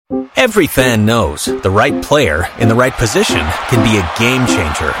Every fan knows the right player in the right position can be a game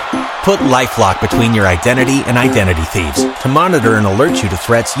changer. Put LifeLock between your identity and identity thieves to monitor and alert you to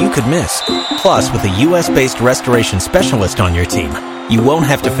threats you could miss. Plus, with a U.S.-based restoration specialist on your team, you won't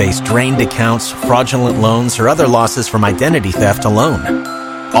have to face drained accounts, fraudulent loans, or other losses from identity theft alone.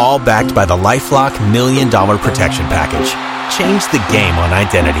 All backed by the LifeLock $1 Million Protection Package. Change the game on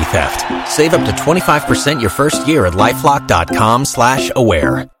identity theft. Save up to 25% your first year at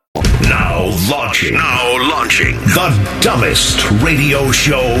LifeLock.com/aware. Now launching the dumbest radio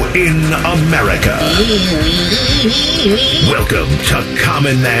show in America. Welcome to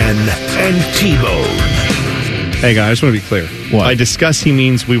Common Man and T-Bone. Hey guys, I just want to be clear. What? By discuss, he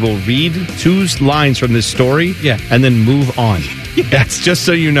means we will read 2 lines from this story and then move on. Yeah. That's just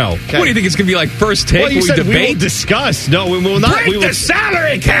so you know. Okay. What do you think it's going to be like first take? Well, you said debate? we will discuss. No, we will not. Break the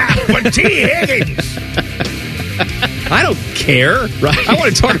salary cap for T. Higgins. I don't care. Right. I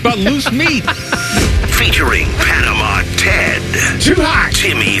want to talk about loose meat. Featuring Panama Ted. Too hot.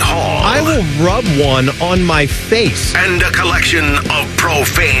 Timmy Hall. I will rub one on my face. And a collection of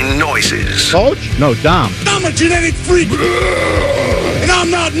profane noises. Coach? No, Dom. I'm a genetic freak. And I'm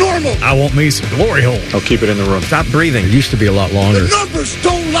not normal. I want me some glory hole. I'll keep it in the room. Stop breathing. It used to be a lot longer. The numbers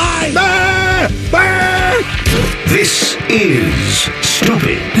don't lie. Bah! Bah! This is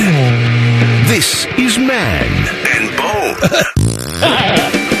Stupid. This is Man and Bone.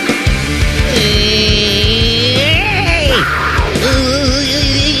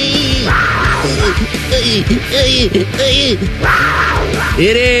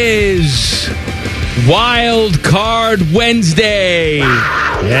 It is Wildcard Wednesday.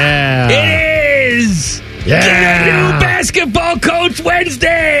 Yeah. It is. Yeah. Get a new basketball coach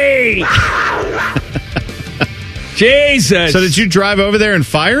Wednesday. Jesus. So did you drive over there and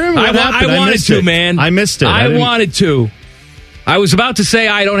fire him? What happened? I wanted to, man. I missed it. I wanted to. I was about to say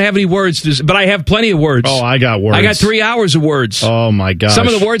I don't have any words, but I have plenty of words. Oh, I got words. I got 3 hours of words. Oh, my gosh. Some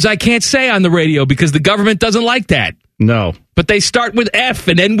of the words I can't say on the radio because the government doesn't like that. No. But they start with F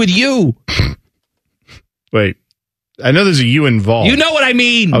and end with U. Wait. I know there's a U involved. You know what I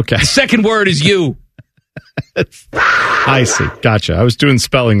mean. Okay. The second word is U. I see. Gotcha. I was doing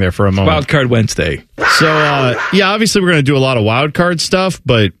spelling there for a moment. Wildcard Wednesday. So, obviously we're going to do a lot of wild card stuff,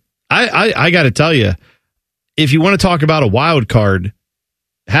 but I got to tell you, if you want to talk about a wild card,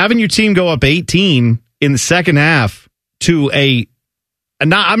 having your team go up 18 in the second half to I'm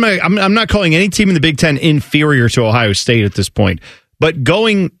not calling any team in the Big Ten inferior to Ohio State at this point, but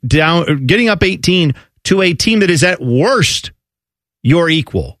getting up 18 to a team that is at worst your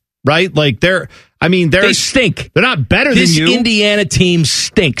equal, right? Like they stink. They're not better than you. This Indiana team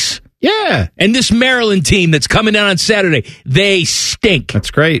stinks. Yeah. And this Maryland team that's coming down on Saturday, they stink.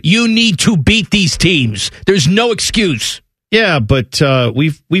 That's great. You need to beat these teams. There's no excuse. Yeah, but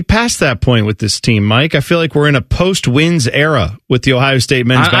we passed that point with this team, Mike. I feel like we're in a post-wins era with the Ohio State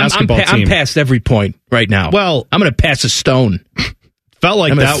men's basketball team. I'm past every point right now. Well, I'm going to pass a stone. Felt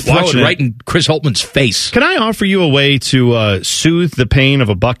like that throw watching it right in Chris Holtman's face. Can I offer you a way to soothe the pain of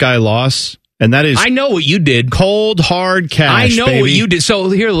a Buckeye loss? And that is, I know what you did. Cold, hard cash. I know what you did. So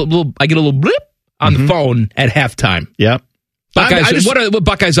here, I get a little blip on the phone at halftime. Yep. Buckeyes, what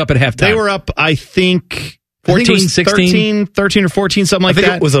Buckeyes up at halftime? They were up, I think 14, 16? 13 or 14, something like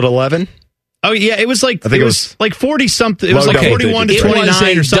that. Was it 11? Oh, yeah. It was like, it was like 40 something. It was like 41 to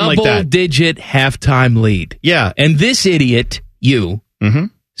 29 or something like that. Double-digit halftime lead. Yeah. And this idiot,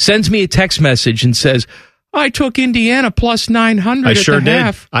 sends me a text message and says, I took Indiana plus 900 at the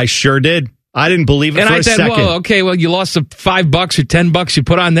half. I sure did. I didn't believe it for a second. Well, you lost the $5 or $10 you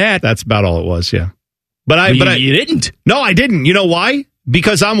put on that. That's about all it was, yeah. You didn't. No, I didn't. You know why?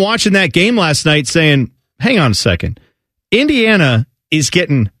 Because I'm watching that game last night saying, hang on a second. Indiana is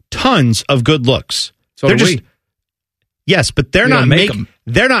getting tons of good looks. So they're we. Yes, but they're not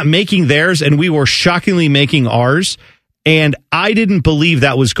making theirs, and we were shockingly making ours. And I didn't believe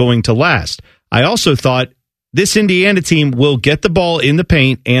that was going to last. I also thought this Indiana team will get the ball in the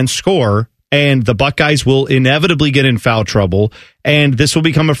paint and score, and the Buckeyes will inevitably get in foul trouble, and this will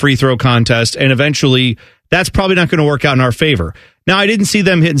become a free throw contest, and eventually that's probably not going to work out in our favor. Now, I didn't see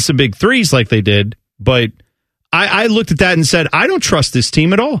them hitting some big threes like they did, but I looked at that and said, I don't trust this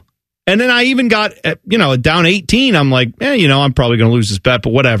team at all. And then I even got, down 18. I'm like, I'm probably going to lose this bet,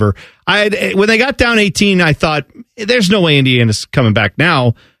 but whatever. When they got down 18, I thought, there's no way Indiana's coming back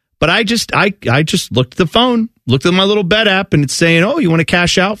now. But I just looked at the phone, looked at my little bet app, and it's saying, oh, you want to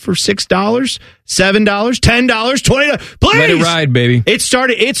cash out for $6, $7, $10, $20? Please! Let it ride, baby. It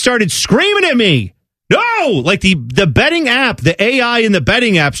started screaming at me. No! Like the betting app, the AI in the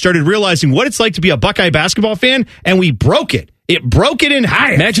betting app started realizing what it's like to be a Buckeye basketball fan, and we broke it. It broke it in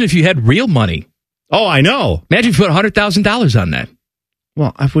half. Imagine if you had real money. Oh, I know. Imagine if you put $100,000 on that.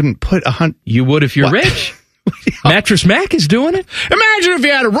 Well, I wouldn't put 100. You would if you're rich. Mattress Mac is doing it. Imagine if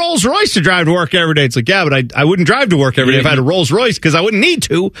you had a Rolls Royce to drive to work every day. It's like, yeah, but I wouldn't drive to work every day if I had a Rolls Royce because I wouldn't need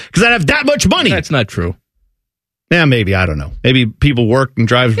to because I'd have that much money. That's not true. Yeah, maybe. I don't know. Maybe people work and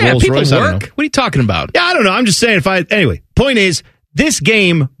drive Rolls Royce. People work. What are you talking about? Yeah, I don't know. I'm just saying anyway, point is, this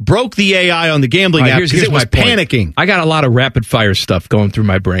game broke the AI on the gambling app because it was panicking. I got a lot of rapid fire stuff going through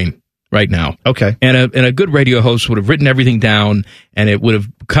my brain right now. Okay. And a good radio host would have written everything down and it would have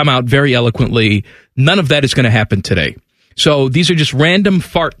come out very eloquently. None of that is going to happen today. So these are just random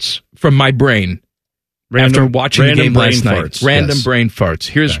farts from my brain after watching the game last night. Random brain farts.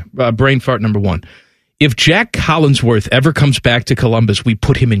 Here's brain fart number one. If Jack Collinsworth ever comes back to Columbus, we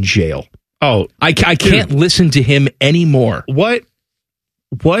put him in jail. Oh, I can't listen to him anymore. What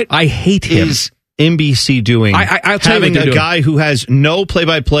I hate him. Is NBC doing? I'll tell having you what a guy who has no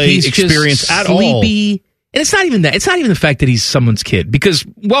play-by-play experience at all. And it's not even that. It's not even the fact that he's someone's kid. Because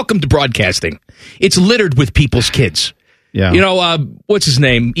welcome to broadcasting. It's littered with people's kids. Yeah. You know, what's his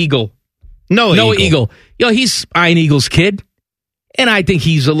name? Eagle. Noah Eagle. You know, he's Ian Eagle's kid. And I think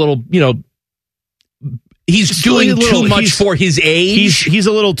he's a little, he's doing too much for his age. He's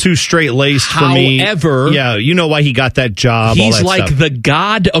a little too straight-laced for me. However, yeah, you know why he got that job. He's all that like stuff. the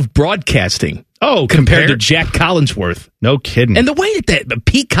god of broadcasting. Oh, compared to Jack Collinsworth. No kidding. And the way that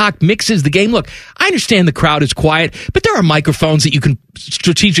Peacock mixes the game. Look, I understand the crowd is quiet, but there are microphones that you can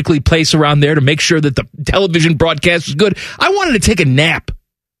strategically place around there to make sure that the television broadcast is good. I wanted to take a nap.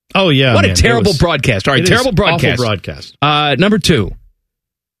 Oh, yeah. What a terrible broadcast. All right, terrible broadcast. Awful broadcast. Number 2,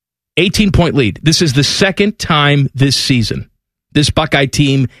 18-point lead. This is the second time this season this Buckeye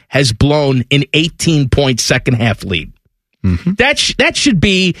team has blown an 18-point second-half lead. Mm-hmm. That should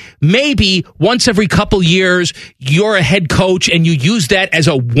be maybe once every couple years you're a head coach and you use that as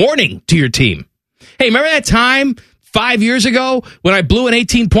a warning to your team. Hey, remember that time 5 years ago when I blew an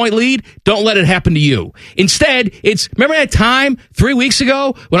 18-point lead? Don't let it happen to you. Instead, remember that time 3 weeks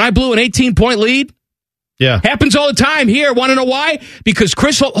ago when I blew an 18-point lead? Yeah. Happens all the time here. Want to know why? Because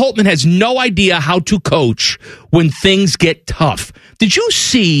Chris Holtman has no idea how to coach when things get tough. Did you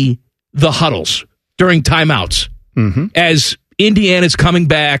see the huddles during timeouts? Mm-hmm. As Indiana's coming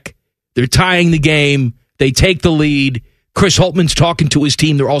back, they're tying the game, they take the lead, Chris Holtman's talking to his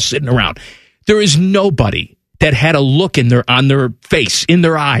team, they're all sitting around. There is nobody that had a look on their face, in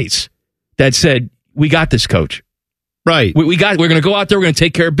their eyes, that said, we got this, coach. Right. We're going to go out there. We're going to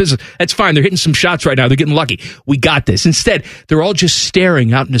take care of business. That's fine. They're hitting some shots right now. They're getting lucky. We got this. Instead, they're all just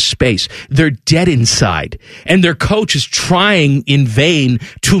staring out into space. They're dead inside. And their coach is trying in vain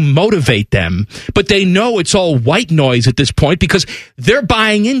to motivate them. But they know it's all white noise at this point because they're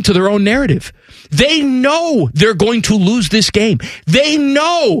buying into their own narrative. They know they're going to lose this game. They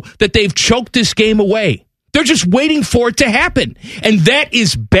know that they've choked this game away. They're just waiting for it to happen. And that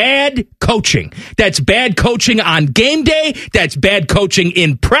is bad coaching. That's bad coaching on game day. That's bad coaching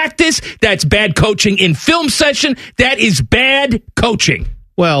in practice. That's bad coaching in film session. That is bad coaching.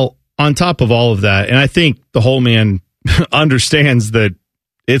 Well, on top of all of that, and I think the whole man understands that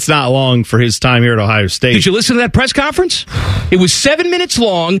it's not long for his time here at Ohio State. Did you listen to that press conference? It was 7 minutes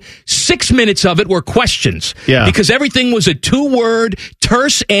long. 6 minutes of it were questions. Yeah. Because everything was a 2-word,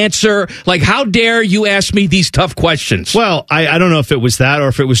 terse answer. Like, how dare you ask me these tough questions? Well, I don't know if it was that or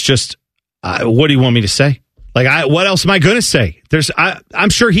if it was just, what do you want me to say? Like, what else am I going to say?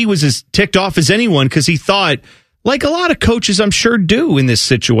 I'm sure he was as ticked off as anyone because he thought, like a lot of coaches I'm sure do in this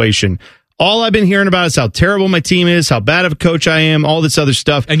situation, all I've been hearing about is how terrible my team is, how bad of a coach I am, all this other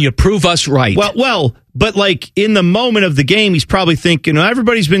stuff. And you prove us right. Well, but like in the moment of the game, he's probably thinking,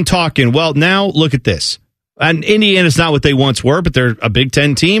 everybody's been talking. Well, now look at this. And Indiana's not what they once were, but they're a Big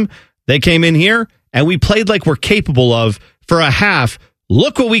Ten team. They came in here and we played like we're capable of for a half.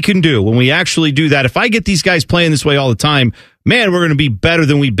 Look what we can do when we actually do that. If I get these guys playing this way all the time, man, we're going to be better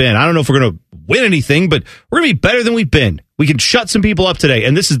than we've been. I don't know if we're going to win anything, but we're going to be better than we've been. We can shut some people up today,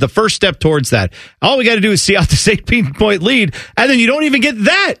 and this is the first step towards that. All we got to do is see out this 18-point lead, and then you don't even get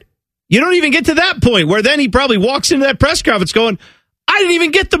that. You don't even get to that point where then he probably walks into that press conference going, I didn't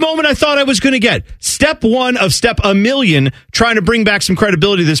even get the moment I thought I was going to get. Step one of step a million, trying to bring back some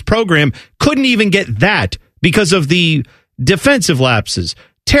credibility to this program, couldn't even get that because of the defensive lapses,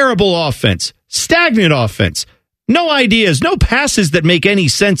 terrible offense, stagnant offense, no ideas, no passes that make any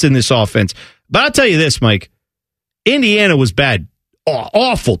sense in this offense. But I'll tell you this, Mike. Indiana was bad,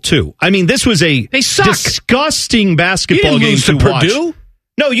 awful too. I mean, this was a disgusting basketball game to watch. Purdue?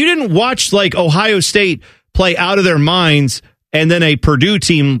 No, you didn't watch like Ohio State play out of their minds, and then a Purdue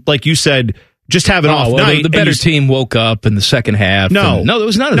team, like you said, just have an off night. The better team woke up in the second half. No, there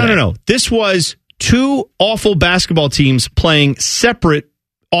was none of that. No. This was two awful basketball teams playing separate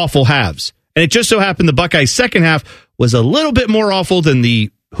awful halves. And it just so happened the Buckeyes' second half was a little bit more awful than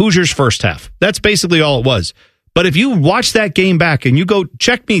the Hoosiers' first half. That's basically all it was. But if you watch that game back and you go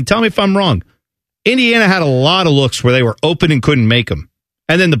check me, tell me if I'm wrong. Indiana had a lot of looks where they were open and couldn't make them.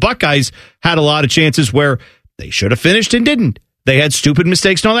 And then the Buckeyes had a lot of chances where they should have finished and didn't. They had stupid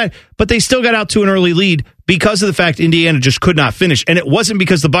mistakes and all that, but they still got out to an early lead because of the fact Indiana just could not finish. And it wasn't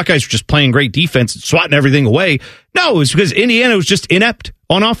because the Buckeyes were just playing great defense and swatting everything away. No, it was because Indiana was just inept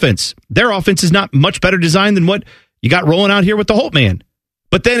on offense. Their offense is not much better designed than what you got rolling out here with the Holt man.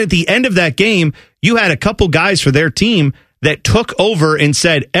 But then at the end of that game, you had a couple guys for their team that took over and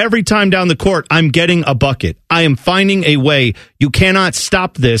said, every time down the court, I'm getting a bucket. I am finding a way. You cannot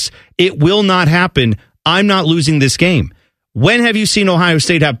stop this. It will not happen. I'm not losing this game. When have you seen Ohio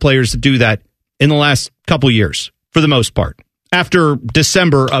State have players that do that in the last couple years, for the most part, after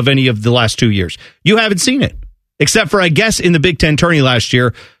December of any of the last 2 years? You haven't seen it, except for, I guess, in the Big Ten tourney last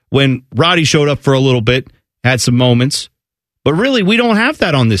year when Roddy showed up for a little bit, had some moments. But really, we don't have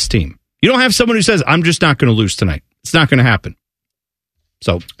that on this team. You don't have someone who says, I'm just not going to lose tonight. It's not going to happen.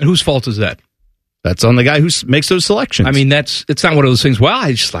 So, and whose fault is that? That's on the guy who makes those selections. I mean, it's not one of those things, well,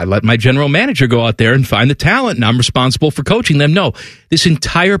 I let my general manager go out there and find the talent, and I'm responsible for coaching them. No, this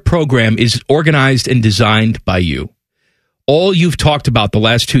entire program is organized and designed by you. All you've talked about the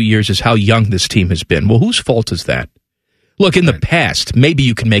last 2 years is how young this team has been. Well, whose fault is that? Look, in the past, maybe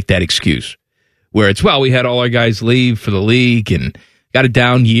you can make that excuse, where it's, well, we had all our guys leave for the league, and got a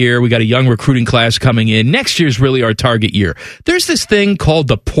down year. We got a young recruiting class coming in. Next year's really our target year. There's this thing called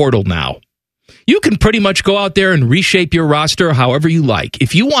the portal now. You can pretty much go out there and reshape your roster however you like.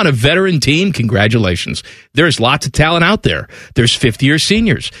 If you want a veteran team, congratulations. There's lots of talent out there. There's fifth-year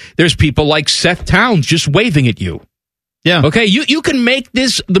seniors. There's people like Seth Towns just waving at you. Yeah. Okay, you can make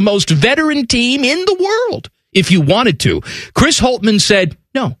this the most veteran team in the world if you wanted to. Chris Holtmann said,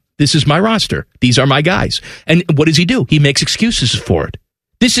 no, this is my roster. These are my guys. And what does he do? He makes excuses for it.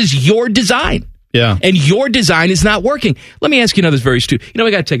 This is your design. Yeah. And your design is not working. Let me ask you another very stupid. We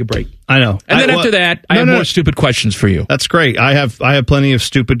got to take a break. I know. And then after that, I have more stupid questions for you. That's great. I have plenty of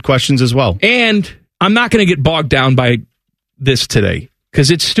stupid questions as well. And I'm not going to get bogged down by this today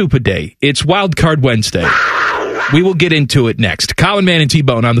because it's stupid day. It's Wildcard Wednesday. We will get into it next. Colin Mann and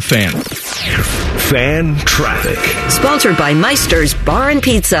T-Bone on the Fan. Fan Traffic. Sponsored by Meister's Bar and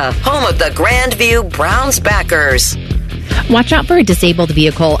Pizza, home of the Grandview Browns backers. Watch out for a disabled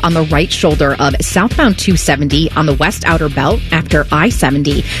vehicle on the right shoulder of southbound 270 on the west outer belt after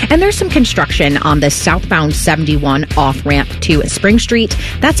I-70. And there's some construction on the southbound 71 off-ramp to Spring Street.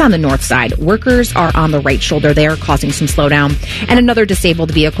 That's on the north side. Workers are on the right shoulder there, causing some slowdown. And another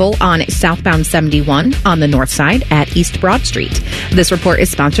disabled vehicle on southbound 71 on the north side at East Broad Street. This report is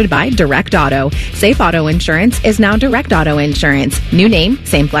sponsored by Direct Auto. Safe Auto Insurance is now Direct Auto Insurance. New name,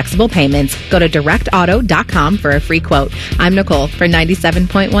 same flexible payments. Go to directauto.com for a free quote. I'm Nicole for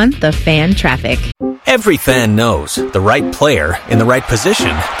 97.1 The Fan Traffic. Every fan knows the right player in the right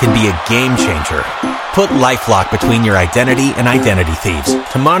position can be a game changer. Put LifeLock between your identity and identity thieves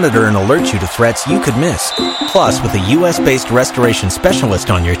to monitor and alert you to threats you could miss. Plus, with a U.S.-based restoration specialist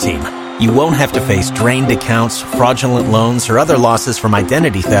on your team, you won't have to face drained accounts, fraudulent loans, or other losses from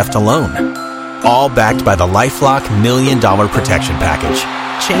identity theft alone. All backed by the LifeLock $1 Million Protection Package.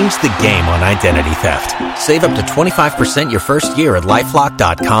 Change the game on identity theft. Save up to 25% your first year at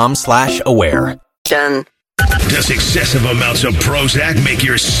LifeLock.com/aware. Does excessive amounts of Prozac make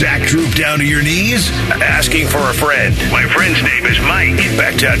your sack droop down to your knees? Asking for a friend. My friend's name is Mike.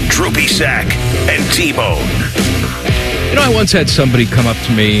 Back to Droopy Sack and T-Bone. I once had somebody come up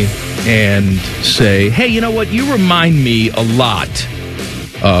to me and say, hey, you know what? You remind me a lot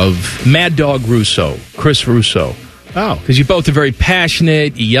of Mad Dog Russo, Chris Russo. Oh. Because you both are very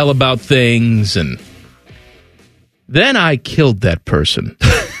passionate, you yell about things, and then I killed that person.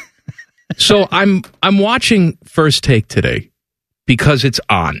 So I'm watching First Take today because it's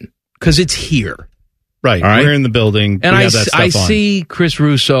on, because it's here. Right. We're in the building. And I see Chris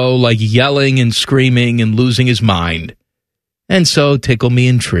Russo like yelling and screaming and losing his mind. And so tickle me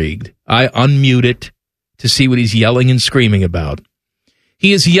intrigued. I unmute it to see what he's yelling and screaming about.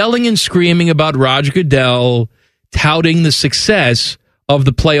 He is yelling and screaming about Roger Goodell touting the success of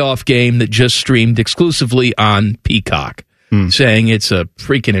the playoff game that just streamed exclusively on Peacock, saying it's a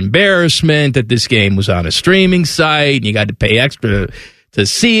freaking embarrassment that this game was on a streaming site and you got to pay extra to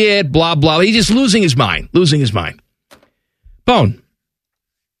see it, blah, blah. He's just losing his mind. Bone.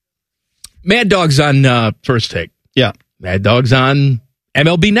 Mad Dog's on First Take. Yeah. Mad Dog's on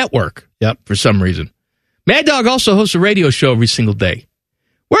MLB Network. Yep. For some reason. Mad Dog also hosts a radio show every single day.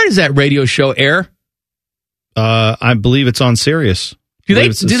 Where does that radio show air? I believe it's on Sirius. Do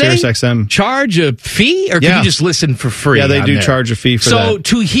they Sirius XM. Charge a fee, or can you just listen for free? Yeah, they do charge a fee for that. So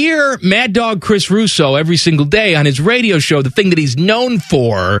to hear Mad Dog Chris Russo every single day on his radio show, the thing that he's known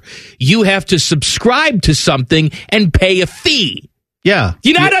for, you have to subscribe to something and pay a fee. Yeah. Do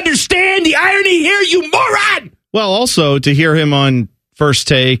you not understand the irony here, you moron? Well, also, to hear him on First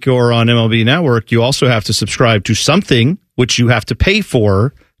Take or on MLB Network, you also have to subscribe to something which you have to pay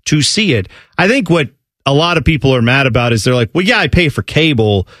for to see it. I think what a lot of people are mad about is they're like, well, yeah, I pay for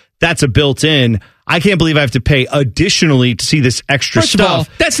cable. That's a built-in. I can't believe I have to pay additionally to see this extra First stuff. of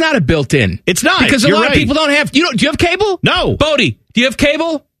all, that's not a built-in. It's not. Because a lot of people don't have... Do you have cable? No. Bodie, do you have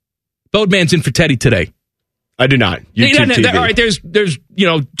cable? Bodeman's in for Teddy today. I do not. YouTube TV. All right, there's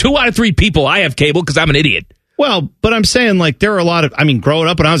 2 out of 3 people. I have cable because I'm an idiot. Well, but I'm saying, like, there are a lot of... I mean, growing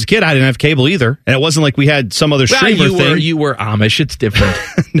up when I was a kid, I didn't have cable either. And it wasn't like we had some other streamer thing. You were Amish. It's different.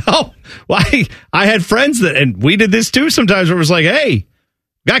 No. Well, I had friends that... And we did this, too, sometimes, where it was like, hey,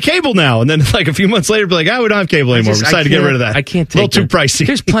 got cable now. And then, like, a few months later, be like, we don't have cable anymore. We decided to get rid of that. I can't take it. A little too pricey.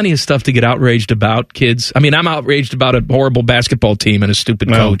 There's plenty of stuff to get outraged about, kids. I mean, I'm outraged about a horrible basketball team and a stupid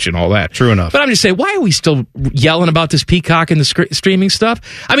coach and all that. True enough. But I'm just saying, why are we still yelling about this Peacock and the streaming stuff?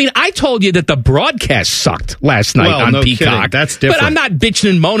 I mean, I told you that the broadcast sucked last night on Peacock. Kidding. That's different. But I'm not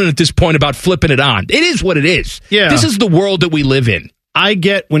bitching and moaning at this point about flipping it on. It is what it is. Yeah. This is the world that we live in. I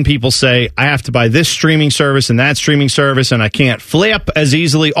get when people say, I have to buy this streaming service and that streaming service, and I can't flip as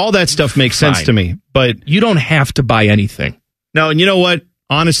easily. All that stuff makes sense to me. But you don't have to buy anything. No, and you know what?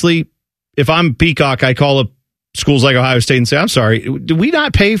 Honestly, if I'm Peacock, I call up schools like Ohio State and say, I'm sorry, do we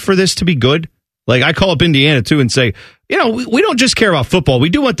not pay for this to be good? Like, I call up Indiana, too, and say, we don't just care about football. We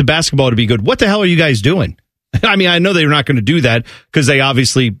do want the basketball to be good. What the hell are you guys doing? I mean, I know they're not going to do that because they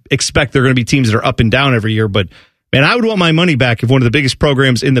obviously expect there are going to be teams that are up and down every year, but man, I would want my money back if one of the biggest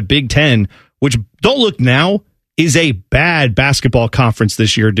programs in the Big Ten, which, don't look now, is a bad basketball conference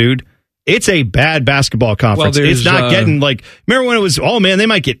this year, dude. It's a bad basketball conference. Well, it's not getting like, remember when it was, oh man, they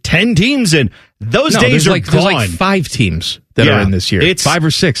might get 10 teams in. Those days are gone. There's like 5 teams that are in this year. It's 5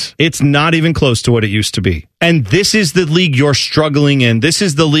 or 6. It's not even close to what it used to be. And this is the league you're struggling in. This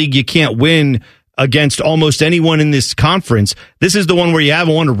is the league you can't win against almost anyone in this conference. This is the one where you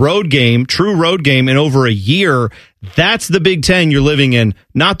haven't won a true road game in over a year. That's the Big Ten you're living in,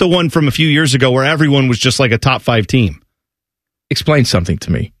 not the one from a few years ago where everyone was just like a top 5 team. Explain something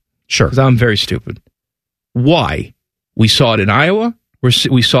to me. Sure. Because I'm very stupid. Why? We saw it in Iowa.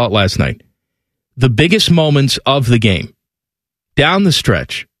 We saw it last night. The biggest moments of the game, down the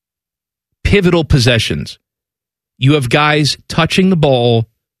stretch, pivotal possessions, you have guys touching the ball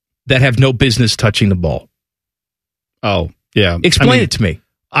that have no business touching the ball. Oh, yeah. Explain it to me.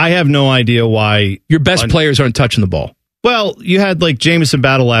 I have no idea why. Your best players aren't touching the ball. Well, you had like Jamison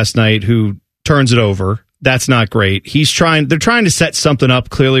Battle last night who turns it over. That's not great. They're trying to set something up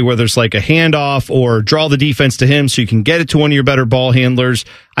clearly where there's like a handoff or draw the defense to him so you can get it to one of your better ball handlers.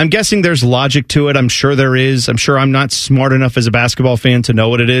 I'm guessing there's logic to it. I'm sure there is. I'm sure I'm not smart enough as a basketball fan to know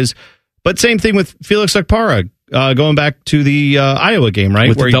what it is. But same thing with Felix Okpara going back to the Iowa game, right?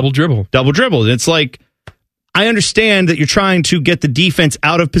 With the double dribble. Double dribble. It's like, I understand that you're trying to get the defense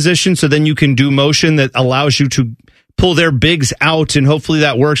out of position so then you can do motion that allows you to pull their bigs out, and hopefully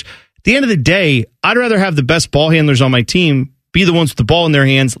that works. At the end of the day, I'd rather have the best ball handlers on my team be the ones with the ball in their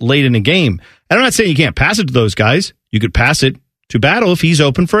hands late in a game. And I'm not saying you can't pass it to those guys. You could pass it to Battle if he's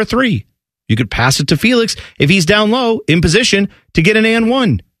open for a 3. You could pass it to Felix if he's down low in position to get an and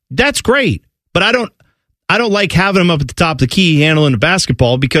 1. That's great. But I don't like having him up at the top of the key handling the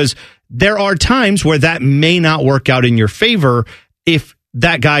basketball, because there are times where that may not work out in your favor if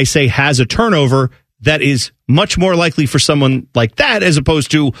that guy, say, has a turnover that is much more likely for someone like that as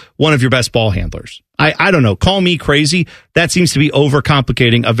opposed to one of your best ball handlers. I don't know. Call me crazy. That seems to be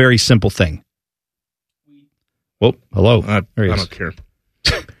overcomplicating a very simple thing. Well, hello. I don't care.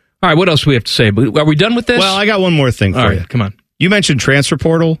 All right, what else do we have to say? Are we done with this? Well, I got one more thing for you. Come on. You mentioned transfer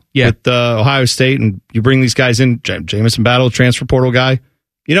portal with Ohio State, and you bring these guys in. Jamison Battle, transfer portal guy.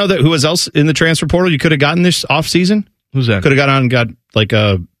 You know who was else in the transfer portal you could have gotten this offseason? Who's that? Could have got like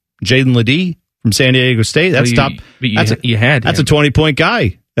Jaden Ledee from San Diego State. That's top. That's a 20-point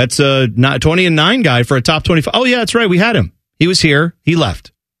guy. That's a 20-9 guy for a top 25. Oh yeah, that's right. We had him. He was here. He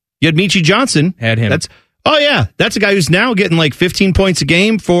left. You had Michi Johnson. Had him. That's a guy who's now getting like 15 points a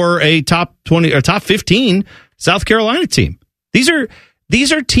game for a top 20 or top 15 South Carolina team. These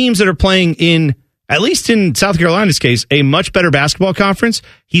are teams that are playing in, at least in South Carolina's case, a much better basketball conference.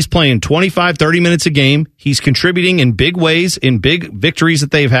 He's playing 25, 30 minutes a game. He's contributing in big ways, in big victories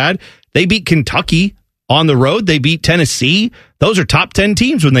that they've had. They beat Kentucky on the road. They beat Tennessee. Those are top 10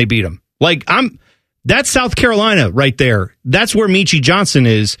 teams when they beat them. That's South Carolina right there. That's where Michie Johnson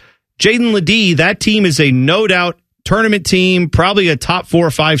is. Jaden Ledee, that team is a no doubt tournament team, probably a top 4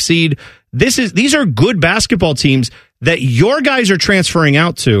 or 5 seed. These are good basketball teams that your guys are transferring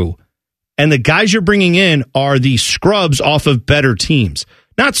out to, and the guys you're bringing in are the scrubs off of better teams.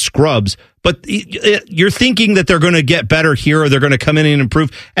 Not scrubs, but you're thinking that they're going to get better here or they're going to come in and improve,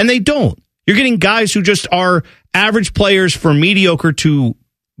 and they don't. You're getting guys who just are average players for mediocre to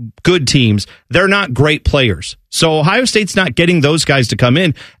good teams. They're not great players. So Ohio State's not getting those guys to come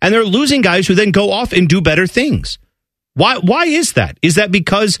in, and they're losing guys who then go off and do better things. Why is that? Is that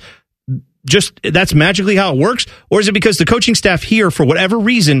because just that's magically how it works? Or is it because the coaching staff here, for whatever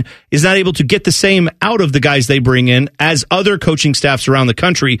reason, is not able to get the same out of the guys they bring in as other coaching staffs around the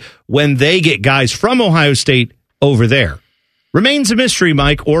country when they get guys from Ohio State over there? Remains a mystery,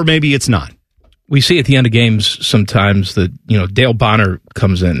 Mike, or maybe it's not. We see at the end of games sometimes that, Dale Bonner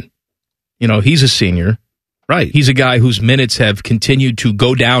comes in. He's a senior. Right. He's a guy whose minutes have continued to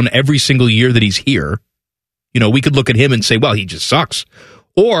go down every single year that he's here. We could look at him and say, well, he just sucks.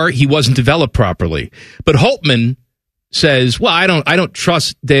 Or he wasn't developed properly. But Holtman says, well, I don't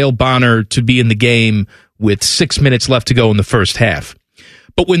trust Dale Bonner to be in the game with 6 minutes left to go in the first half.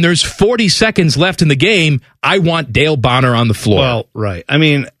 But when there's 40 seconds left in the game, I want Dale Bonner on the floor. Well, right. I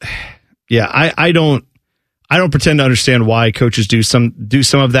mean, yeah, I don't pretend to understand why coaches do some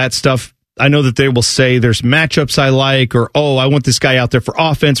of that stuff. I know that they will say there's matchups I like, or, I want this guy out there for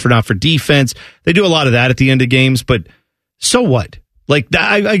offense, not for defense. They do a lot of that at the end of games, but so what?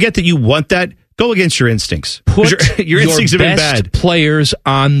 I get that you want that. Go against your instincts. Put your instincts have been bad. Players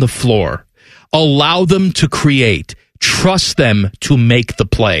on the floor. Allow them to create. Trust them to make the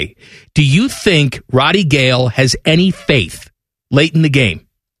play. Do you think Roddy Gale has any faith late in the game?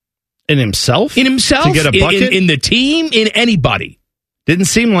 In himself? In himself? To get a bucket? In the team? In anybody? Didn't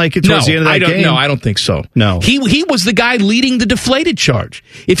seem like it towards the end of that game. No, I don't think so. No. He was the guy leading the deflated charge.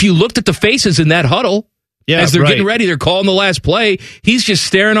 If you looked at the faces in that huddle, as they're getting ready, they're calling the last play, he's just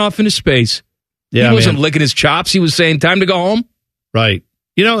staring off into space. Yeah, he wasn't licking his chops. He was saying, time to go home. Right.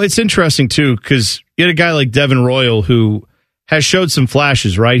 It's interesting, too, because you had a guy like Devin Royal who has showed some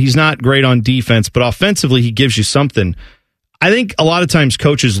flashes, right? He's not great on defense, but offensively, he gives you something. I think a lot of times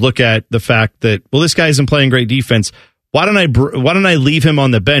coaches look at the fact that, well, this guy isn't playing great defense. Why don't I leave him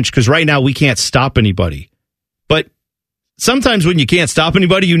on the bench? Because right now we can't stop anybody. But sometimes when you can't stop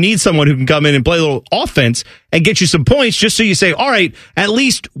anybody, you need someone who can come in and play a little offense and get you some points just so you say, all right, at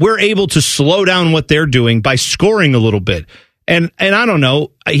least we're able to slow down what they're doing by scoring a little bit. And I don't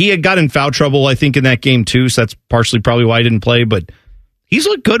know, he had got in foul trouble, I think, in that game too, so that's partially probably why he didn't play, but he's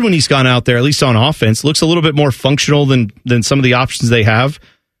looked good when he's gone out there, at least on offense. Looks a little bit more functional than some of the options they have.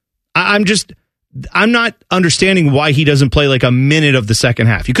 I'm not understanding why he doesn't play like a minute of the second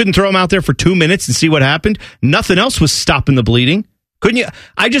half. You couldn't throw him out there for 2 minutes and see what happened? Nothing else was stopping the bleeding. Couldn't you?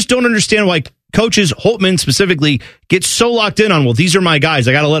 I just don't understand why coaches, Holtman specifically, get so locked in on, well, these are my guys.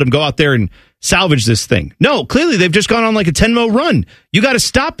 I got to let them go out there and salvage this thing. No, clearly they've just gone on like a 10-mo run. You got to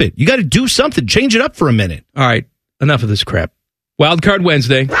stop it. You got to do something. Change it up for a minute. All right, enough of this crap. Wildcard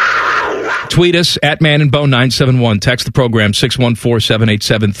Wednesday. Tweet us at Man and Bone 971. Text the program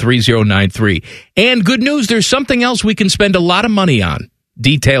 614-787-3093. And good news, there's something else we can spend a lot of money on.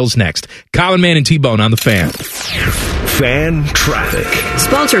 Details next. Common Man and T-Bone on the Fan. Fan Traffic.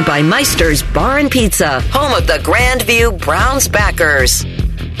 Sponsored by Meister's Bar and Pizza, home of the Grandview Browns backers.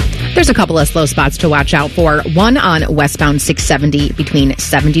 There's a couple of slow spots to watch out for. One on westbound 670 between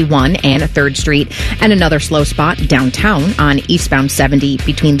 71 and 3rd Street, and another slow spot downtown on eastbound 70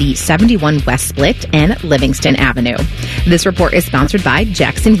 between the 71 West Split and Livingston Avenue. This report is sponsored by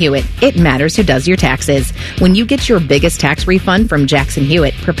Jackson Hewitt. It matters who does your taxes. When you get your biggest tax refund from Jackson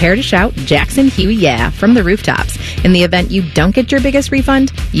Hewitt, prepare to shout Jackson Hewitt yeah from the rooftops. In the event you don't get your biggest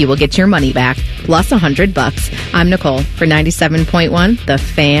refund, you will get your money back, plus $100. I'm Nicole for 97.1 The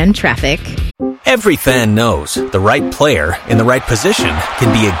Fan Traffic. Every fan knows the right player in the right position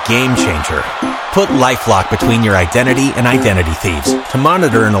can be a game changer. Put LifeLock between your identity and identity thieves to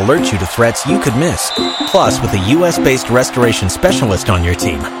monitor and alert you to threats you could miss. Plus, with a U.S.-based restoration specialist on your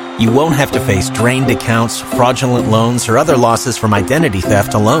team, you won't have to face drained accounts, fraudulent loans, or other losses from identity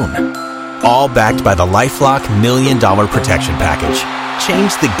theft alone. All backed by the LifeLock $1 Million Protection Package.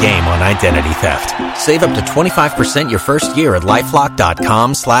 Change the game on identity theft. Save up to 25% your first year at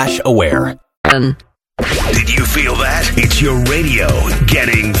LifeLock.com/aware. Did you feel that? It's your radio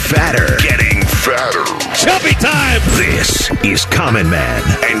getting fatter. Getting fatter. Chubby time! This is Common Man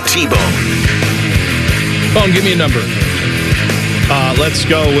and T-Bone. Bone, give me a number. Let's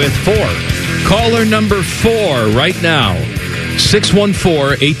go with 4. Caller number 4 right now.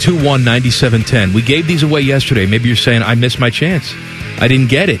 614-821-9710. We gave these away yesterday. Maybe you're saying, I missed my chance. I didn't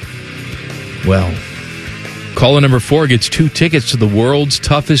get it. Well, caller number 4 gets 2 tickets to the world's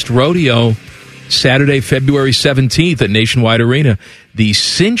toughest rodeo Saturday, February 17th at Nationwide Arena. The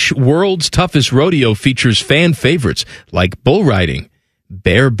Cinch World's Toughest Rodeo features fan favorites like bull riding,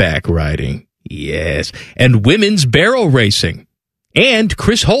 bareback riding, yes, and women's barrel racing. And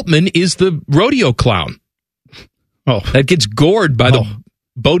Chris Holtman is the rodeo clown. Oh, that gets gored by the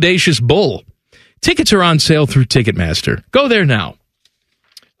bodacious bull. Tickets are on sale through Ticketmaster. Go there now.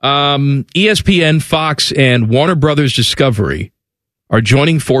 ESPN, Fox, and Warner Brothers Discovery are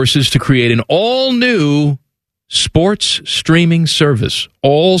joining forces to create an all-new sports streaming service.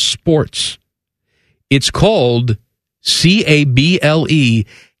 All sports. It's called Cable.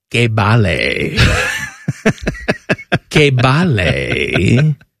 Cable.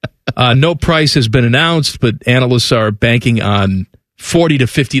 Cable. No price has been announced, but analysts are banking on $40 to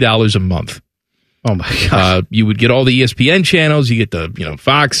 $50 a month. Oh my gosh. You would get all the ESPN channels. You get the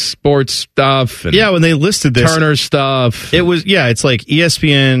Fox Sports stuff. And when they listed this, Turner stuff. It was it's like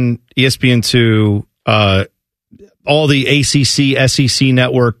ESPN, ESPN2, all the ACC, SEC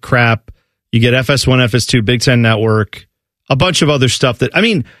network crap. You get FS1, FS2, Big Ten Network, a bunch of other stuff that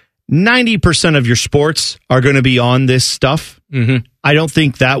 90% of your sports are going to be on this stuff. Mm-hmm. I don't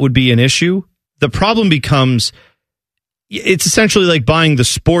think that would be an issue. The problem becomes it's essentially like buying the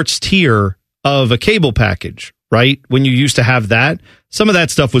sports tier of a cable package, right? When you used to have that, some of that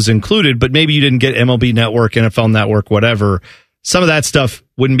stuff was included, but maybe you didn't get MLB Network, NFL Network, whatever. Some of that stuff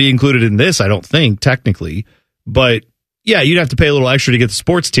wouldn't be included in this, I don't think, technically. But yeah, you'd have to pay a little extra to get the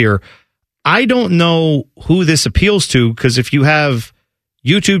sports tier. I don't know who this appeals to, because if you have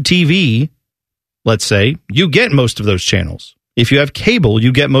YouTube TV, let's say, you get most of those channels. If you have cable,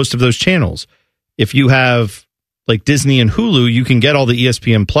 you get most of those channels. If you have like Disney and Hulu, you can get all the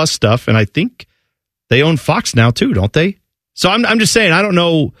ESPN Plus stuff, and I think they own Fox now too, don't they? So I'm just saying, I don't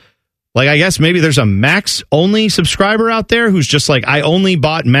know. Like, I guess maybe there's a Max only subscriber out there who's just like, I only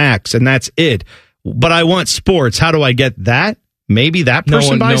bought Max and that's it, but I want sports. How do I get that? Maybe that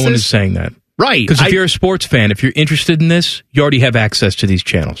person buys this. No one is saying that, right? Because if you're a sports fan, if you're interested in this, you already have access to these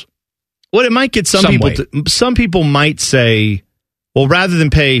channels. Well, it might get some people might say, well, rather than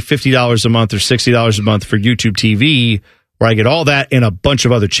pay $50 a month or $60 a month for YouTube TV, where I get all that and a bunch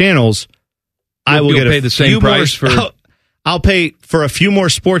of other channels, I will pay the same price for. I'll pay for a few more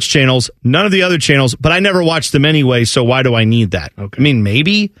sports channels, none of the other channels, but I never watch them anyway. So why do I need that? Okay. I mean,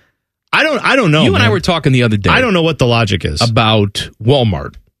 maybe I don't know. You and I were talking the other day. I don't know what the logic is about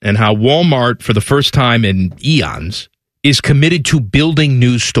Walmart and how Walmart, for the first time in eons, is committed to building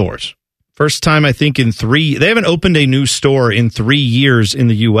new stores. First time, I think, in 3... They haven't opened a new store in 3 years in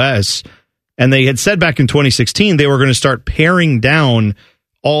the U.S., and they had said back in 2016 they were going to start paring down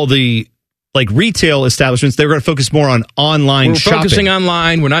all the retail establishments. They were going to focus more on online shopping. We're focusing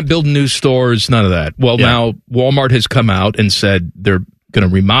online. We're not building new stores, none of that. Well, now Walmart has come out and said they're going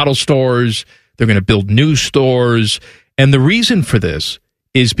to remodel stores. They're going to build new stores. And the reason for this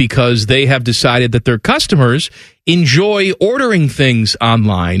is because they have decided that their customers enjoy ordering things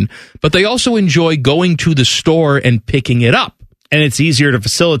online, but they also enjoy going to the store and picking it up. And it's easier to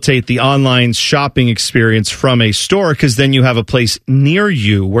facilitate the online shopping experience from a store, because then you have a place near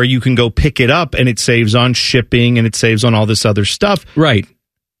you where you can go pick it up, and it saves on shipping and it saves on all this other stuff. Right.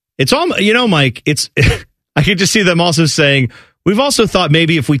 It's all, Mike, it's I could just see them also saying, we've also thought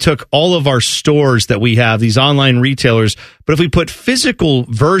maybe if we took all of our stores that we have, these online retailers, but if we put physical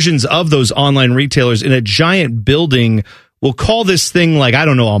versions of those online retailers in a giant building, we'll call this thing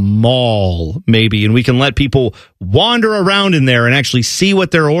a mall maybe, and we can let people wander around in there and actually see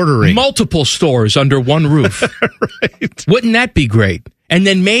what they're ordering. Multiple stores under one roof. Right. Wouldn't that be great? And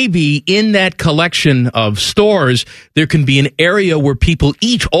then maybe in that collection of stores, there can be an area where people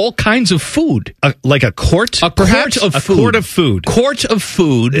eat all kinds of food. Like a court? A quart of food. Quart of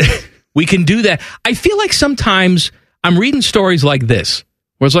food. We can do that. I feel like sometimes I'm reading stories like this,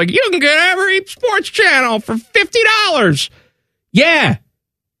 where it's like, you can get every sports channel for $50. Yeah.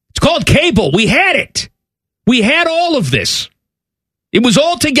 It's called cable. We had it. We had all of this. It was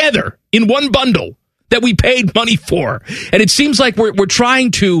all together in one bundle that we paid money for. And it seems like we're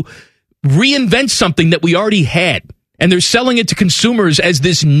trying to reinvent something that we already had. And they're selling it to consumers as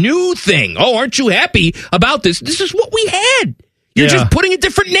this new thing. Oh, aren't you happy about this? This is what we had. You're just putting a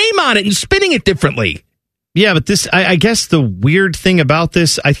different name on it and spinning it differently. Yeah, but this, I guess the weird thing about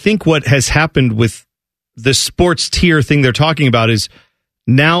this, I think what has happened with the sports tier thing they're talking about is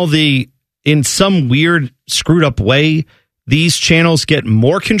now in some weird screwed up way, these channels get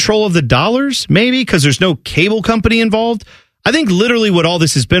more control of the dollars, maybe, because there's no cable company involved. I think literally what all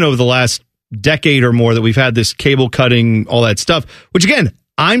this has been over the last decade or more that we've had this cable cutting, all that stuff, which again,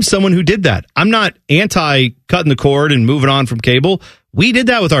 I'm someone who did that. I'm not anti-cutting the cord and moving on from cable. We did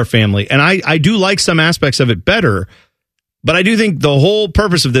that with our family, and I do like some aspects of it better, but I do think the whole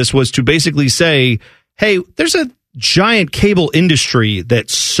purpose of this was to basically say, hey, there's a giant cable industry that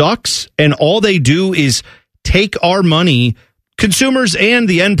sucks, and all they do is take our money, consumers and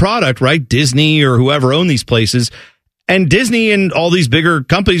the end product, right? Disney or whoever own these places, and Disney and all these bigger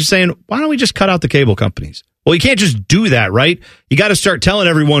companies are saying, why don't we just cut out the cable companies? Well, you can't just do that, right? You got to start telling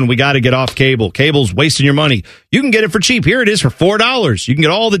everyone we got to get off cable. Cable's wasting your money. You can get it for cheap. Here it is for $4. You can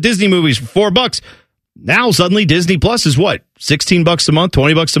get all the Disney movies for $4. Now suddenly Disney Plus is what? $16 a month,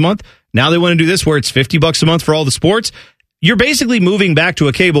 $20 a month. Now they want to do this where it's $50 a month for all the sports. You're basically moving back to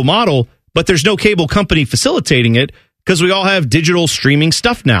a cable model, but there's no cable company facilitating it because we all have digital streaming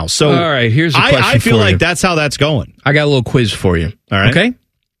stuff now. So all right, here's a question I feel for like you. That's how that's going. I got a little quiz for you. All right. Okay.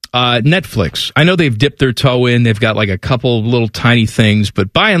 Netflix. I know they've dipped their toe in. They've got like a couple little tiny things,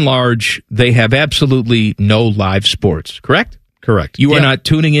 but by and large, they have absolutely no live sports, correct? Correct. You are not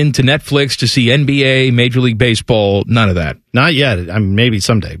tuning into Netflix to see NBA, Major League Baseball, none of that. Not yet. I mean, maybe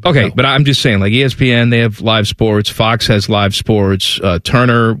someday. Okay, no. but I'm just saying, like ESPN, they have live sports. Fox has live sports.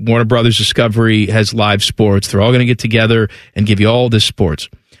 Turner, Warner Brothers Discovery has live sports. They're all going to get together and give you all this sports.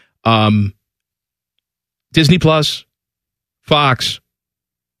 Disney Plus, Fox,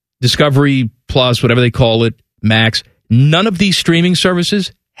 Discovery Plus, whatever they call it, Max, none of these streaming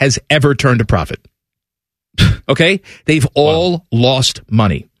services has ever turned a profit. Okay? They've all lost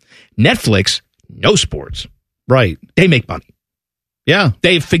money. Netflix, no sports. Right. They make money. Yeah.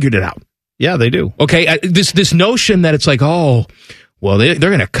 They've figured it out. Yeah, they do. Okay? This notion that it's like, oh, well, they're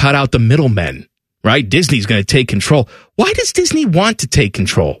going to cut out the middlemen, right? Disney's going to take control. Why does Disney want to take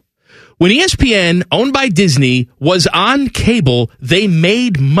control? When ESPN, owned by Disney, was on cable, they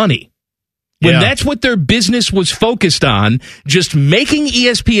made money. When that's what their business was focused on, just making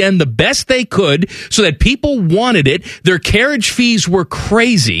ESPN the best they could so that people wanted it. Their carriage fees were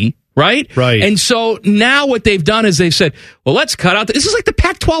crazy, right? Right. And so now what they've done is they've said, well, let's cut out. This is like the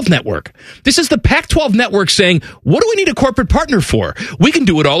Pac-12 network. This is the Pac-12 network saying, what do we need a corporate partner for? We can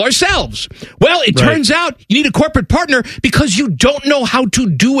do it all ourselves. Well, it turns out you need a corporate partner because you don't know how to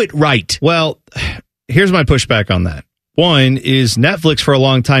do it right. Well, here's my pushback on that. One is Netflix for a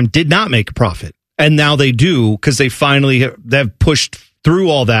long time did not make a profit, and now they do because they finally have pushed through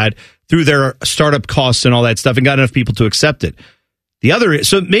all that, through their startup costs and all that stuff, and got enough people to accept it. The other,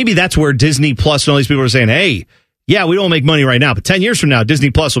 so maybe that's where Disney Plus and all these people are saying, hey, yeah, we don't make money right now, but 10 years from now,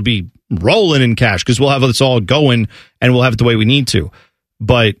 Disney Plus will be rolling in cash because we'll have this all going and we'll have it the way we need to.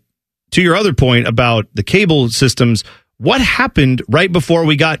 But to your other point about the cable systems, what happened right before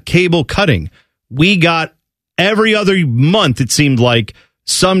we got cable cutting? We got every other month, it seemed like,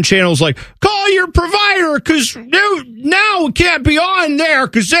 some channels like, call your provider because now it can't be on there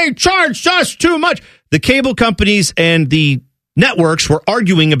because they charged us too much. The cable companies and the networks were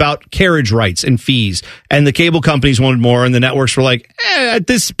arguing about carriage rights and fees, and the cable companies wanted more, and the networks were like, at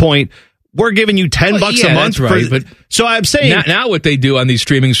this point, we're giving you $10 a month. That's right, but so I'm saying now what they do on these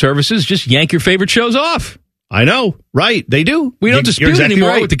streaming services, just yank your favorite shows off. I know, right? They do. We don't dispute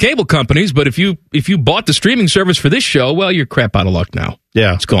anymore with the cable companies, but if you bought the streaming service for this show, well, you're crap out of luck now.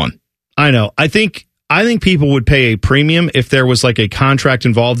 Yeah, it's gone. I know. I think people would pay a premium if there was like a contract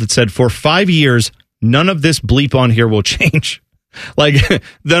involved that said for 5 years, none of this bleep on here will change. Like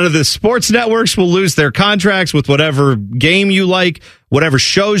none of the sports networks will lose their contracts with whatever game you like, whatever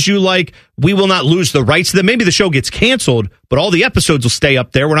shows you like. We will not lose the rights to them. Maybe the show gets canceled, but all the episodes will stay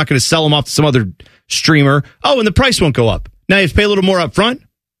up there. We're not going to sell them off to some other streamer. Oh, and the price won't go up. Now you have to pay a little more up front,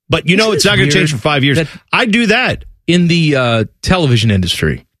 but it's not going to change for 5 years. I'd do that. In the television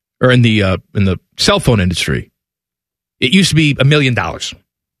industry or in the cell phone industry, it used to be $1 million,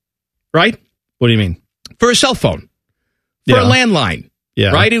 right? What do you mean? For a cell phone. For a landline,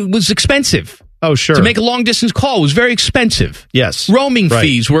 right? It was expensive. Oh, sure. To make a long-distance call was very expensive. Yes. Roaming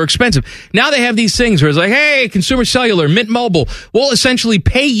fees were expensive. Now they have these things where it's like, hey, Consumer Cellular, Mint Mobile, will essentially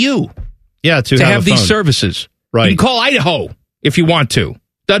pay you to have these services. Right. You can call Idaho if you want to.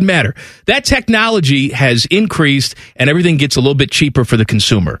 Doesn't matter. That technology has increased, and everything gets a little bit cheaper for the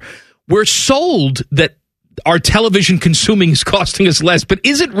consumer. We're sold that our television consuming is costing us less, but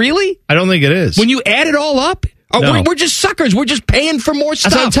is it really? I don't think it is. When you add it all up, we're just suckers. We're just paying for more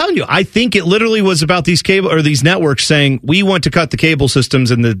stuff. As I'm telling you, I think it literally was about these cable or these networks saying we want to cut the cable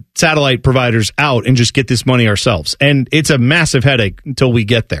systems and the satellite providers out and just get this money ourselves. And it's a massive headache until we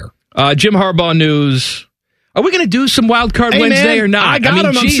get there. Jim Harbaugh news. Are we going to do some Wildcard Wednesday or not? I got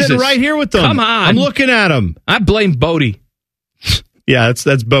them. I'm sitting right here with them. Come on. I'm looking at them. I blame Bodie. Yeah,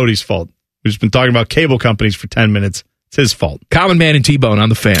 that's Bodie's fault. We've just been talking about cable companies for 10 minutes. It's his fault. Common Man and T-Bone on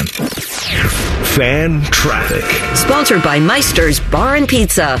the Fan. Fan Traffic. Sponsored by Meister's Bar and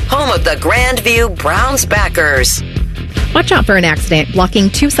Pizza, home of the Grandview Browns backers. Watch out for an accident blocking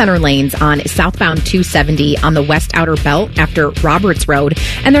two center lanes on southbound 270 on the west outer belt after Roberts Road.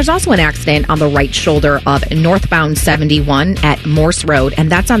 And there's also an accident on the right shoulder of northbound 71 at Morse Road, and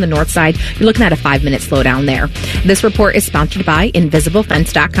that's on the north side. You're looking at a 5-minute slowdown there. This report is sponsored by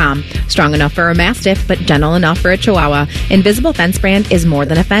InvisibleFence.com. Strong enough for a Mastiff, but gentle enough for a Chihuahua. Invisible Fence brand is more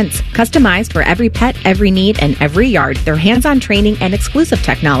than a fence. Customized for every pet, every need, and every yard. Their hands-on training and exclusive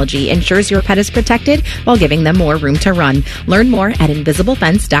technology ensures your pet is protected while giving them more room to run. Learn more at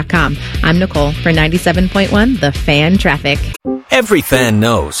InvisibleFence.com. I'm Nicole for 97.1 The Fan Traffic. Every fan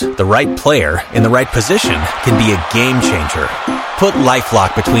knows the right player in the right position can be a game changer. Put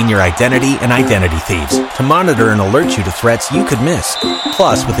LifeLock between your identity and identity thieves to monitor and alert you to threats you could miss.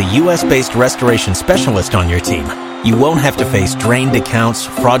 Plus, with a U.S.-based restoration specialist on your team, you won't have to face drained accounts,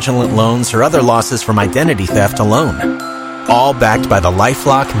 fraudulent loans, or other losses from identity theft alone. All backed by the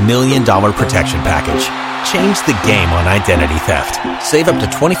LifeLock $1 Million Protection Package. Change the game on identity theft. Save up to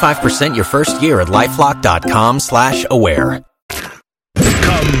 25% your first year at LifeLock.com/aware.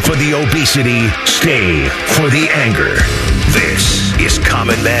 Come for the obesity, stay for the anger. This is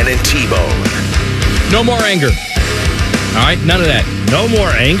Common Man and T-Bone. No more anger. All right, none of that. No more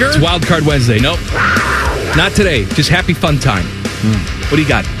anger? It's Wildcard Wednesday. Nope. Not today. Just happy fun time. What do you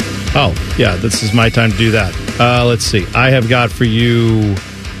got? Oh, yeah, this is my time to do that. Let's see. I have got for you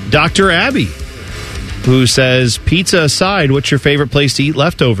Dr. Abby, who says, pizza aside, what's your favorite place to eat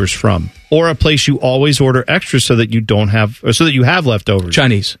leftovers from? Or a place you always order extra so that you have leftovers?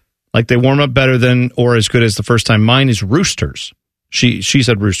 Chinese. Like they warm up better than or as good as the first time. Mine is Roosters. She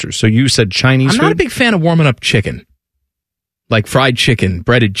said Roosters. So you said Chinese food? I'm not a big fan of warming up chicken. Like fried chicken,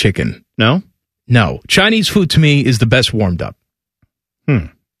 breaded chicken. No? No. Chinese food to me is the best warmed up. I mean,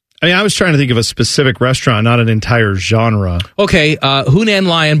 I was trying to think of a specific restaurant, not an entire genre. Okay, Hunan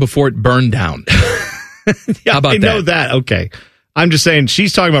Lion before it burned down. Yeah, how about I know that. Okay. I'm just saying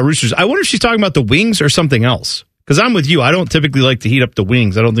she's talking about Roosters. I wonder if she's talking about the wings or something else. Because I'm with you. I don't typically like to heat up the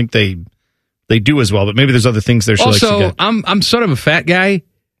wings. I don't think they do as well, but maybe there's other things there she likes to get. I'm sort of a fat guy.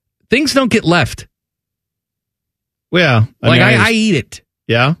 Things don't get left. Well, yeah. I eat it.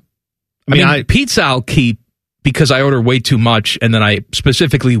 Yeah? I mean, pizza I'll keep because I order way too much and then I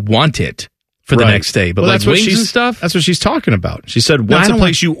specifically want it for the next day. But like wings and stuff? That's what she's talking about. She said, what's a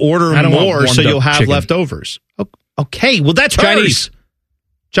place you order more so you'll have leftovers? Okay, well, that's Chinese. Hers.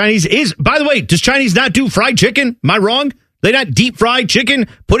 Chinese is, by the way, does Chinese not do fried chicken? Am I wrong? They not deep fried chicken,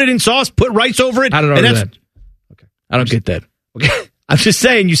 put it in sauce, put rice over it? I don't know that. Okay. I don't get that. Okay. I'm just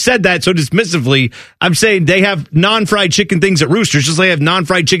saying, you said that so dismissively. I'm saying they have non-fried chicken things at Roosters, just like they have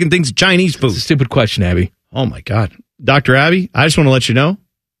non-fried chicken things at Chinese food. It's a stupid question, Abby. Oh, my God. Dr. Abby, I just want to let you know,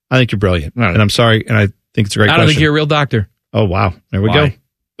 I think you're brilliant. And I'm sorry, and I think it's a great question. I don't think you're a real doctor. Oh, wow. There we go.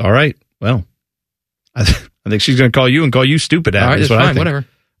 All right. Well, I think she's going to call you and call you stupid, Abby. All right, that's fine. Whatever.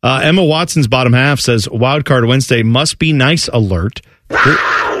 Emma Watson's bottom half says, Wildcard Wednesday must be nice alert.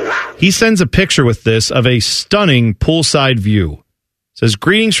 He sends a picture with this of a stunning poolside view. Says,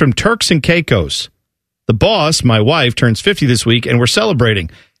 greetings from Turks and Caicos. The boss, my wife, turns 50 this week, and we're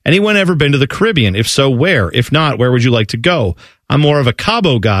celebrating. Anyone ever been to the Caribbean? If so, where? If not, where would you like to go? I'm more of a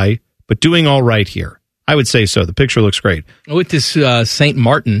Cabo guy, but doing all right here. I would say so. The picture looks great. With this St.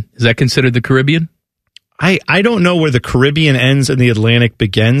 Martin, is that considered the Caribbean? I don't know where the Caribbean ends and the Atlantic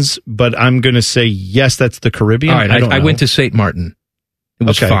begins, but I'm going to say, yes, that's the Caribbean. All right, I went to St. Martin. It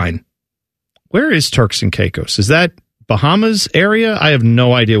was fine. Where is Turks and Caicos? Is that Bahamas area? I have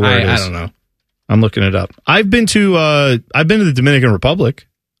no idea where it is. I don't know. I'm looking it up. I've been to the Dominican Republic,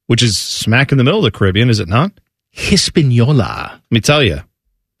 which is smack in the middle of the Caribbean, is it not? Hispaniola. Let me tell you,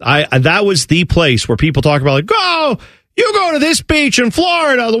 that was the place where people talk about, like, oh, you go to this beach in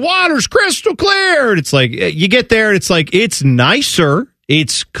Florida, the water's crystal clear. And it's like, you get there, and it's like, it's nicer,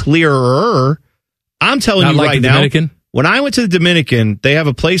 it's clearer. I'm telling you right now, when I went to the Dominican, they have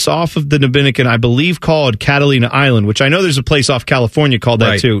a place off of the Dominican, I believe, called Catalina Island, which I know there's a place off California called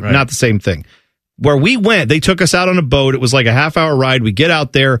that too. Right. Not the same thing. Where we went, they took us out on a boat. It was like a half-hour ride. We get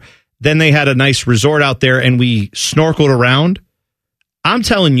out there. Then they had a nice resort out there, and we snorkeled around. I'm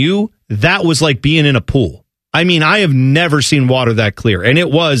telling you, that was like being in a pool. I mean, I have never seen water that clear. And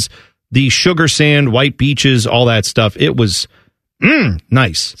it was the sugar sand, white beaches, all that stuff. It was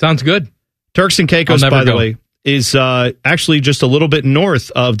nice. Sounds good. Turks and Caicos, by the way, is actually just a little bit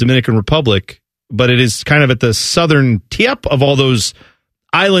north of Dominican Republic, but it is kind of at the southern tip of all those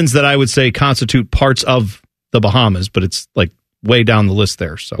islands that I would say constitute parts of the Bahamas, but it's like way down the list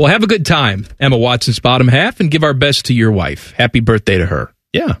there. So, well, have a good time, Emma Watson's bottom half, and give our best to your wife. Happy birthday to her.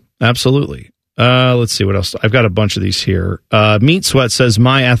 Yeah, absolutely. Let's see what else. I've got a bunch of these here. Meat Sweat says,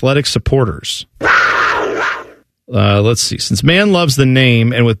 my athletic supporters. Let's see. Since man loves the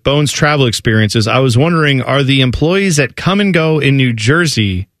name and with Bones' travel experiences, I was wondering, are the employees at Come and Go in New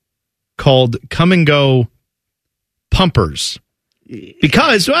Jersey called Come and Go pumpers?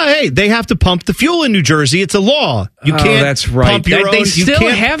 Because, well, hey, they have to pump the fuel in New Jersey. It's a law. You can't that's right. pump your own. They still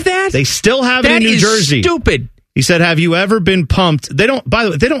have that? They still have it in New Jersey. That is stupid. He said, have you ever been pumped? They don't, by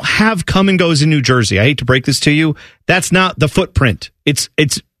the way, they don't have Come and Goes in New Jersey. I hate to break this to you. That's not the footprint. It's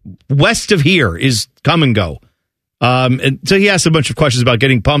west of here is Come and Go. And so he asked a bunch of questions about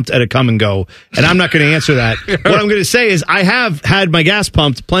getting pumped at a Come and Go, and I'm not going to answer that. What I'm going to say is I have had my gas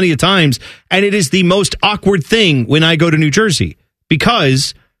pumped plenty of times, and it is the most awkward thing when I go to New Jersey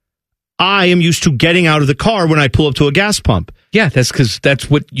because I am used to getting out of the car when I pull up to a gas pump. Yeah, that's because that's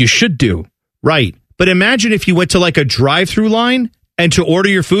what you should do. Right. But imagine if you went to like a drive-through line and to order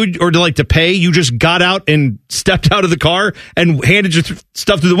your food or to pay, you just got out and stepped out of the car and handed your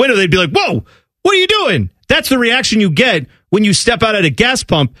stuff through the window. They'd be like, whoa, what are you doing? That's the reaction you get when you step out at a gas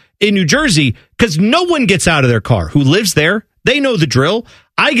pump in New Jersey because no one gets out of their car who lives there. They know the drill.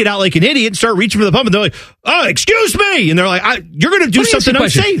 I get out like an idiot and start reaching for the pump, and they're like, oh, excuse me. And they're like, you're going to do something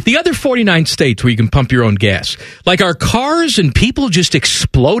unsafe. The other 49 states where you can pump your own gas, like are cars and people just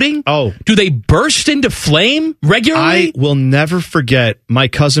exploding? Oh. Do they burst into flame regularly? I will never forget my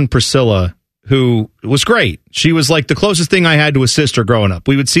cousin Priscilla, who was great. She was like the closest thing I had to a sister growing up.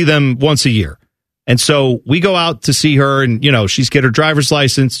 We would see them once a year. And so we go out to see her, and, she's get her driver's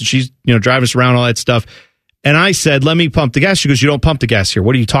license, and she's, driving us around, all that stuff. And I said, let me pump the gas. She goes, you don't pump the gas here.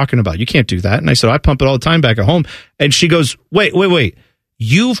 What are you talking about? You can't do that. And I said, I pump it all the time back at home. And she goes, wait.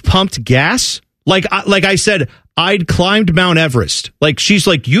 You've pumped gas? Like I said, I'd climbed Mount Everest. Like, she's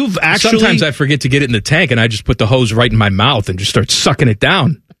like, you've actually... Sometimes I forget to get it in the tank, and I just put the hose right in my mouth and just start sucking it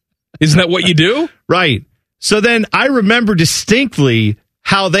down. Isn't that what you do? Right. So then I remember distinctly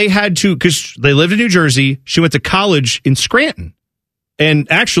how they had to, because they lived in New Jersey. She went to college in Scranton.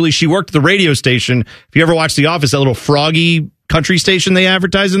 And actually, she worked at the radio station. If you ever watched The Office, that little froggy country station they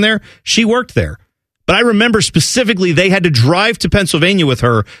advertise in there, she worked there. But I remember specifically they had to drive to Pennsylvania with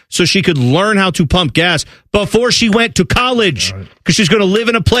her so she could learn how to pump gas before she went to college, because she's going to live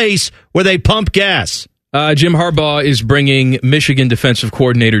in a place where they pump gas. Jim Harbaugh is bringing Michigan defensive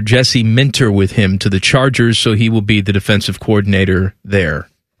coordinator Jesse Minter with him to the Chargers, so he will be the defensive coordinator there.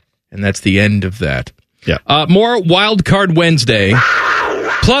 And that's the end of that. Yeah. More Wildcard Wednesday.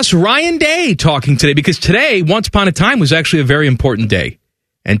 Plus Ryan Day talking today, because today, once upon a time, was actually a very important day.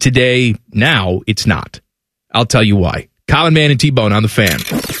 And today, now, it's not. I'll tell you why. Colin Mann and T-Bone on the Fan.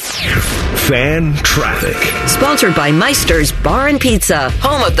 Fan Traffic. Sponsored by Meister's Bar and Pizza,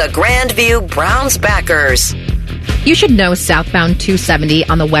 home of the Grandview Browns backers. You should know southbound 270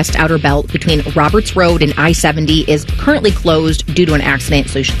 on the West Outer Belt between Roberts Road and I-70 is currently closed due to an accident,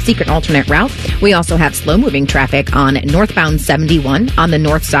 so you should seek an alternate route. We also have slow-moving traffic on northbound 71 on the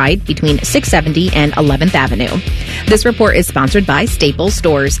north side between 670 and 11th Avenue. This report is sponsored by Staples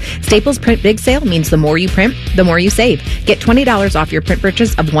Stores. Staples Print Big Sale means the more you print, the more you save. Get $20 off your print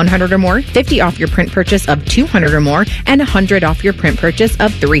purchase of $100 or more, $50 off your print purchase of $200 or more, and $100 off your print purchase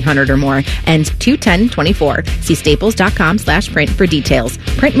of $300 or more. Ends 2/10/24. See Staples.com/print for details.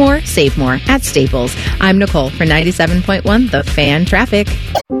 Print more, save more at Staples. I'm Nicole for 97.1 The Fan Traffic.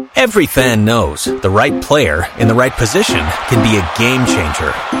 Every fan knows the right player in the right position can be a game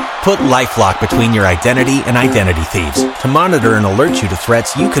changer. Put LifeLock between your identity and identity thieves to monitor and alert you to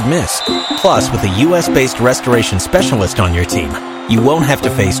threats you could miss. Plus, with a U.S.-based restoration specialist on your team, you won't have to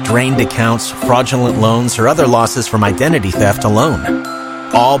face drained accounts, fraudulent loans, or other losses from identity theft alone.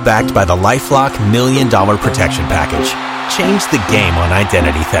 All backed by the LifeLock $1 Million Protection Package. Change the game on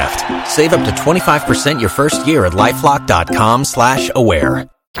identity theft. Save up to 25% your first year at LifeLock.com/aware.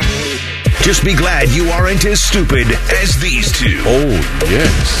 Just be glad you aren't as stupid as these two. Oh,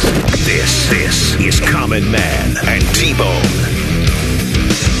 yes. This is Common Man and T-Bone.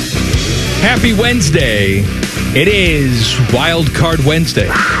 Happy Wednesday. It is Wildcard Wednesday.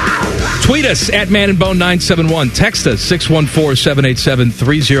 Tweet us at manandbone971. Text us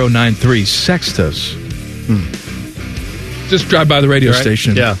 614-787-3093. Sext us. Just drive by the radio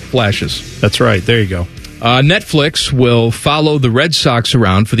station. Yeah. Flashes. That's right. There you go. Netflix will follow the Red Sox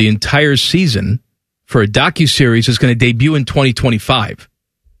around for the entire season for a docuseries that's going to debut in 2025.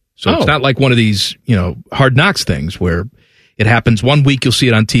 So It's not like one of these, Hard Knocks things where It happens one week, you'll see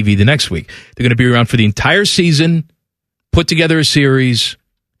it on TV the next week. They're going to be around for the entire season, put together a series,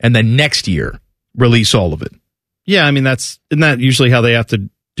 and then next year, release all of it. Yeah, I mean, isn't that usually how they have to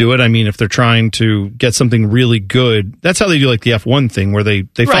do it? I mean, if they're trying to get something really good, that's how they do like the F1 thing, where they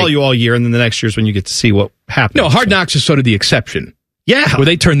follow you all year, and then the next year's when you get to see what happens. No, Hard Knocks is sort of the exception. Yeah. Where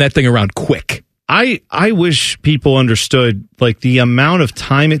they turn that thing around quick. I wish people understood like the amount of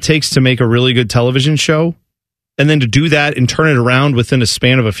time it takes to make a really good television show, and then to do that and turn it around within a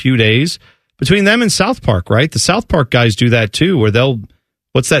span of a few days. Between them and South Park, right? The South Park guys do that too, where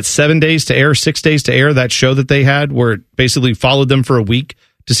what's that, 7 days to air, 6 days to air, that show that they had where it basically followed them for a week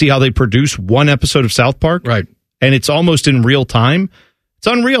to see how they produce one episode of South Park. Right. And it's almost in real time. It's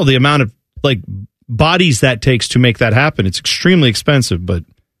unreal the amount of like bodies that takes to make that happen. It's extremely expensive, but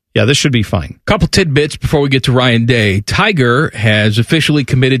yeah, this should be fine. Couple tidbits before we get to Ryan Day. Tiger has officially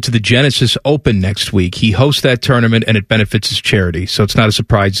committed to the Genesis Open next week. He hosts that tournament, and it benefits his charity, so it's not a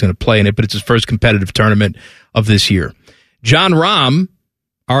surprise he's going to play in it, but it's his first competitive tournament of this year. John Rahm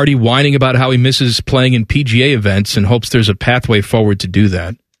already whining about how he misses playing in PGA events and hopes there's a pathway forward to do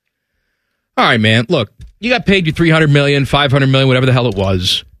that. All right, man, look, you got paid your $300 million, $500 million, whatever the hell it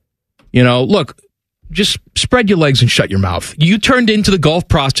was. You know, look, just spread your legs and shut your mouth. You turned into the golf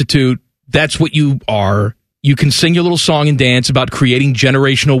prostitute. That's what you are. You can sing your little song and dance about creating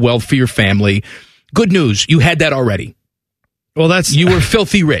generational wealth for your family. Good news. You had that already. Well, you were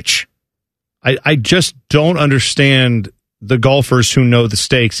filthy rich. I just don't understand the golfers who know the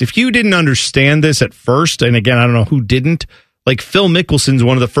stakes. If you didn't understand this at first, and again, I don't know who didn't, like Phil Mickelson's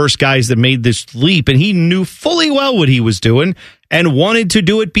one of the first guys that made this leap, and he knew fully well what he was doing and wanted to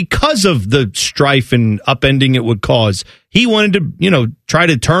do it because of the strife and upending it would cause. He wanted to, try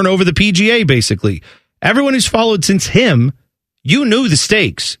to turn over the PGA, basically. Everyone who's followed since him, you knew the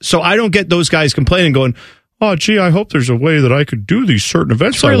stakes. So I don't get those guys complaining, going, oh, gee, I hope there's a way that I could do these certain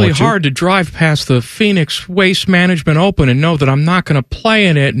events. It's really hard to drive past the Phoenix Waste Management Open and know that I'm not going to play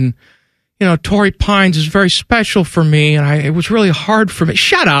in it. And, Torrey Pines is very special for me, and it was really hard for me.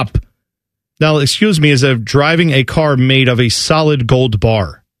 Shut up. Now, excuse me, as of driving a car made of a solid gold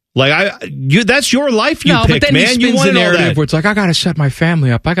bar. Like, that's your life you picked, but then man. He spins the narrative where it's like, I got to set my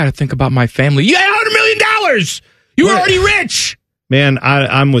family up. I got to think about my family. You had $100 million. You were already rich. Man,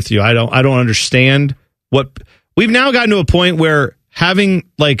 I'm with you. I don't understand what we've now gotten to a point where having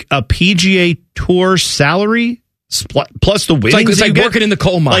like a PGA Tour salary plus the winnings. It's like working in the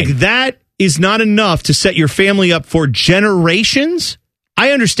coal mine. Like that is not enough to set your family up for generations.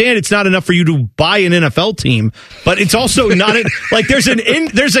 I understand it's not enough for you to buy an NFL team, but it's also not like there's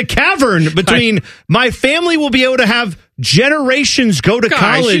a cavern between my family will be able to have generations go to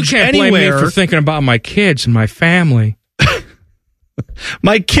college you can't anywhere. Blame me for thinking about my kids and my family.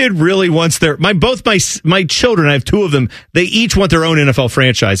 My kid really wants both my children, I have two of them, they each want their own NFL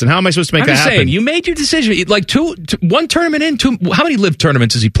franchise. And how am I supposed to make that happen? Saying, you made your decision. Like one tournament in, how many live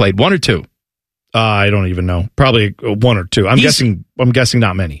tournaments has he played? One or two? I don't even know. Probably one or two. I'm guessing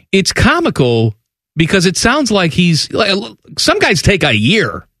not many. It's comical because it sounds like some guys take a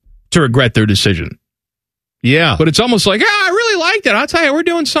year to regret their decision. Yeah. But it's almost like, I really liked it. I'll tell you, we're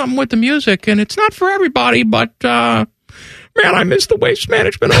doing something with the music, and it's not for everybody, but man, I miss the Waste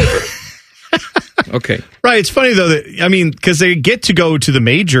Management Open. Okay. Right. It's funny, though, that, because they get to go to the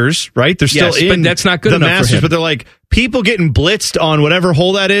majors, right? They're still in but that's not good the enough Masters, for him. but they're like, people getting blitzed on whatever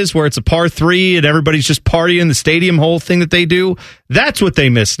hole that is, where it's a par 3 and everybody's just partying the stadium hole thing that they do. That's what they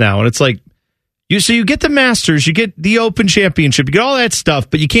miss now. And it's like, you get the Masters, you get the Open Championship, you get all that stuff,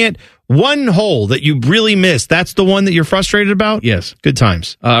 but you can't, one hole that you really miss, that's the one that you're frustrated about? Yes. Good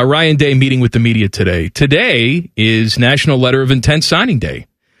times. Ryan Day meeting with the media today. Today is National Letter of Intent Signing Day.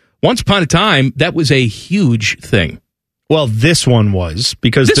 Once upon a time, that was a huge thing. Well, this one was,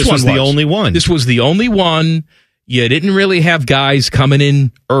 because this was the only one. This was the only one. You didn't really have guys coming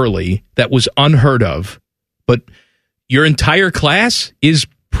in early. That was unheard of. But your entire class is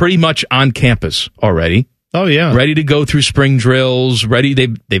pretty much on campus already. Oh, yeah. Ready to go through spring drills. Ready.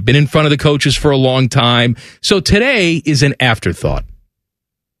 They've been in front of the coaches for a long time. So today is an afterthought.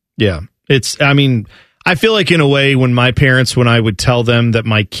 Yeah. I feel like in a way when I would tell them that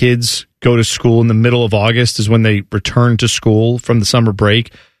my kids go to school in the middle of August is when they return to school from the summer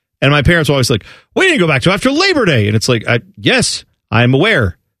break. And my parents were always like, we didn't go back to after Labor Day. And it's like, yes, I'm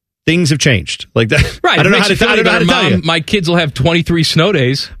aware. Things have changed. Like that. Right. I don't know how to tell you. My kids will have 23 snow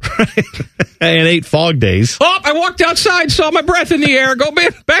days. Right. And 8 fog days. Oh, I walked outside, saw my breath in the air. Go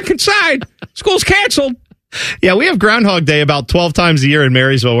back inside. School's canceled. Yeah, we have Groundhog Day about 12 times a year in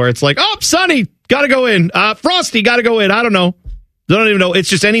Marysville where it's like, oh, sunny, got to go in. Frosty, got to go in. I don't know. Don't even know. It's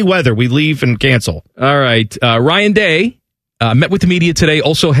just any weather. We leave and cancel. All right. Ryan Day Met with the media today.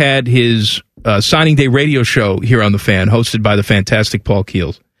 Also had his signing day radio show here on The Fan, hosted by the fantastic Paul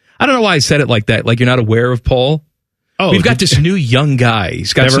Keels. I don't know why I said it like that, like you're not aware of Paul. Oh, we've got this new young guy.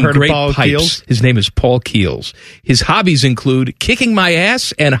 He's got some great pipes. Keels? His name is Paul Keels. His hobbies include kicking my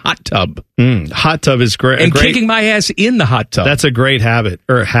ass and hot tub. Hot tub is great. And kicking my ass in the hot tub. That's a great hobby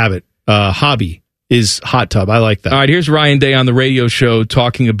is hot tub. I like that. All right, here's Ryan Day on the radio show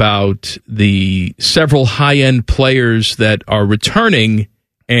talking about the several high-end players that are returning,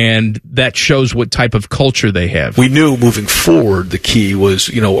 and that shows what type of culture they have. We knew moving forward the key was,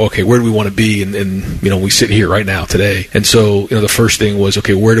 okay, where do we want to be? And we sit here right now today. And so, the first thing was,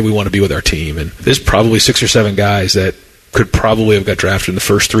 okay, where do we want to be with our team? And there's probably 6 or 7 guys that could probably have got drafted in the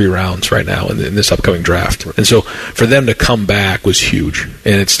first 3 rounds right now in this upcoming draft. And so for them to come back was huge.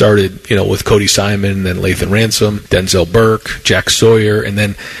 And it started, with Cody Simon, then Lathan Ransom, Denzel Burke, Jack Sawyer, and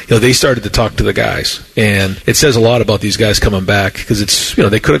then, they started to talk to the guys. And it says a lot about these guys coming back because it's,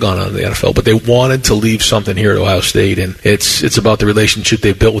 they could have gone on to the NFL, but they wanted to leave something here at Ohio State. And it's about the relationship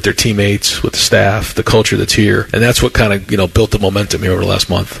they've built with their teammates, with the staff, the culture that's here. And that's what kind of, built the momentum here over the last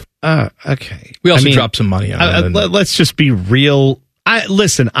month. Okay. We also dropped some money on it. Let's just be real.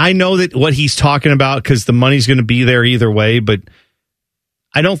 I know that what he's talking about because the money's going to be there either way, but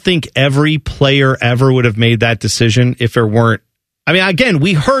I don't think every player ever would have made that decision if there weren't. I mean, again,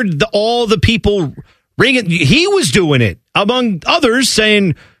 we heard all the people ringing. He was doing it, among others,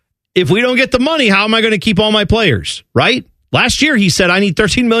 saying, if we don't get the money, how am I going to keep all my players, right? Last year, he said, I need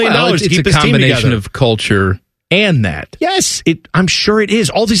 $13 million to keep this team together. It's a combination of culture and that. Yes, I'm sure it is.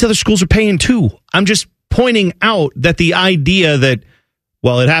 All these other schools are paying too. I'm just pointing out that the idea that,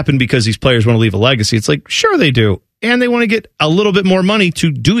 it happened because these players want to leave a legacy. It's like, sure they do. And they want to get a little bit more money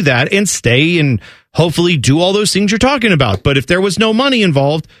to do that and stay and hopefully do all those things you're talking about. But if there was no money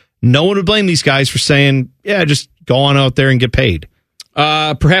involved, no one would blame these guys for saying, yeah, just go on out there and get paid.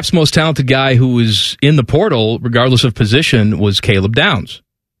 Perhaps most talented guy who was in the portal, regardless of position, was Caleb Downs.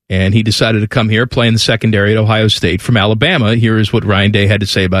 And he decided to come here, play in the secondary at Ohio State from Alabama. Here is what Ryan Day had to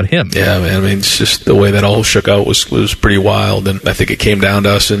say about him. Yeah, man. I mean, it's just the way that all shook out was pretty wild. And I think it came down to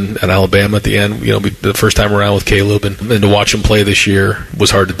us in Alabama at the end. The first time around with Caleb, and to watch him play this year was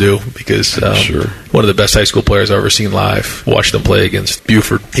hard to do because one of the best high school players I've ever seen live. Watched him play against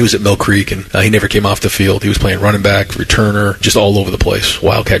Buford. He was at Mill Creek, and he never came off the field. He was playing running back, returner, just all over the place.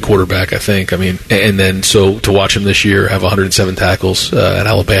 Wildcat quarterback, I think. I mean, and then so to watch him this year have 107 tackles at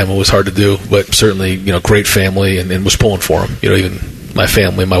Alabama was hard to do, but certainly, great family and was pulling for him. Even my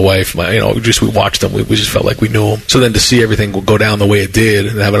family, my wife, we watched him. We just felt like we knew him. So then to see everything go down the way it did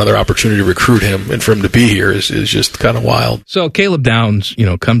and have another opportunity to recruit him and for him to be here is just kind of wild. So Caleb Downs,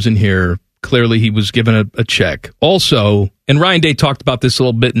 comes in here. Clearly he was given a check. Also, and Ryan Day talked about this a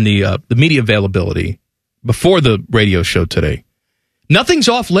little bit in the media availability before the radio show today. Nothing's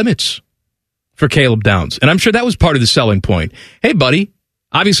off limits for Caleb Downs. And I'm sure that was part of the selling point. Hey, buddy,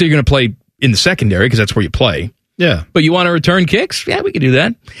 obviously you're going to play in the secondary because that's where you play. Yeah. But you want to return kicks? Yeah, we can do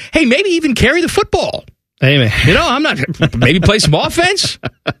that. Hey, maybe even carry the football. Hey, man. I'm not, maybe play some offense.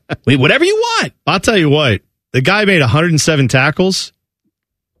 Whatever you want. I'll tell you what, the guy made 107 tackles.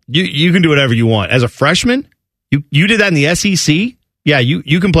 You can do whatever you want. As a freshman, you did that in the SEC. Yeah,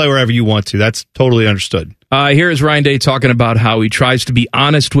 you can play wherever you want to. That's totally understood. Here is Ryan Day talking about how he tries to be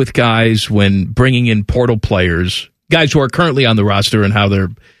honest with guys when bringing in portal players, guys who are currently on the roster, and how their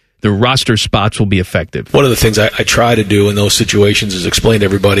roster spots will be effective. One of the things I try to do in those situations is explain to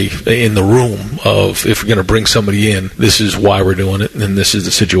everybody in the room of, if we're going to bring somebody in, this is why we're doing it, and this is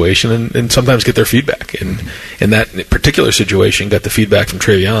the situation, and sometimes get their feedback. And in that particular situation, got the feedback from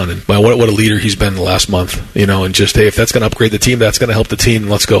Travion, and what a leader he's been the last month, and just, hey, if that's going to upgrade the team, that's going to help the team,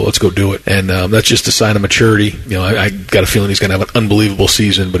 let's go do it. And that's just a sign of maturity. I got a feeling he's going to have an unbelievable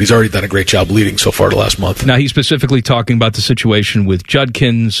season, but he's already done a great job leading so far the last month. Now, he's specifically talking about the situation with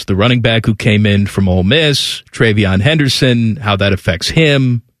Judkins, the running back who came in from Ole Miss, Travion Henderson, how that affects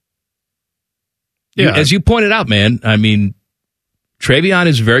him. Yeah. As you pointed out, man, I mean, Travion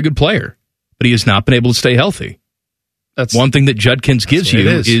is a very good player, but he has not been able to stay healthy. That's one thing that Judkins gives you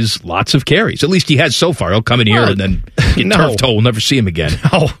is lots of carries. At least he has so far. He'll come in here and then get turf toe. We'll never see him again.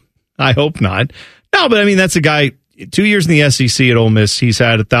 No, I hope not. No, but I mean, that's a guy, 2 years in the SEC at Ole Miss, he's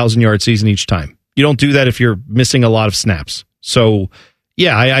had a 1,000-yard season each time. You don't do that if you're missing a lot of snaps. So,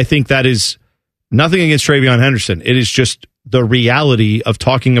 yeah, I think that is nothing against Travion Henderson. It is just the reality of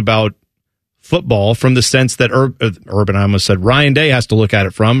talking about football from the sense that Urban, I almost said, Ryan Day has to look at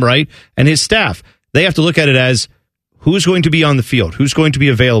it from, right? And his staff. They have to look at it as who's going to be on the field, who's going to be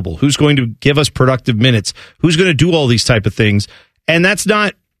available, who's going to give us productive minutes, who's going to do all these type of things. And that's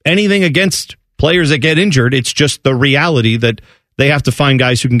not anything against players that get injured. It's just the reality that they have to find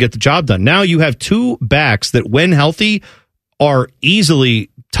guys who can get the job done. Now you have two backs that, when healthy, are easily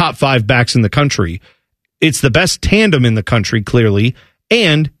top 5 backs in the country. It's the best tandem in the country, clearly.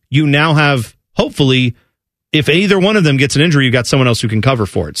 And you now have, hopefully, if either one of them gets an injury, you got someone else who can cover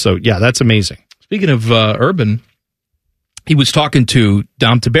for it. So, yeah, that's amazing. Speaking of Urban, he was talking to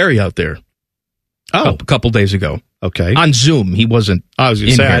Dom Tiberi out there a couple days ago. Okay. On Zoom. He wasn't I was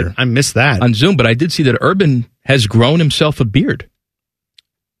going to say, I missed that. On Zoom, but I did see that Urban has grown himself a beard.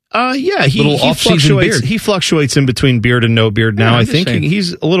 Yeah, he fluctuates. Beard. He fluctuates in between beard and no beard now. I think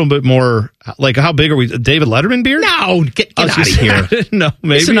he's a little bit more like, how big are we? David Letterman beard? No, get out of here. No,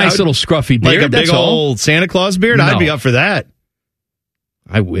 maybe it's a nice little scruffy beard, like a big old Santa Claus beard. No. I'd be up for that.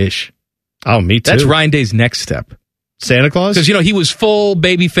 I wish. Oh, me too. That's Ryan Day's next step. Santa Claus, because he was full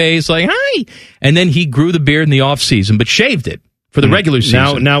baby face, like hi, and then he grew the beard in the off season, but shaved it for the regular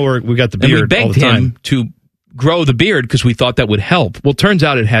season. Now we got the beard. And we begged all the time. him to grow the beard because we thought that would help. Well, turns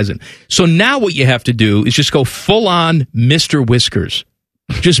out it hasn't. So now what you have to do is just go full on Mr. Whiskers.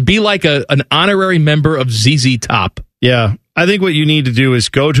 Just be like an honorary member of ZZ Top. Yeah. I think what you need to do is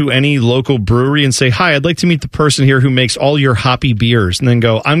go to any local brewery and say, hi, I'd like to meet the person here who makes all your hoppy beers. And then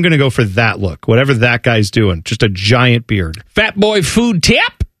go, I'm going to go for that look, whatever that guy's doing. Just a giant beard. Fat Boy Food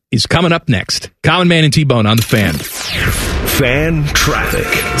Tap is coming up next. Common Man and T-Bone on the Fan. Fan Traffic.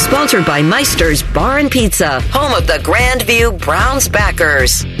 Sponsored by Meister's Bar and Pizza, home of the Grandview Browns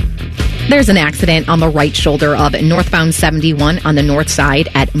backers. There's an accident on the right shoulder of northbound 71 on the north side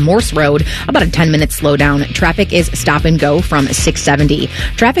at Morse Road. About a 10-minute slowdown. Traffic is stop and go from 670.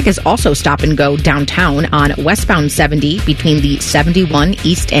 Traffic is also stop and go downtown on westbound 70 between the 71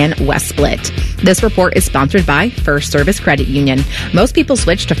 east and west split. This report is sponsored by First Service Credit Union. Most people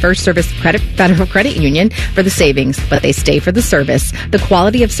switch to First Service Federal Credit Union for the savings, but they stay for the service. The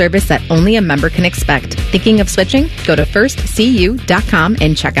quality of service that only a member can expect. Thinking of switching? Go to firstcu.com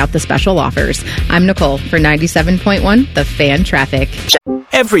and check out the special offers. I'm Nicole for 97.1 The Fan Traffic.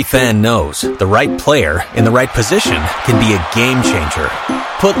 Every fan knows the right player in the right position can be a game changer.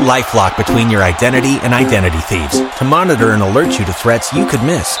 Put LifeLock between your identity and identity thieves to monitor and alert you to threats you could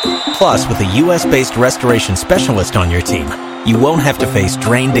miss. Plus, with a U.S.-based restoration specialist on your team, you won't have to face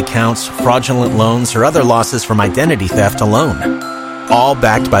drained accounts, fraudulent loans, or other losses from identity theft alone. All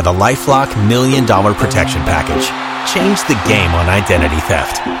backed by the LifeLock $1 Million Protection Package. Change the game on identity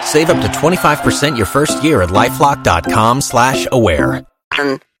theft. Save up to 25% your first year at LifeLock.com/aware.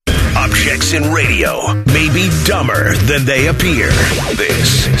 Objects in radio may be dumber than they appear.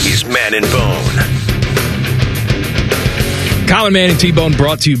 This is Man and Bone. Common Man and T-Bone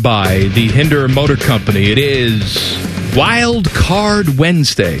brought to you by the Hinder Motor Company. It is Wildcard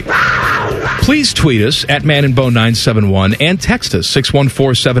Wednesday. Please tweet us at Man and Bone 971 and text us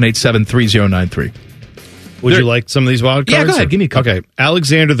 614-787-3093. Would you like some of these wild cards? Yeah, go ahead. Give me a couple. Okay.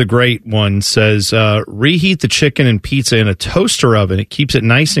 Alexander the Great one says, reheat the chicken and pizza in a toaster oven. It keeps it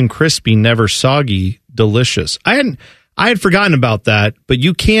nice and crispy, never soggy, delicious. I had forgotten about that, but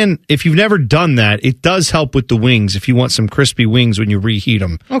you can, if you've never done that, it does help with the wings if you want some crispy wings when you reheat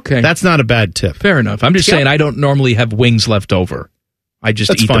them. Okay. That's not a bad tip. Fair enough. I'm just saying I don't normally have wings left over. I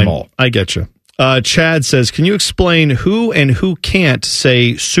just eat them all. I get you. Chad says, can you explain who and who can't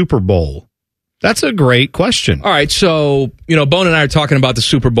say Super Bowl? That's a great question. All right, so, Bone and I are talking about the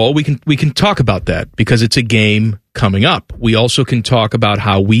Super Bowl. We can talk about that because it's a game coming up. We also can talk about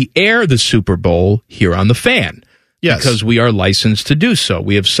how we air the Super Bowl here on The Fan. Yes. Because we are licensed to do so.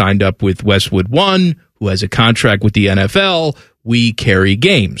 We have signed up with Westwood One, who has a contract with the NFL. We carry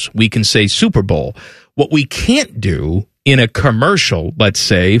games. We can say Super Bowl. What we can't do in a commercial, let's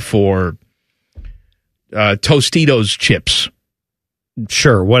say, for Tostitos chips.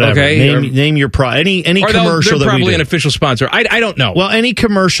 Sure, whatever. Okay. Name your any commercial that we do. Probably an official sponsor. I don't know. Well, any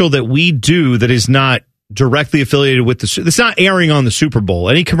commercial that we do that is not directly affiliated with it's not airing on the Super Bowl.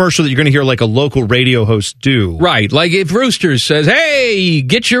 Any commercial that you're going to hear like a local radio host do. Right. Like if Roosters says, "Hey,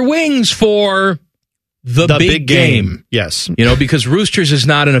 get your wings for the big game." Yes. Because Roosters is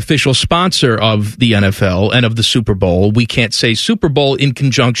not an official sponsor of the NFL and of the Super Bowl. We can't say Super Bowl in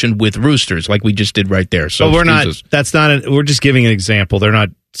conjunction with Roosters like we just did right there. So we're just giving an example. They're not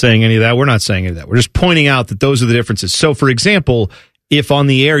saying any of that. We're not saying any of that. We're just pointing out that those are the differences. So for example, if on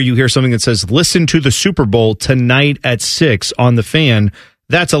the air you hear something that says, listen to the Super Bowl tonight at 6 on the Fan,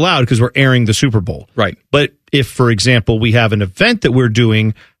 that's allowed because we're airing the Super Bowl. Right. But if, for example, we have an event that we're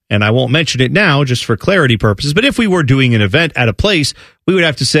doing, and I won't mention it now just for clarity purposes, but if we were doing an event at a place, we would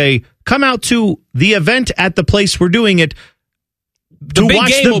have to say, come out to the event at the place we're doing it to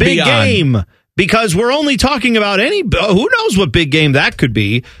watch the big game because we're only talking about who knows what big game that could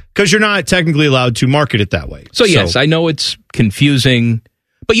be, because you're not technically allowed to market it that way. So yes, I know it's confusing,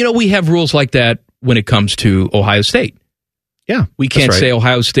 but we have rules like that when it comes to Ohio State. Yeah, we can't say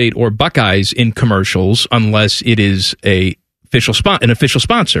Ohio State or Buckeyes in commercials unless it is an official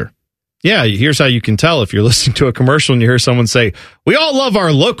sponsor. Yeah, here's how you can tell if you're listening to a commercial and you hear someone say, "We all love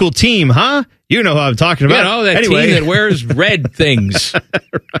our local team, huh?" You know who I'm talking about. That team that wears red things.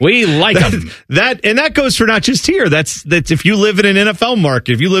 Right. We like them. That goes for not just here. That's if you live in an NFL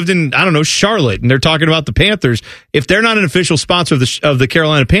market, if you lived in, I don't know, Charlotte, and they're talking about the Panthers, if they're not an official sponsor of the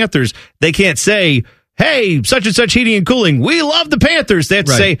Carolina Panthers, they can't say, "Hey, such and such heating and cooling, we love the Panthers." They have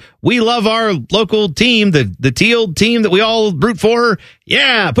to say, "We love our local team, the teal team that we all root for.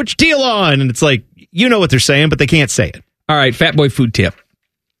 Yeah, put your teal on." And it's like, you know what they're saying, but they can't say it. All right, Fat Boy food tip.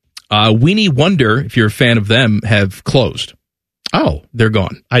 Weenie Wonder, if you're a fan of them, have closed. Oh, they're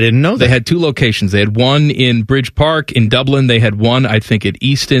gone. I didn't know that. They had 2 locations. They had one in Bridge Park in Dublin. They had one, I think, at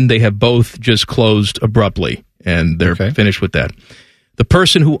Easton. They have both just closed abruptly, and they're finished with that. The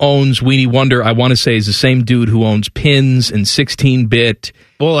person who owns Weenie Wonder, I want to say, is the same dude who owns Pins and 16-Bit.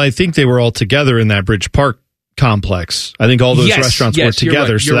 Well, I think they were all together in that Bridge Park complex. I think all those restaurants were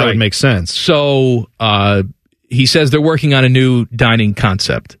together, so that would make sense. So he says they're working on a new dining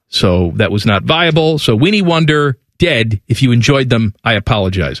concept, so that was not viable. So Weenie Wonder, dead. If you enjoyed them, I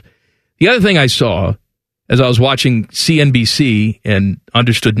apologize. The other thing I saw as I was watching CNBC and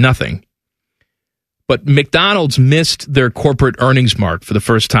understood nothing, but McDonald's missed their corporate earnings mark for the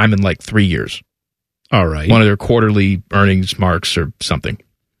first time in like 3 years. All right. One of their quarterly earnings marks or something.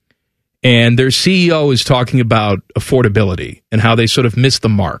 And their CEO is talking about affordability and how they sort of missed the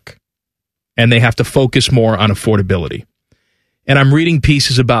mark. And they have to focus more on affordability. And I'm reading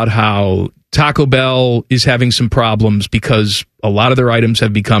pieces about how Taco Bell is having some problems because a lot of their items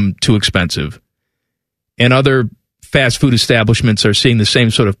have become too expensive. And other fast food establishments are seeing the same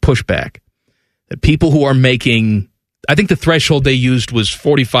sort of pushback. That people who are making, I think the threshold they used was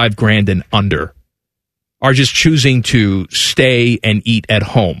 $45,000 and under, are just choosing to stay and eat at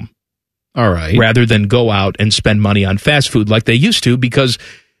home. All right. Rather than go out and spend money on fast food like they used to, because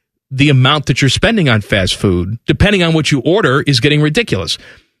the amount that you're spending on fast food, depending on what you order, is getting ridiculous.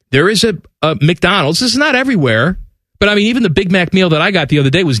 There is a McDonald's. This is not everywhere, but I mean, even the Big Mac meal that I got the other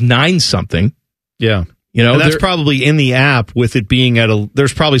day was $9-something. Yeah. And that's probably in the app with it being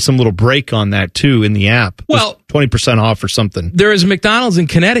there's probably some little break on that too in the app. Well, 20% off or something. There is a McDonald's in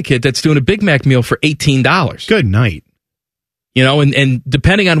Connecticut that's doing a Big Mac meal for $18. Good night. And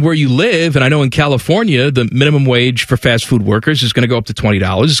depending on where you live, and I know in California, the minimum wage for fast food workers is going to go up to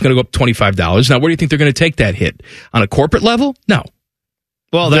 $20. It's going to go up to $25. Now, where do you think they're going to take that hit? On a corporate level? No.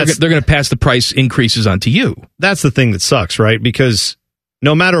 Well, they're going to pass the price increases on to you. That's the thing that sucks, right? Because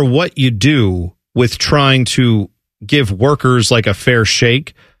no matter what you do with trying to give workers like a fair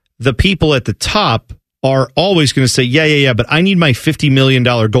shake, the people at the top are always going to say, yeah, but I need my $50 million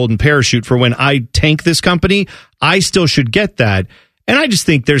golden parachute for when I tank this company. I still should get that. And I just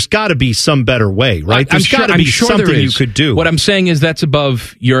think there's got to be some better way, right? There's got to be something you could do. What I'm saying is that's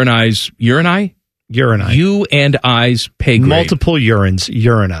above You and I's pay grade. Multiple urines,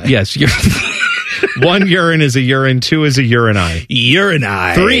 urine. Yes. One urine is a urine, 2 is a urine.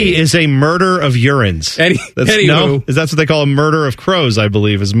 Urine. 3 is a murder of urines. Anywho. That's what they call a murder of crows, I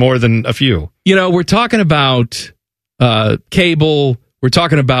believe, is more than a few. We're talking about cable. We're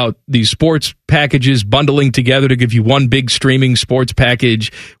talking about these sports packages bundling together to give you one big streaming sports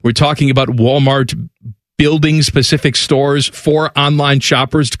package. We're talking about Walmart building specific stores for online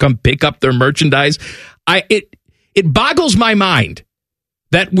shoppers to come pick up their merchandise. It boggles my mind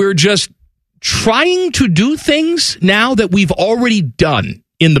that we're just trying to do things now that we've already done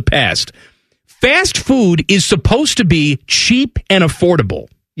in the past. Fast food is supposed to be cheap and affordable.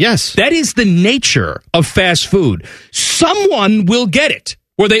 Yes. That is the nature of fast food. Someone will get it,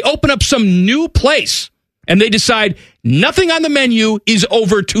 where they open up some new place and they decide nothing on the menu is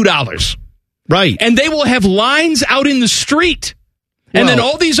over $2. Right. And they will have lines out in the street. And then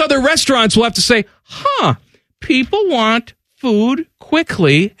all these other restaurants will have to say, people want food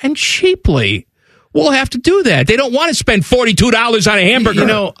quickly and cheaply. We'll have to do that. They don't want to spend $42 on a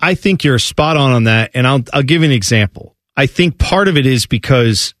hamburger. I think you're spot on that, and I'll give you an example. I think part of it is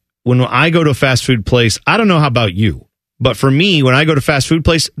because when I go to a fast food place, I don't know how about you, but for me, when I go to a fast food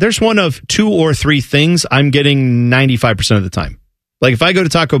place, there's one of 2 or 3 things I'm getting 95% of the time. Like if I go to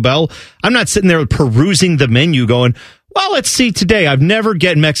Taco Bell, I'm not sitting there perusing the menu going, well, let's see today. I've never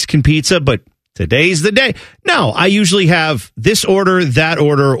get Mexican pizza, but today's the day. No, I usually have this order, that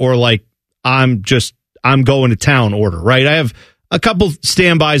order, or like I'm going to town order, right? I have a couple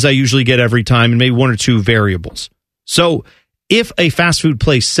standbys I usually get every time, and maybe one or two variables. So if a fast food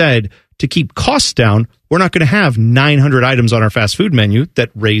place said to keep costs down, we're not going to have 900 items on our fast food menu that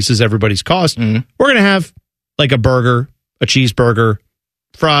raises everybody's cost. We're going to have like a burger, a cheeseburger,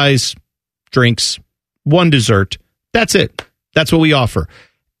 fries, drinks, one dessert. That's it. That's what we offer.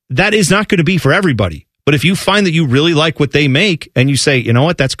 That is not going to be for everybody. But if you find that you really like what they make and you say, you know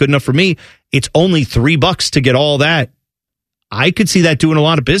what, that's good enough for me, it's only $3 to get all that. I could see that doing a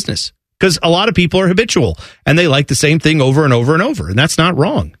lot of business because a lot of people are habitual and they like the same thing over and over and over. And that's not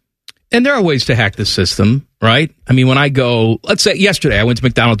wrong. And there are ways to hack the system, right? I mean, when I go, let's say yesterday, I went to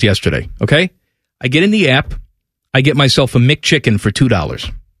McDonald's yesterday, okay? I get in the app, I get myself a McChicken for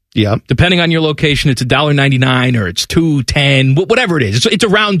 $2. Yeah. Depending on your location, it's $1.99 or it's $2.10, whatever it is. It's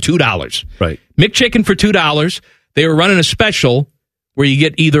around $2. Right. McChicken for $2. They were running a special where you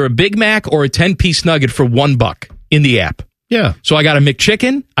get either a Big Mac or a 10-piece nugget for $1 in the app. Yeah. So I got a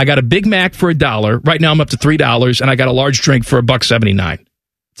McChicken, I got a Big Mac for $1. Right now I'm up to $3, and I got a large drink for $1.79.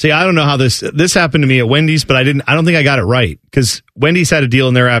 See, I don't know how this happened to me at Wendy's, but I don't think I got it right because Wendy's had a deal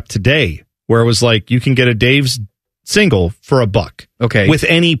in their app today where it was like you can get a Dave's single for $1. Okay. With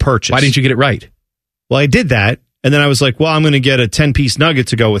any purchase. Why didn't you get it right? Well, I did that, and then I was like, well, I'm going to get a 10-piece nugget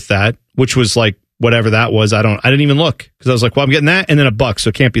to go with that, which was like whatever that was. I didn't even look because I was like, well, I'm getting that and then $1, so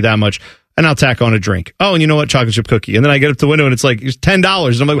it can't be that much. And I'll tack on a drink. Oh, and you know what? Chocolate chip cookie. And then I get up the window and it's like, it's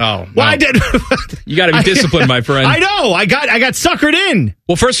 $10. And I'm like, oh, well, I did. You got to be disciplined, my friend. I know. I got suckered in.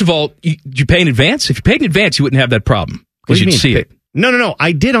 Well, first of all, you pay in advance? If you paid in advance, you wouldn't have that problem because you'd see it. No.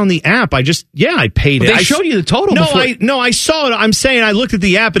 I did on the app. I paid it. They showed you the total. I saw it. I'm saying I looked at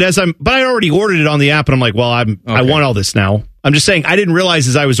the app, but I already ordered it on the app, and I'm like, well, I want all this now. I'm just saying I didn't realize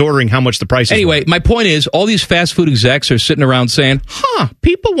as I was ordering how much the price. Anyway, my point is, all these fast food execs are sitting around saying,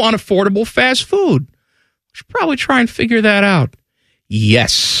 people want affordable fast food. We should probably try and figure that out.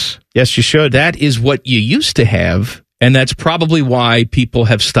 Yes, you should. That is what you used to have, and that's probably why people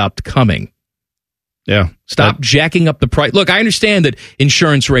have stopped coming. Yeah. Stop jacking up the price. Look, I understand that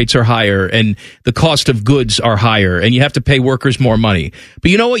insurance rates are higher and the cost of goods are higher and you have to pay workers more money. But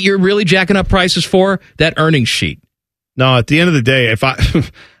you know what you're really jacking up prices for? That earnings sheet. No, at the end of the day, if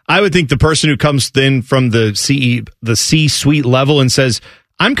I would think the person who comes in from the C-suite level and says,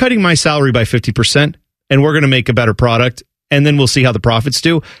 I'm cutting my salary by 50% and we're going to make a better product and then we'll see how the profits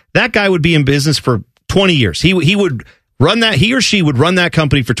do. That guy would be in business for 20 years. He would run that. He or she would run that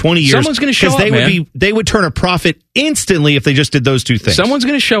company for 20 years. Someone's going to show up, they would turn a profit instantly if they just did those two things. Someone's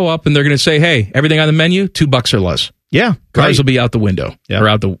going to show up and they're going to say, hey, everything on the menu, $2 or less. Yeah. Cars will be out the window. Yeah. Or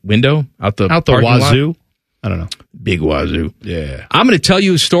out the window? Out the wazoo? Lot? I don't know. Big wazoo. Yeah. I'm going to tell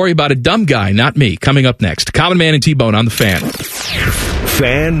you a story about a dumb guy, not me, coming up next. Common Man and T-Bone on the Fan.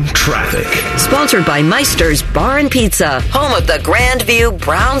 Fan Traffic. Sponsored by Meister's Bar and Pizza, home of the Grandview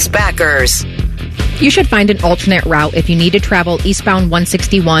Browns backers. You should find an alternate route if you need to travel eastbound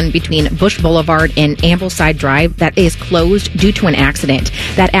 161 between Bush Boulevard and Ambleside Drive that is closed due to an accident.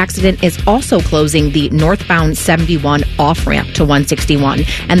 That accident is also closing the northbound 71 off-ramp to 161,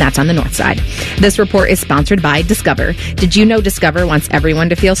 and that's on the north side. This report is sponsored by Discover. Did you know Discover wants everyone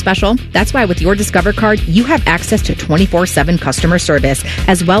to feel special? That's why with your Discover card, you have access to 24/7 customer service,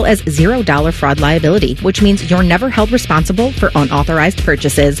 as well as $0 fraud liability, which means you're never held responsible for unauthorized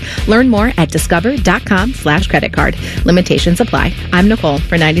purchases. Learn more at discover.com/credit card. Limitations apply. I'm Nicole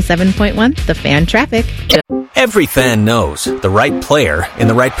for 97.1 The Fan Traffic. Every fan knows the right player in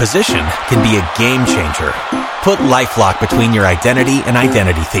the right position can be a game changer. Put LifeLock between your identity and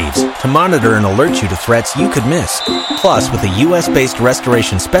identity thieves to monitor and alert you to threats you could miss. Plus, with a U.S.-based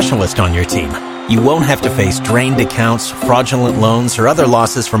restoration specialist on your team, you won't have to face drained accounts, fraudulent loans, or other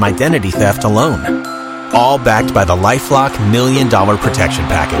losses from identity theft alone. All backed by the LifeLock $1 Million Protection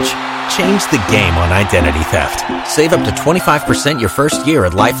Package. Change the game on identity theft. Save up to 25% your first year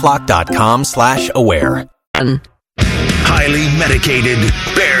at LifeLock.com/aware. Highly medicated,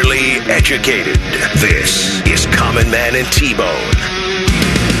 barely educated. This is Common Man and T-Bone.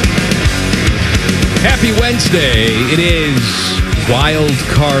 Happy Wednesday. It is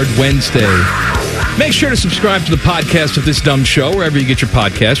Wildcard Wednesday. Make sure to subscribe to the podcast of this dumb show wherever you get your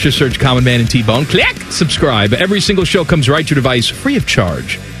podcast. Just search Common Man and T-Bone. Click subscribe. Every single show comes right to your device free of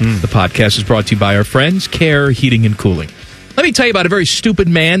charge. The podcast is brought to you by our friends, Care Heating and Cooling. Let me tell you about a very stupid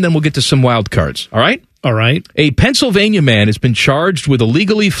man, then we'll get to some wild cards. All right? All right. A Pennsylvania man has been charged with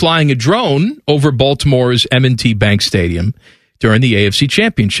illegally flying a drone over Baltimore's M&T Bank Stadium during the AFC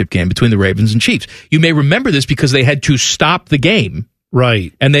Championship game between the Ravens and Chiefs. You may remember this because they had to stop the game.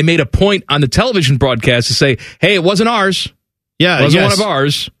 Right. And they made a point on the television broadcast to say, hey, it wasn't ours. Yeah. It wasn't one of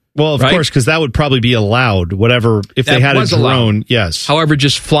ours. Well, of right? course, because that would probably be allowed, whatever, if they had a drone, allowed. Yes. However,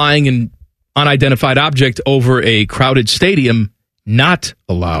 just flying an unidentified object over a crowded stadium, not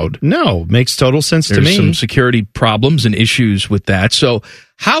allowed. No, makes total sense to me. There's some security problems and issues with that. So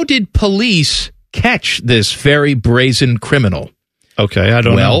how did police catch this very brazen criminal? Okay, I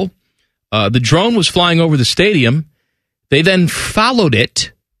don't know. Well, the drone was flying over the stadium. They then followed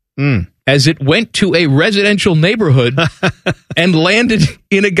it as it went to a residential neighborhood and landed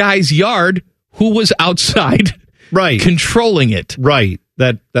in a guy's yard who was outside controlling it. Right.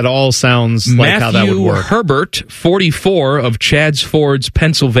 That all sounds like how that would work. Matthew Herbert, 44, of Chadds Ford's,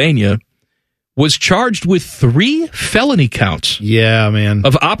 Pennsylvania, was charged with 3 felony counts. Yeah, man.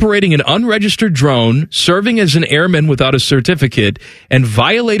 Of operating an unregistered drone, serving as an airman without a certificate, and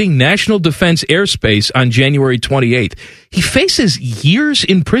violating national defense airspace on January 28th. He faces years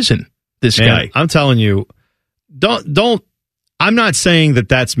in prison, this guy. I'm telling you, I'm not saying that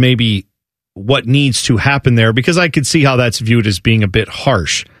that's maybe what needs to happen there, because I could see how that's viewed as being a bit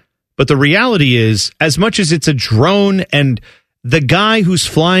harsh. But the reality is, as much as it's a drone and the guy who's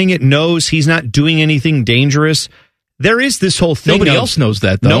flying it knows he's not doing anything dangerous, there is this whole thing. Nobody else knows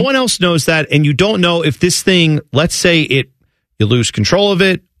that, though. No one else knows that, and you don't know if this thing, let's say you lose control of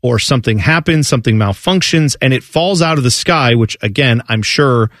it, or something happens, something malfunctions, and it falls out of the sky, which, again, I'm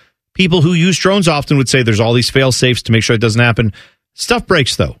sure people who use drones often would say there's all these fail-safes to make sure it doesn't happen. Stuff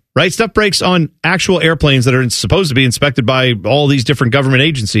breaks, though, right? Stuff breaks on actual airplanes that are supposed to be inspected by all these different government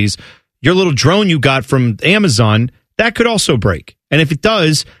agencies. Your little drone you got from Amazon, that could also break. And if it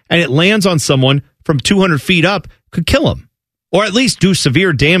does, and it lands on someone from 200 feet up, could kill them, or at least do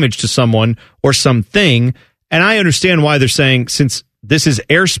severe damage to someone or something. And I understand why they're saying, since this is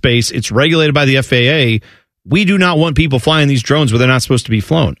airspace, it's regulated by the FAA, we do not want people flying these drones where they're not supposed to be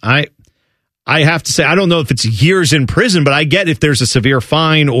flown. I have to say, I don't know if it's years in prison, but I get if there's a severe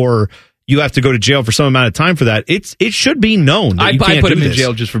fine or you have to go to jail for some amount of time for that. It should be known that you can't I put him in this.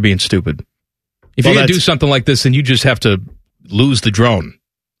 jail just for being stupid. If you're going to do something like this, then you just have to lose the drone.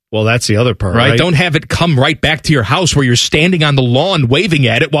 Well, that's the other part, right? Don't have it come right back to your house where you're standing on the lawn waving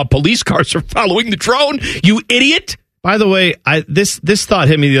at it while police cars are following the drone, you idiot. By the way, this thought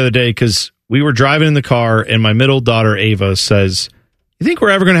hit me the other day because we were driving in the car and my middle daughter, Ava, says, "You think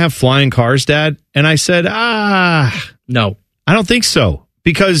we're ever going to have flying cars, Dad?" And I said, no, I don't think so.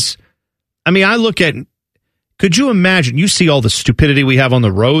 Because, I mean, I look at, could you imagine, you see all the stupidity we have on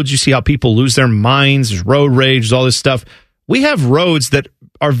the roads, you see how people lose their minds, there's road rage, there's all this stuff. We have roads that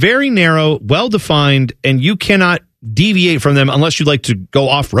are very narrow, well-defined, and you cannot deviate from them unless you'd like to go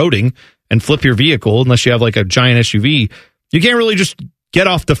off-roading and flip your vehicle, unless you have like a giant SUV. You can't really just get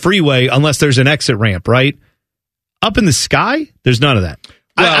off the freeway unless there's an exit ramp, right? Up in the sky, there's none of that.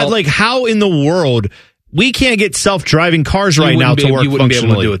 Well, like, how in the world, we can't get self-driving cars right now to work You wouldn't be able to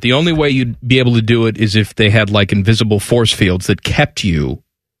functionally. do it. The only way you'd be able to do it is if they had like invisible force fields that kept you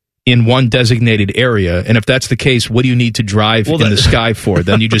in one designated area. And if that's the case, what do you need to drive in the sky for?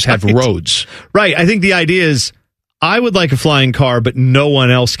 Then you just have roads. Right. I think the idea is, I would like a flying car, but no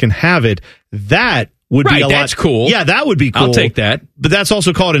one else can have it. That would be a lot. That's cool. Yeah, that would be cool. I'll take that. But that's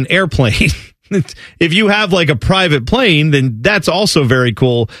also called an airplane. If you have like a private plane, then that's also very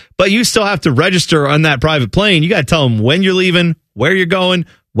cool. But you still have to register on that private plane. You got to tell them when you're leaving, where you're going,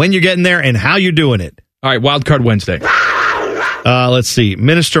 when you're getting there, and how you're doing it. All right, Wildcard Wednesday. Let's see.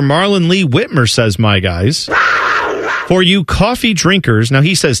 Minister Marlon Lee Whitmer says, "My guys, for you coffee drinkers," now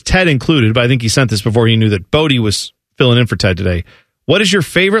he says Ted included, but I think he sent this before he knew that Bodie was filling in for Ted today. "What is your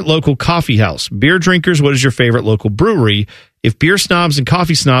favorite local coffee house? Beer drinkers, what is your favorite local brewery? If beer snobs and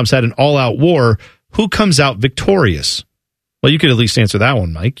coffee snobs had an all-out war, who comes out victorious?" Well, you could at least answer that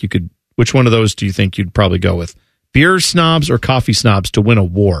one, Mike. Which one of those do you think you'd probably go with? Beer snobs or coffee snobs to win a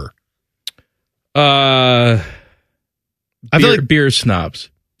war? I feel like beer snobs.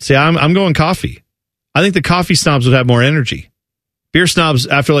 See, I'm going coffee. I think the coffee snobs would have more energy. Beer snobs,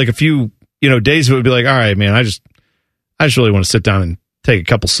 after like a few days, it would be like, all right, man, I just really want to sit down and take a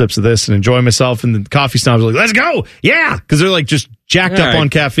couple sips of this and enjoy myself. And the coffee snobs are like, let's go, yeah, because they're like just jacked up on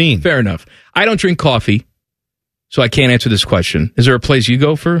caffeine. Fair enough. I don't drink coffee, so I can't answer this question. Is there a place you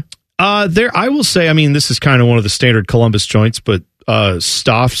go for? I will say, I mean, this is kind of one of the standard Columbus joints, but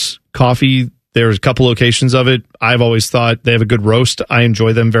Staff's Coffee. There's a couple locations of it. I've always thought they have a good roast. I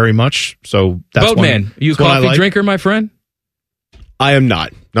enjoy them very much. So that's Boatman, are you a coffee drinker, my friend? I am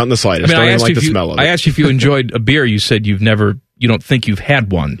not. Not in the slightest. I don't like the smell of it. I asked you if you enjoyed a beer. You said you don't think you've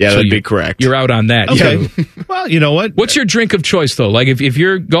had one. Yeah, that'd be correct. You're out on that. Okay. Well, you know what? What's your drink of choice, though? Like, if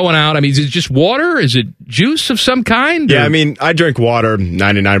you're going out, I mean, is it just water? Is it juice of some kind? Yeah, I mean, I drink water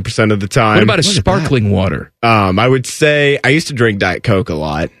 99% of the time. What about a sparkling water? I would say I used to drink Diet Coke a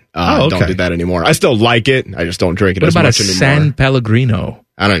lot. Okay. Don't do that anymore. I still like it. I just don't drink it as much anymore. What about a San Pellegrino?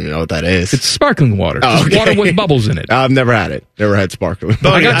 I don't even know what that is. It's sparkling water. Oh, okay. Water with bubbles in it. I've never had it. Never had sparkling.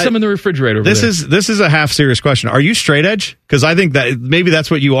 But I got some in the refrigerator over this there. This is a half serious question. Are you straight edge? Because I think that maybe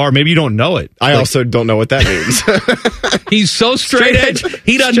that's what you are. Maybe you don't know it. I also don't know what that means. He's so straight edge.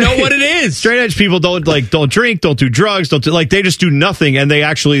 He doesn't know what it is. Straight edge people don't drink, don't do drugs, they just do nothing, and they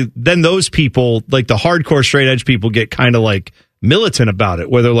actually then those people, like the hardcore straight edge people, get kind of like militant about it,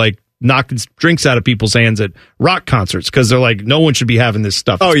 where they're like knocking drinks out of people's hands at rock concerts because they're like, no one should be having this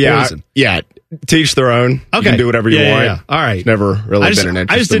stuff. It's poison. Yeah. Teach their own. Okay. You can do whatever you want. Yeah. All right. It's never really been an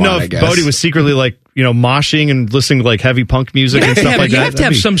interest. I just didn't know if Bodie was secretly like, moshing and listening to like heavy punk music and stuff like that. You have to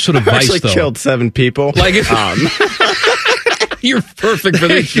have some sort of vice, though. I actually killed 7 people. Like if you're perfect for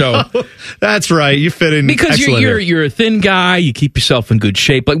this show. That's right. You fit in because you're a thin guy. You keep yourself in good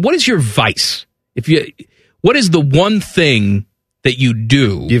shape. Like, what is your vice? What is the one thing that you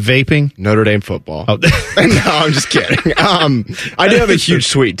do? You vaping? Notre Dame football. Oh. No, I'm just kidding. I do have a huge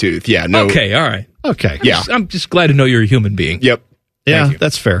sweet tooth. Yeah. No. Okay. All right. Okay. I'm just glad to know you're a human being. Yep. Yeah,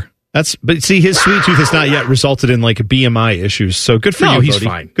 that's fair. But see, his sweet tooth has not yet resulted in like BMI issues. So good for you. He's Bodie.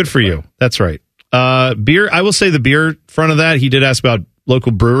 fine. Good for you. That's right. Beer. I will say the beer front of that. He did ask about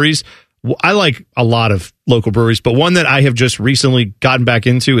local breweries. I like a lot of local breweries, but one that I have just recently gotten back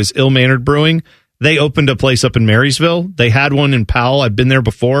into is Ill Mannered Brewing. They opened a place up in Marysville. They had one in Powell. I've been there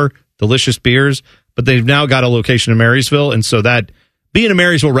before. Delicious beers, but they've now got a location in Marysville. And so that, being a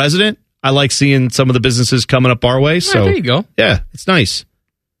Marysville resident, I like seeing some of the businesses coming up our way. So there you go. Yeah, it's nice.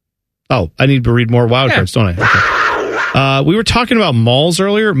 Oh, I need to read more wildcards, don't I? Okay. We were talking about malls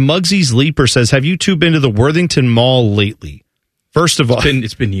earlier. Muggsy's Leaper says, have you two been to the Worthington Mall lately? First of all,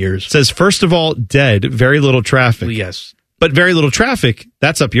 it's been years. Says, first of all, dead, very little traffic. Well, yes. But very little traffic,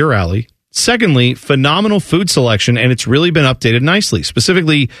 that's up your alley. Secondly, phenomenal food selection, and it's really been updated nicely.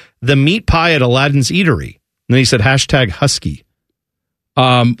 Specifically, the meat pie at Aladdin's Eatery. And then he said, #Husky.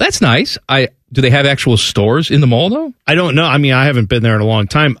 That's nice. Do they have actual stores in the mall, though? I don't know. I mean, I haven't been there in a long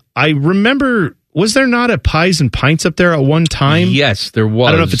time. I remember, was there not a Pies and Pints up there at one time? Yes, there was.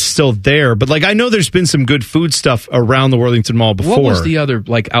 I don't know if it's still there, but like I know there's been some good food stuff around the Worthington Mall before. What was the other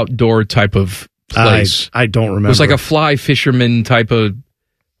like outdoor type of place? I don't remember. It was like a fly fisherman type of,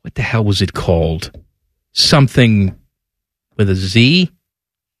 what the hell was it called? Something with a Z?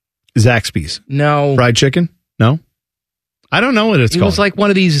 Zaxby's. No. Fried chicken? No. I don't know what it's called. It was like one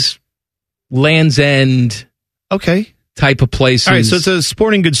of these Land's End type of places. All right, so it's a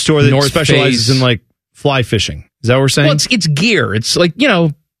sporting goods store that specializes in like fly fishing. Is that what we're saying? Well, it's gear. It's like,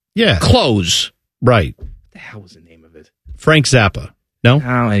 clothes. Right. What the hell was the name of it? Frank Zappa. No?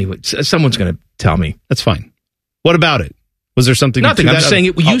 Oh, anyway, someone's going to tell me. That's fine. What about it? Was there something? Nothing. I'm saying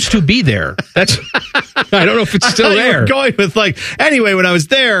it used to be there. That's. I don't know if it's still there. Going with anyway, when I was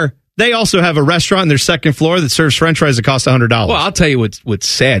there, they also have a restaurant on their second floor that serves French fries that cost $100. Well, I'll tell you what's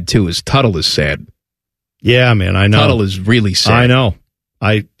sad too is Tuttle is sad. Yeah, man, I know. Tuttle is really sad. I know.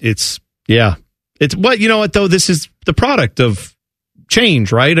 It's what you know what though. This is the product of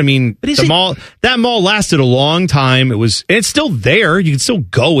change, right? I mean, that mall lasted a long time. It's still there. You can still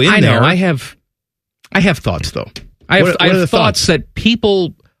go in there. I have thoughts though. I have thoughts that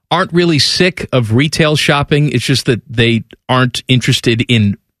people aren't really sick of retail shopping. It's just that they aren't interested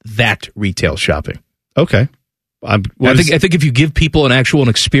in that retail shopping. Okay. I think if you give people an actual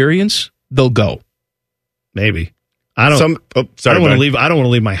experience, they'll go. Maybe. I don't want to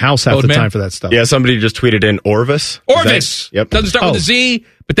leave my house half the time for that stuff. Yeah, somebody just tweeted in Orvis. Yep. Doesn't start with a Z,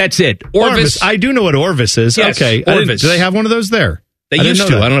 but that's it. Orvis. I do know what Orvis is. Yes, okay. Orvis. Do they have one of those there? They used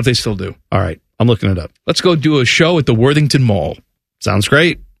to. I don't know if they still do. All right. I'm looking it up. Let's go do a show at the Worthington Mall. Sounds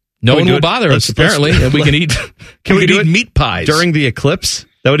great. No one will bother us, apparently, and we can eat eat meat pies. During the eclipse?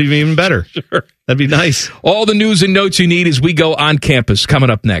 That would be even better. Sure. That'd be nice. All the news and notes you need as we go on campus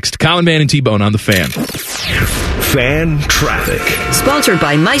coming up next. Colin Mann and T-Bone on The Fan. Fan traffic. Sponsored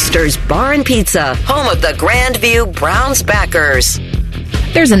by Meister's Bar and Pizza, home of the Grandview Browns backers.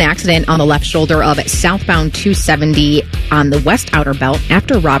 There's an accident on the left shoulder of southbound 270 on the west outer belt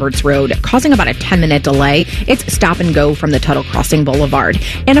after Roberts Road, causing about a 10-minute delay. It's stop and go from the Tuttle Crossing Boulevard.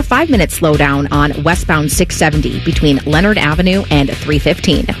 And a 5-minute slowdown on westbound 670 between Leonard Avenue and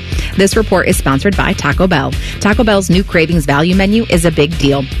 315. This report is sponsored by Taco Bell. Taco Bell's new Cravings Value Menu is a big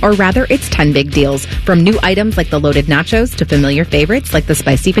deal, or rather, it's 10 big deals. From new items like the loaded nachos to familiar favorites like the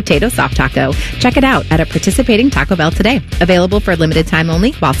spicy potato soft taco. Check it out at a participating Taco Bell today. Available for limited time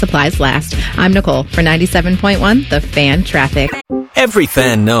only while supplies last. I'm Nicole for 97.1 The Fan Traffic. Every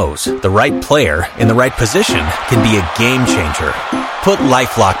fan knows the right player in the right position can be a game changer. Put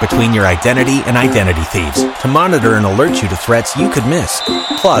LifeLock between your identity and identity thieves to monitor and alert you to threats you could miss.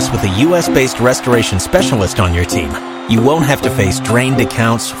 Plus, with a U.S.-based restoration specialist on your team, you won't have to face drained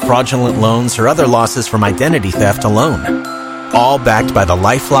accounts, fraudulent loans, or other losses from identity theft alone. All backed by the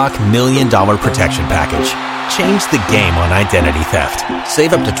LifeLock $1 Million Protection Package. Change the game on identity theft.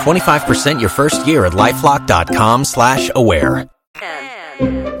 Save up to 25% your first year at LifeLock.com/aware.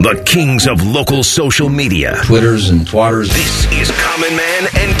 The kings of local social media. Twitters and twatters. This is Common Man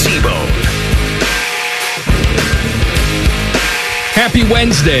and T-Bone. Happy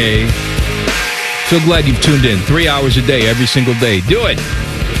Wednesday. So glad you've tuned in. 3 hours a day, every single day. Do it.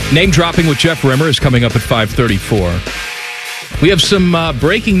 Name dropping with Jeff Rimmer is coming up at 5:34. We have some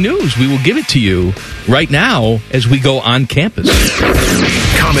breaking news. We will give it to you right now as we go on campus.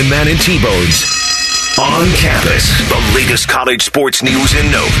 Common Man and T-Bones. On campus, the latest college sports news and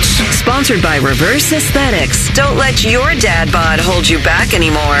notes. Sponsored by Reverse Aesthetics. Don't let your dad bod hold you back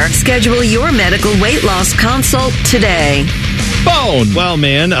anymore. Schedule your medical weight loss consult today. Bone. Well,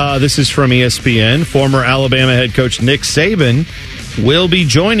 man, this is from ESPN. Former Alabama head coach Nick Saban will be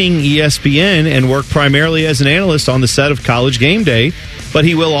joining ESPN and work primarily as an analyst on the set of College Game Day, but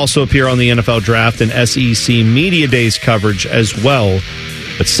he will also appear on the NFL Draft and SEC Media Days coverage as well.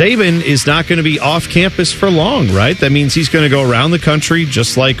 But Saban is not going to be off campus for long, right? That means he's going to go around the country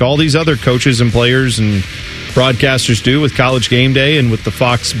just like all these other coaches and players and broadcasters do with College Game Day and with the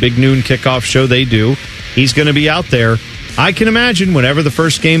Fox Big Noon kickoff show they do. He's going to be out there. I can imagine whenever the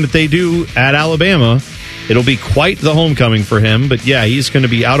first game that they do at Alabama, it'll be quite the homecoming for him. But yeah, he's going to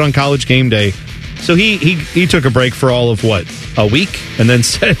be out on College Game Day. So he took a break for all of a week, and then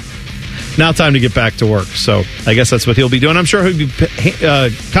said, now time to get back to work. So I guess that's what he'll be doing. I'm sure he'll be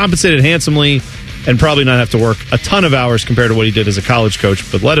compensated handsomely and probably not have to work a ton of hours compared to what he did as a college coach.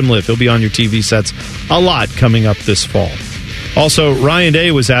 But let him live. He'll be on your TV sets a lot coming up this fall. Also, Ryan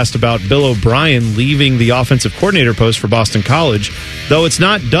Day was asked about Bill O'Brien leaving the offensive coordinator post for Boston College. Though it's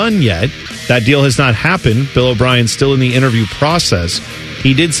not done yet, that deal has not happened. Bill O'Brien's still in the interview process.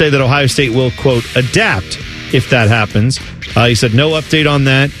 He did say that Ohio State will, quote, adapt if that happens. He said no update on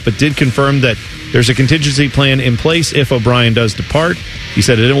that, but did confirm that there's a contingency plan in place if O'Brien does depart. He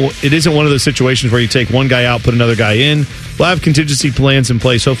said it isn't one of those situations where you take one guy out, put another guy in. We'll have contingency plans in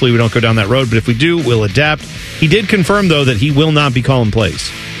place. Hopefully we don't go down that road, but if we do, we'll adapt. He did confirm, though, that he will not be calling plays.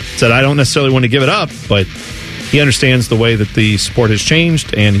 Said, I don't necessarily want to give it up, but he understands the way that the sport has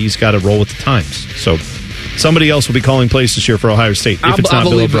changed, and he's got to roll with the times. So somebody else will be calling plays this year for Ohio State if it's not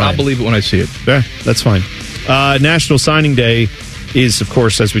Bill O'Brien. I'll believe it when I see it. Yeah, that's fine. National Signing Day is, of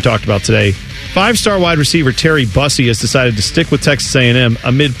course, as we talked about today. 5-star wide receiver Terry Bussey has decided to stick with Texas A&M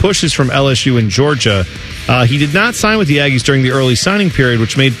amid pushes from LSU and Georgia. He did not sign with the Aggies during the early signing period,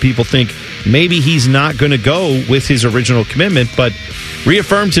 which made people think maybe he's not going to go with his original commitment, but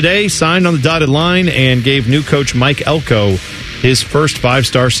reaffirmed today, signed on the dotted line, and gave new coach Mike Elko his first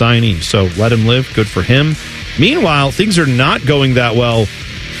 5-star signee. So let him live. Good for him. Meanwhile, things are not going that well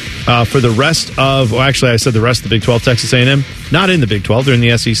for the rest of, well, actually, I said the rest of the Big 12, Texas A&M, not in the Big 12, they're in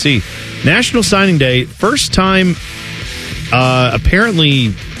the SEC. National Signing Day, first time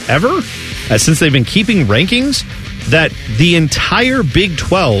apparently ever, since they've been keeping rankings, that the entire Big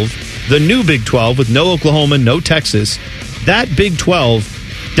 12, the new Big 12 with no Oklahoma, no Texas, that Big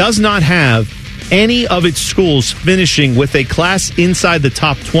 12 does not have any of its schools finishing with a class inside the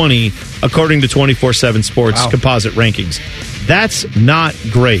top 20 according to 24/7 Sports composite rankings. That's not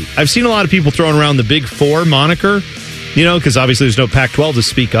great. I've seen a lot of people throwing around the Big Four moniker, because obviously there's no Pac-12 to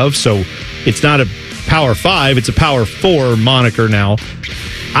speak of, so it's not a Power 5, it's a Power 4 moniker now.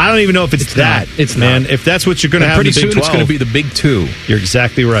 I don't even know if it's that. It's man. not. If that's what you're going to have pretty in the Big soon 12, it's going to be the Big 2. You're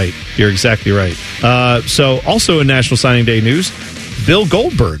exactly right. So also in National Signing Day news, Bill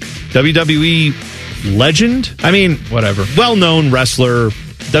Goldberg, WWE legend. I mean, whatever. Well-known wrestler,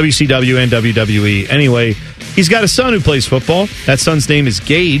 WCW and WWE. Anyway, he's got a son who plays football. That son's name is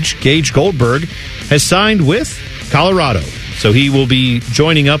Gage. Gage Goldberg has signed with Colorado. So he will be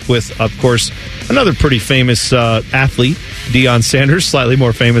joining up with, of course, another pretty famous athlete, Deion Sanders, slightly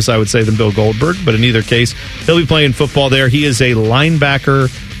more famous, I would say, than Bill Goldberg. But in either case, he'll be playing football there. He is a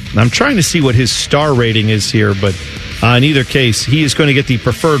linebacker. I'm trying to see what his star rating is here, but In either case, he is going to get the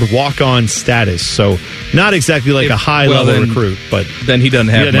preferred walk-on status. So not exactly like a high-level recruit, but then he doesn't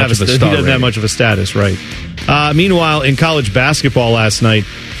have much of a status, right? Meanwhile, in college basketball last night,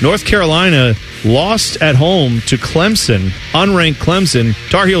 North Carolina lost at home to Clemson, unranked Clemson.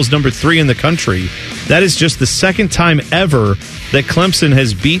 Tar Heels number 3 in the country. That is just the second time ever that Clemson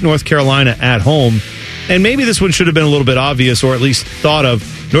has beat North Carolina at home. And maybe this one should have been a little bit obvious, or at least thought of.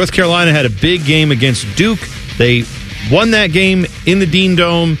 North Carolina had a big game against Duke. They won that game in the Dean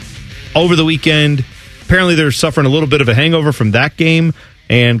Dome over the weekend. Apparently they're suffering a little bit of a hangover from that game.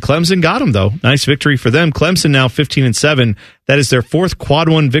 And Clemson got them, though. Nice victory for them. Clemson now 15-7. That is their 4th quad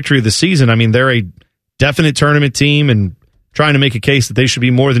 1 victory of the season. I mean, they're a definite tournament team and trying to make a case that they should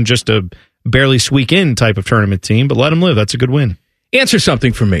be more than just a barely squeak in type of tournament team. But let them live. That's a good win. Answer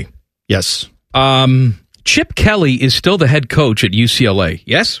something for me. Yes. Chip Kelly is still the head coach at UCLA.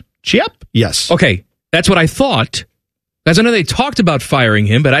 Yes? Chip? Yes. Okay. That's what I thought. Because I know they talked about firing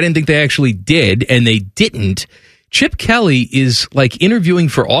him, but I didn't think they actually did, and they didn't. Chip Kelly is like interviewing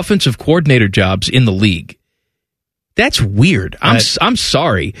for offensive coordinator jobs in the league. That's weird. I'm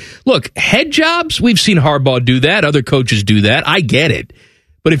sorry. Look, head jobs, we've seen Harbaugh do that. Other coaches do that. I get it.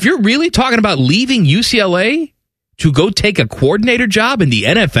 But if you're really talking about leaving UCLA to go take a coordinator job in the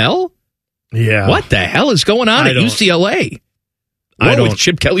NFL, yeah, what the hell is going on at UCLA? What with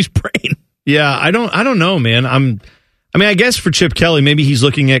Chip Kelly's brain? Yeah, I don't know, man. I guess for Chip Kelly, maybe he's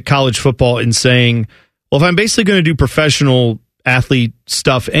looking at college football and saying, well, if I'm basically going to do professional athlete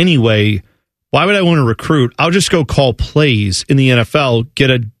stuff anyway, why would I want to recruit? I'll just go call plays in the NFL, get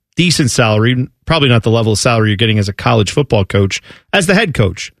a decent salary, probably not the level of salary you're getting as a college football coach, as the head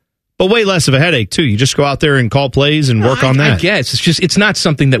coach, but way less of a headache, too. You just go out there and call plays and work on that. I guess. It's not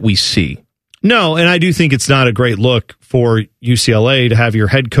something that we see. No, and I do think it's not a great look for UCLA to have your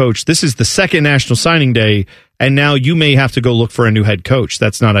head coach. This is the second National Signing Day, and now you may have to go look for a new head coach.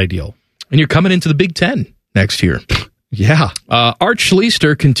 That's not ideal. And you're coming into the Big Ten next year. Yeah. Art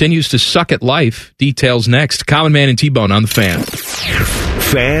Schlichter continues to suck at life. Details next. Common Man and T-Bone on the Fan.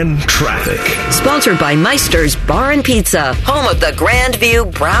 Fan Traffic. Sponsored by Meister's Bar and Pizza, home of the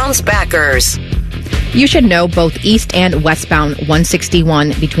Grandview Browns backers. You should know both east and westbound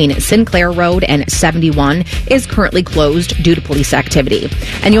 161 between Sinclair Road and 71 is currently closed due to police activity.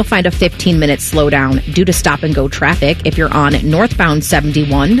 And you'll find a 15-minute slowdown due to stop-and-go traffic if you're on northbound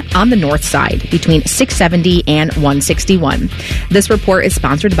 71 on the north side between 670 and 161. This report is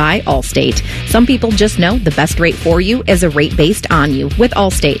sponsored by Allstate. Some people just know the best rate for you is a rate based on you with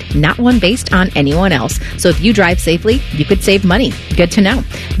Allstate, not one based on anyone else. So if you drive safely, you could save money. Good to know.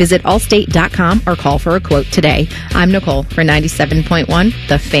 Visit allstate.com or call for a quote today. I'm Nicole for 97.1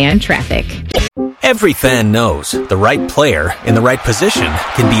 The Fan Traffic. Every fan knows the right player in the right position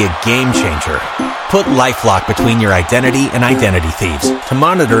can be a game changer. Put LifeLock between your identity and identity thieves to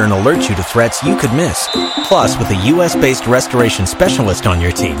monitor and alert you to threats you could miss. Plus, with a U.S.-based restoration specialist on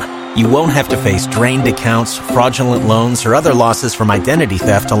your team, you won't have to face drained accounts, fraudulent loans, or other losses from identity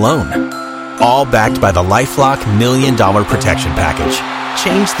theft alone. All backed by the LifeLock $1 Million Protection Package.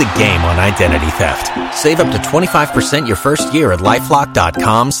 Change the game on identity theft. Save up to 25% your first year at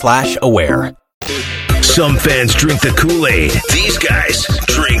LifeLock.com/aware. Some fans drink the Kool-Aid. These guys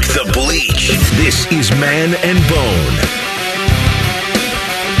drink the bleach. This is Man and Bone.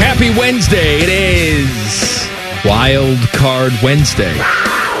 Happy Wednesday. It is Wildcard Wednesday.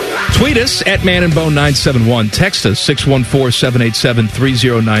 Tweet us at Man and Bone 971. Text us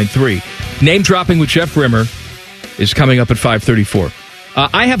 614-787-3093. Name dropping with Jeff Rimmer is coming up at 5:34.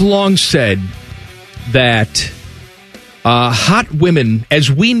 I have long said that hot women,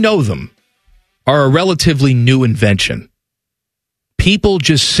 as we know them, are a relatively new invention. People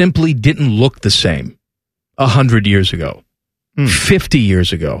just simply didn't look the same 100 years ago, 50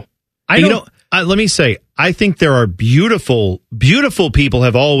 years ago. Let me say, I think there are beautiful, beautiful people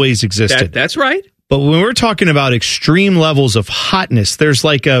have always existed. That's right. But when we're talking about extreme levels of hotness, there's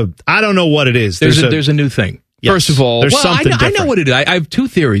like I don't know what it is. There's a new thing. Yes, first of all, something I know what it is. I have two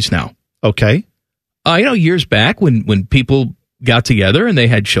theories now. Okay. Years back when people got together and they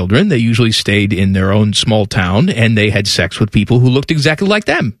had children, they usually stayed in their own small town and they had sex with people who looked exactly like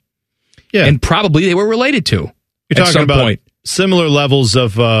them. Yeah. And probably they were related to. You're talking about similar levels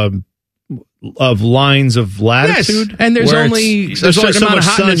of lines of latitude? Yes. And there's only a certain amount of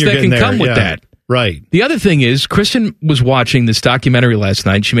hotness that can come with that. Right. The other thing is, Kristen was watching this documentary last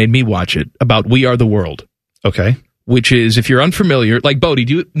night. She made me watch it about We Are the World. Okay. Which is, if you're unfamiliar, like Bodie,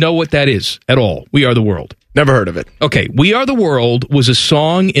 do you know what that is at all? We Are the World. Never heard of it. Okay. We Are the World was a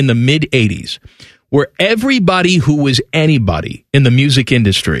song in the mid-'80s where everybody who was anybody in the music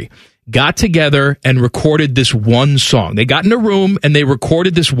industry got together and recorded this one song. They got in a room and they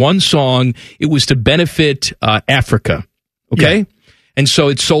recorded this one song. It was to benefit Africa. Okay? Yeah. And so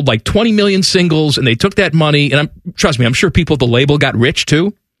it sold like 20 million singles, and they took that money, and trust me, I'm sure people at the label got rich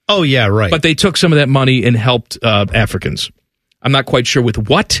too. Oh, yeah, right. But they took some of that money and helped Africans. I'm not quite sure with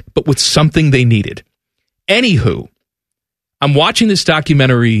what, but with something they needed. Anywho, I'm watching this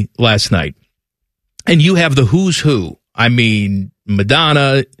documentary last night, and you have the who's who. I mean,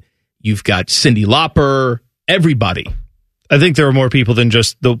 Madonna, you've got Cyndi Lauper, everybody. I think there were more people than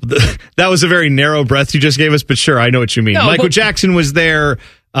just that was a very narrow breath you just gave us, but sure, I know what you mean. No, Michael Jackson was there.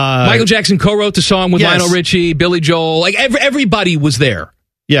 Michael Jackson co-wrote the song with Lionel Richie, Billy Joel. Like everybody was there.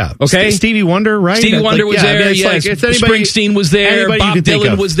 Yeah. Okay. Stevie Wonder, right? Stevie Wonder was there. Yes. Springsteen was there. Bob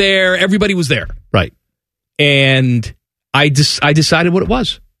Dylan was there. Everybody was there. Right. And I decided what it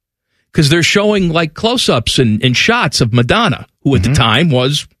was. Because they're showing like close-ups and shots of Madonna, who at the time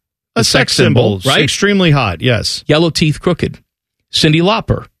was a sex symbol, right? Extremely hot, yes. Yellow teeth crooked. Cyndi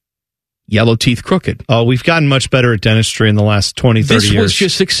Lauper, yellow teeth crooked. Oh, we've gotten much better at dentistry in the last 20, 30 years. This was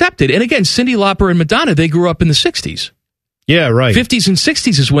just accepted. And again, Cyndi Lauper and Madonna, they grew up in the 60s. Yeah, right. 50s and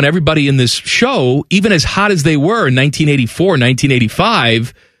 60s is when everybody in this show, even as hot as they were in 1984,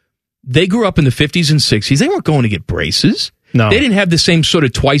 1985, they grew up in the 50s and 60s. They weren't going to get braces. No. They didn't have the same sort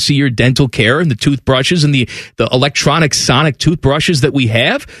of twice-a-year dental care and the toothbrushes and the electronic sonic toothbrushes that we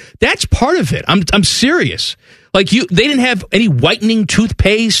have. That's part of it. I'm serious. Like they didn't have any whitening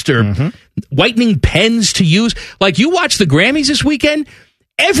toothpaste or whitening pens to use. Like you watch the Grammys this weekend,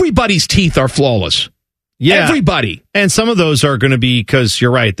 everybody's teeth are flawless. Yeah. Everybody. And some of those are going to be, because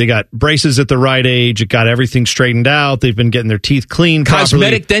you're right, they got braces at the right age, it got everything straightened out, they've been getting their teeth cleaned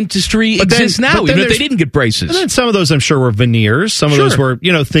Cosmetic dentistry exists now, even if they didn't get braces. And then some of those I'm sure were veneers, some of those were,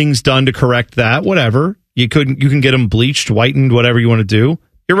 things done to correct that, whatever. You can get them bleached, whitened, whatever you want to do.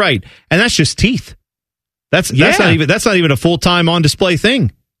 You're right. And that's just teeth. That's not even a full-time on display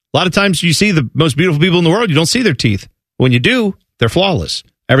thing. A lot of times you see the most beautiful people in the world, you don't see their teeth. When you do, they're flawless.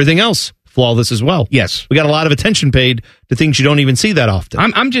 Everything else flawless as well. Yes. We got a lot of attention paid to things you don't even see that often.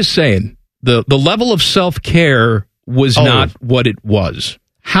 I'm just saying, the level of self-care was not what it was.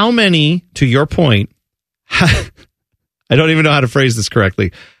 How many, to your point, I don't even know how to phrase this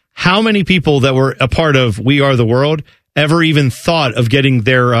correctly, how many people that were a part of We Are the World ever even thought of getting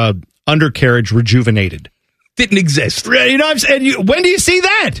their undercarriage rejuvenated? Didn't exist. You know what I'm saying? When do you see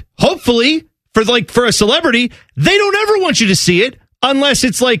that? Hopefully, for a celebrity, they don't ever want you to see it. Unless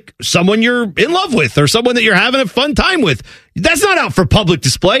it's like someone you're in love with or someone that you're having a fun time with. That's not out for public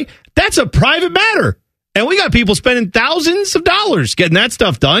display. That's a private matter. And we got people spending thousands of dollars getting that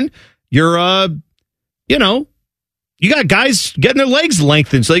stuff done. You're, you got guys getting their legs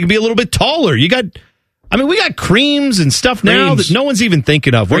lengthened so they can be a little bit taller. We got creams and stuff now that no one's even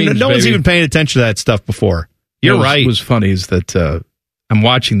thinking of. No one's even paying attention to that stuff before. You're right. What was funny is that I'm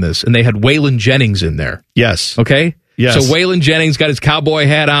watching this, and they had Waylon Jennings in there. Yes. Okay? Yes. So Waylon Jennings got his cowboy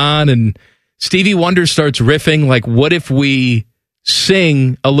hat on, and Stevie Wonder starts riffing, like, what if we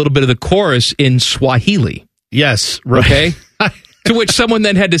sing a little bit of the chorus in Swahili? Yes, right. Okay? To which someone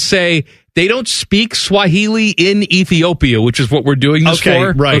then had to say, they don't speak Swahili in Ethiopia, which is what we're doing this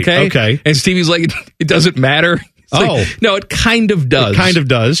for. Right, okay. And Stevie's like, it doesn't matter. No, it kind of does. It kind of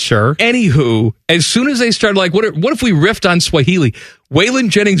does, sure. Anywho, as soon as they started, like, what if we riffed on Swahili? Waylon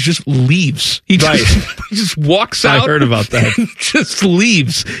Jennings just leaves. He just walks out. I heard about that. And just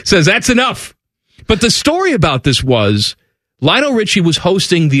leaves. Says, that's enough. But the story about this was Lionel Richie was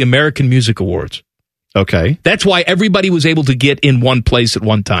hosting the American Music Awards. Okay. That's why everybody was able to get in one place at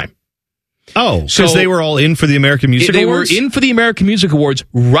one time. Oh, because they were all in for the American Music Awards? They were in for the American Music Awards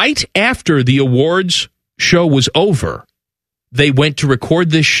right after the awards show was over. They went to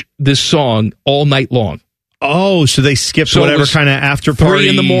record this song all night long. Oh, so they skipped whatever kind of after party 3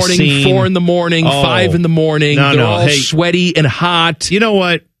 in the morning, scene. 4 in the morning, 5 in the morning. They're all sweaty and hot. You know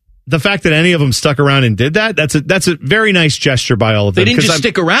what? The fact that any of them stuck around and did that's a very nice gesture by all of them. They didn't just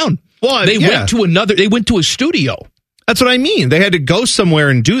stick around. Well, they went to a studio. That's what I mean. They had to go somewhere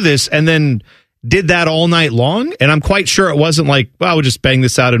and do this, and then did that all night long. And I'm quite sure it wasn't like, well, we'll just bang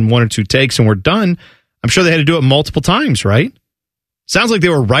this out in 1 or 2 takes and we're done. I'm sure they had to do it multiple times, right? Sounds like they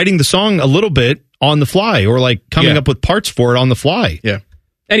were writing the song a little bit on the fly, or like coming up with parts for it on the fly. Yeah.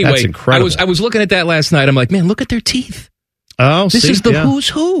 Anyway, that's incredible. I was looking at that last night. I'm like, man, look at their teeth. Oh, this is the who's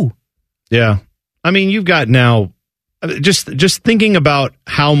who. Yeah. I mean, you've got now just thinking about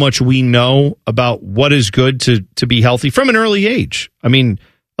how much we know about what is good to be healthy from an early age. I mean,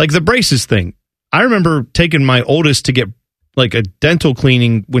 like the braces thing. I remember taking my oldest to get like a dental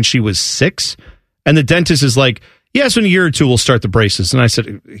cleaning when she was 6, and the dentist is like, yes, in a year or two we'll start the braces. And I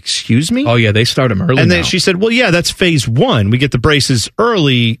said, excuse me? Oh, yeah, they start them early And then now. she said, well, yeah, that's phase 1. We get the braces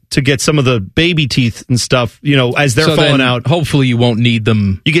early to get some of the baby teeth and stuff, as they're falling out. Hopefully you won't need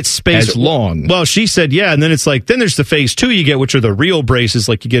them you get space as long. Well, she said, yeah, and then it's like, then there's the phase 2 you get, which are the real braces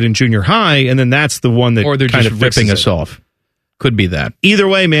like you get in junior high, and then that's the one that or they're kind just of ripping us off. Could be that. Either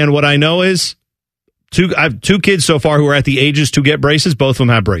way, man, what I know is I have 2 kids so far who are at the ages to get braces. Both of them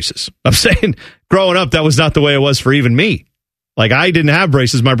have braces. I'm saying growing up, that was not the way it was for even me. Like, I didn't have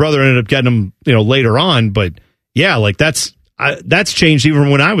braces. My brother ended up getting them, later on. But yeah, like that's changed even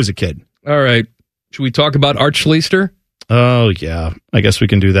when I was a kid. All right. Should we talk about Art Schlichter? Oh, yeah. I guess we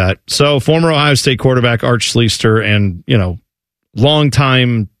can do that. So, former Ohio State quarterback Art Schlichter and,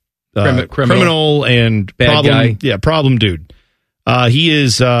 longtime criminal and bad guy. Yeah, problem dude. He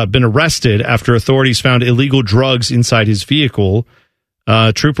has been arrested after authorities found illegal drugs inside his vehicle.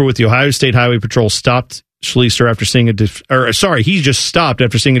 A trooper with the Ohio State Highway Patrol stopped Schlichter after seeing he just stopped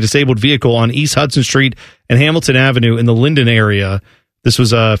after seeing a disabled vehicle on East Hudson Street and Hamilton Avenue in the Linden area. This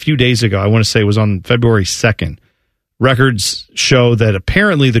was a few days ago. I want to say it was on February 2nd. Records show that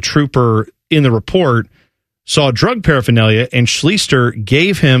apparently the trooper in the report saw drug paraphernalia and Schlichter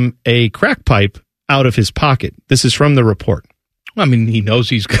gave him a crack pipe out of his pocket. This is from the report. I mean, he knows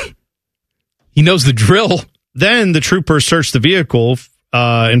he knows the drill. Then the trooper searched the vehicle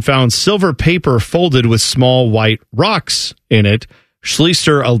and found silver paper folded with small white rocks in it.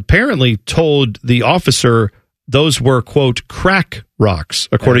 Schlichter apparently told the officer those were, quote, crack rocks,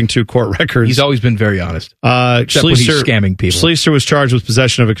 according to court records. He's always been very honest. Except when he's scamming people. Schlichter was charged with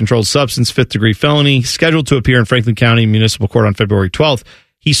possession of a controlled substance, 5th-degree felony, scheduled to appear in Franklin County Municipal Court on February 12th.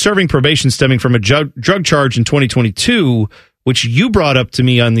 He's serving probation stemming from a drug charge in 2022, which you brought up to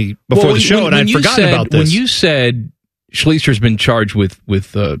me before the show, and I'd forgotten about this. When you said Schlichter's been charged with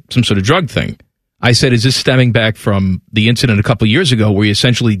some sort of drug thing, I said, is this stemming back from the incident a couple years ago where he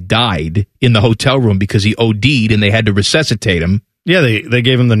essentially died in the hotel room because he OD'd and they had to resuscitate him? Yeah, they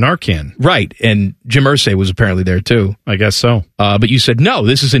gave him the Narcan. Right, and Jim Irsay was apparently there too. I guess so. But you said, no,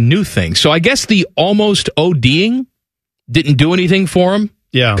 this is a new thing. So I guess the almost ODing didn't do anything for him?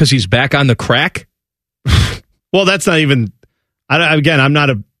 Yeah. Because he's back on the crack? Well, that's not even... I'm not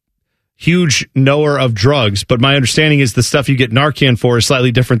a huge knower of drugs, but my understanding is the stuff you get Narcan for is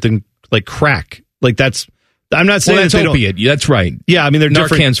slightly different than like crack. Like that's, I'm not saying that's that they opiate. That's right. Yeah, I mean they're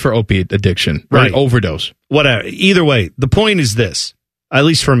Narcan's for opiate addiction, right? Overdose. Whatever. Either way, the point is this. At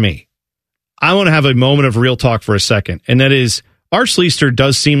least for me, I want to have a moment of real talk for a second, and that is Art Schlichter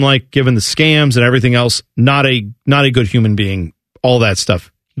does seem like, given the scams and everything else, not a good human being. All that stuff.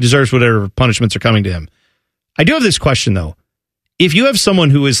 He deserves whatever punishments are coming to him. I do have this question though. If you have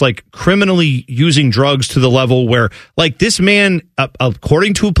someone who is like criminally using drugs to the level where like this man,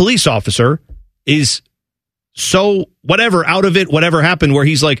 according to a police officer, is so whatever out of it, whatever happened, where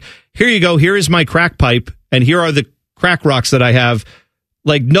he's like, here you go, here is my crack pipe, and here are the crack rocks that I have,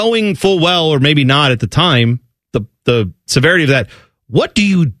 like knowing full well, or maybe not at the time, the severity of that, what do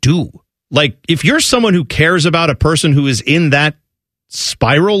you do? Like if you're someone who cares about a person who is in that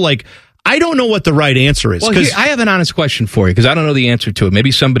spiral, like I don't know what the right answer is. Well, I have an honest question for you because I don't know the answer to it. Maybe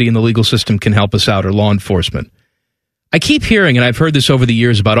somebody in the legal system can help us out or law enforcement. I keep hearing, and I've heard this over the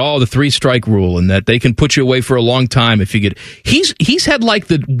years about the 3-strike rule and that they can put you away for a long time if you get. He's had like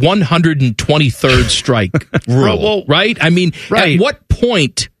the 123rd strike rule, right? I mean, at what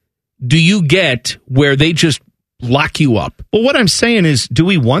point do you get where they just lock you up? Well, what I'm saying is, do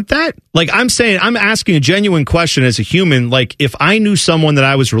we want that? Like, I'm asking a genuine question as a human. Like, if I knew someone that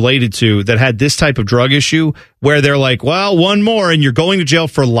I was related to that had this type of drug issue where they're like, well, one more and you're going to jail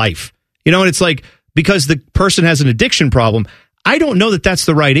for life. And it's like, because the person has an addiction problem. I don't know that that's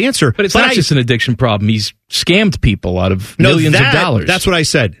the right answer. But it's not just an addiction problem. He's scammed people out of millions of dollars. That's what I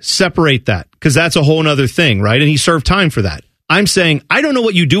said. Separate that, because that's a whole other thing, right? And he served time for that. I'm saying I don't know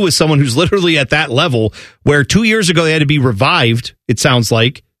what you do with someone who's literally at that level where 2 years ago they had to be revived, it sounds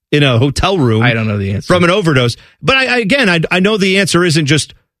like, in a hotel room. I don't know the answer. From an overdose. But I know the answer isn't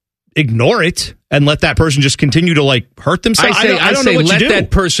just ignore it and let that person just continue to like hurt themselves. I don't know what you do. Let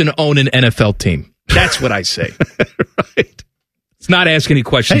that person own an NFL team. That's what I say. Right. Let's not ask any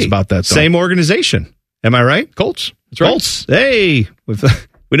questions about that. Though. Same organization. Am I right? Colts. That's right. Colts. Hey.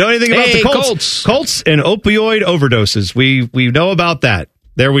 We know anything about the Colts. Colts and opioid overdoses. We know about that.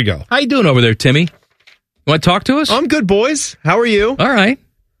 There we go. How you doing over there, Timmy? You want to talk to us? I'm good, boys. How are you? All right.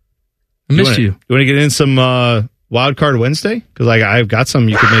 I missed you. You want to get in some Wildcard Wednesday? Because I've got some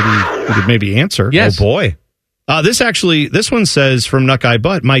you could maybe answer. Yes. Oh, boy. This one says from Buckeye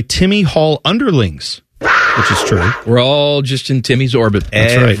Butt, my Timmy Hall underlings, which is true. We're all just in Timmy's orbit.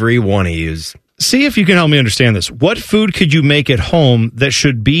 That's Every one of you is See if you can help me understand this. What food could you make at home that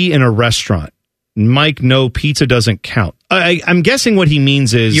should be in a restaurant? Mike, no, pizza doesn't count. I'm guessing what he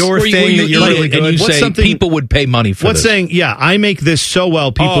means is your thing that you're really good. And you say people would pay money for this. Saying, yeah, I make this so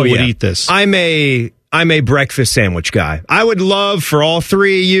well, people would eat this. I'm a breakfast sandwich guy. I would love for all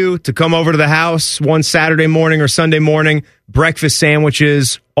three of you to come over to the house one Saturday morning or Sunday morning. Breakfast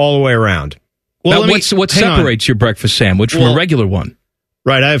sandwiches all the way around. Well, what separates your breakfast sandwich from a regular one?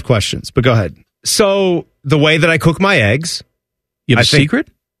 Right, I have questions, but go ahead. So the way that I cook my eggs, you have a secret?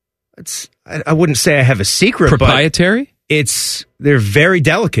 I wouldn't say I have a secret. Proprietary? But they're very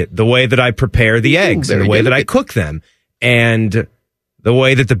delicate. The way that I prepare the eggs and the way that I cook them, and the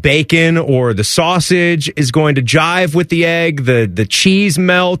way that the bacon or the sausage is going to jive with the egg, the cheese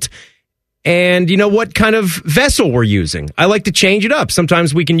melt, and you know what kind of vessel we're using. I like to change it up.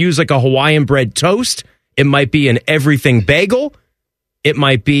 Sometimes we can use like a Hawaiian bread toast. It might be an everything bagel. It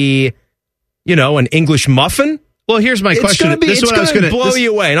might be, an English muffin. Well, here's my question. It's going to blow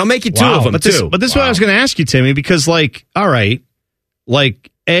you away, and I'll make you two of them, too. But this is what I was going to ask you, Timmy, because, all right,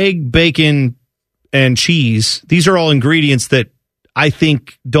 egg, bacon, and cheese, these are all ingredients that I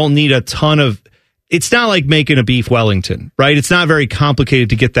think don't need a ton of... It's not like making a beef Wellington, right? It's not very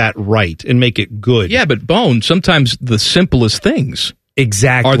complicated to get that right and make it good. Yeah, but Bone, sometimes the simplest things...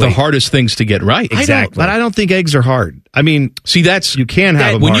 Exactly. Are the hardest things to get right. Exactly. But I don't think eggs are hard. I mean, see, you can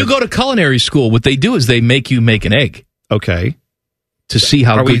have them when hard. you go to culinary school, what they do is they make you make an egg. Okay. To see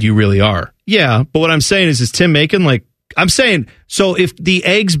how good you really are. Yeah, but what I'm saying is Tim making I'm saying, so if the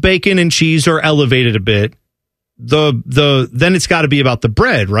eggs, bacon, and cheese are elevated a bit, then it's got to be about the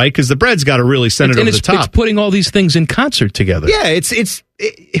bread, right? Because the bread's got to really send it over the top. It's putting all these things in concert together. Yeah,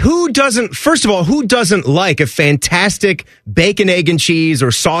 who doesn't like a fantastic bacon, egg, and cheese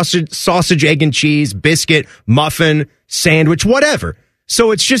or sausage, egg, and cheese, biscuit, muffin, sandwich, whatever.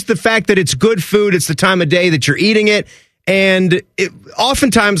 So it's just the fact that it's good food. It's the time of day that you're eating it. And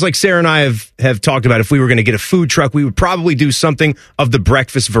oftentimes, like Sarah and I have talked about, if we were going to get a food truck, we would probably do something of the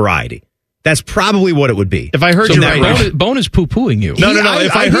breakfast variety. That's probably what it would be. If I heard you right, Bone is poo-pooing you. No.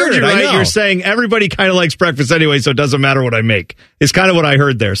 If I heard you right, you're saying everybody kind of likes breakfast anyway, so it doesn't matter what I make. It's kind of what I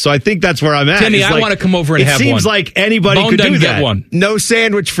heard there. So I think that's where I'm at. Timmy, I want to come over and have one. It seems like anybody could do that. Get one. No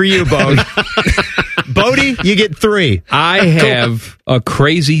sandwich for you, Bone. Bodie, you get 3. I have a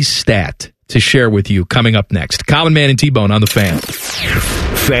crazy stat to share with you coming up next. Common Man and T-Bone on the Fan.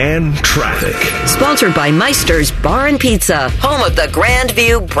 Fan Traffic. Sponsored by Meister's Bar and Pizza, home of the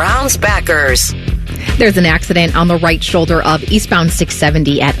Grandview Browns backers. There's an accident on the right shoulder of eastbound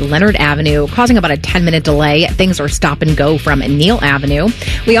 670 at Leonard Avenue, causing about a 10-minute delay. Things are stop and go from Neal Avenue.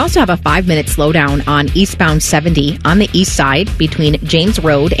 We also have a 5-minute slowdown on eastbound 70 on the east side between James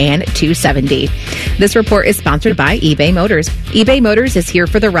Road and 270. This report is sponsored by eBay Motors. eBay Motors is here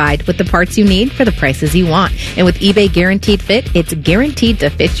for the ride with the parts you need for the prices you want. And with eBay Guaranteed Fit, it's guaranteed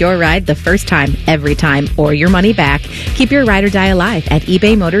to fit your ride the first time, every time, or your money back. Keep your ride or die alive at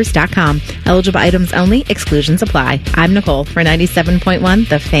ebaymotors.com. Eligible items only. Exclusions apply. I'm Nicole for 97.1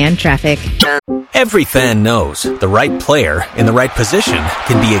 The Fan Traffic. Every fan knows the right player in the right position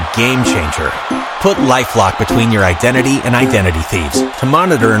can be a game changer. Put LifeLock between your identity and identity thieves to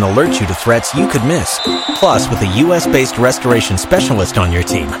monitor and alert you to threats you could miss. Plus, with a U.S.-based restoration specialist on your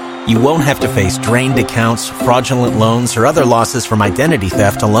team, you won't have to face drained accounts, fraudulent loans, or other losses from identity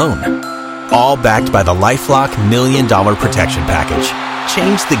theft alone. All backed by the LifeLock $1 Million Protection Package.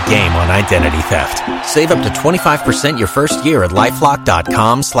 Change the game on identity theft. Save up to 25% your first year at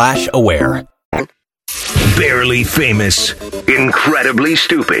LifeLock.com/aware. Barely famous, incredibly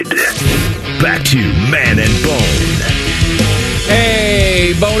stupid. Back to Man and Bone.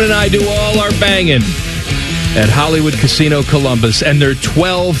 Hey, Bone and I do all our banging at Hollywood Casino Columbus and their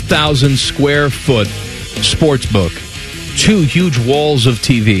 12,000 square foot sports book. 2 huge walls of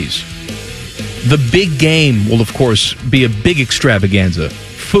TVs. The big game will, of course, be a big extravaganza.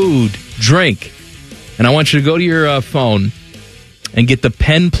 Food, drink. And I want you to go to your phone and get the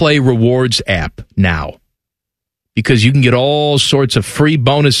Penn Play Rewards app now. Because you can get all sorts of free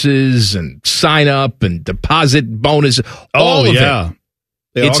bonuses and sign up and deposit bonus. All of it. Yeah,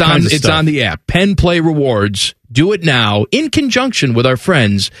 it's on the app. Penn Play Rewards. Do it now in conjunction with our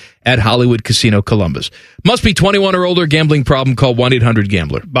friends at Hollywood Casino Columbus. Must be 21 or older. Gambling problem. Call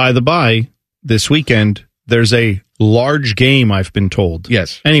 1-800-GAMBLER. By the by, this weekend, there's a large game, I've been told.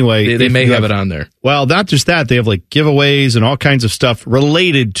 Yes. Anyway. They may have it on there. Well, not just that. They have giveaways and all kinds of stuff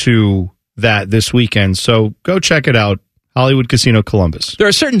related to that this weekend. So go check it out. Hollywood Casino Columbus. There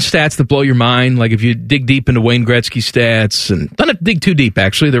are certain stats that blow your mind. Like if you dig deep into Wayne Gretzky stats, and don't have to dig too deep,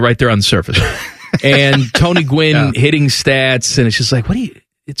 actually. They're right there on the surface. And Tony Gwynn hitting stats. And it's just like,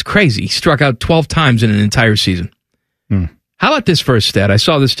 It's crazy. He struck out 12 times in an entire season. How about this first stat? I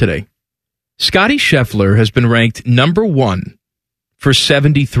saw this today. Scotty Scheffler has been ranked number 1 for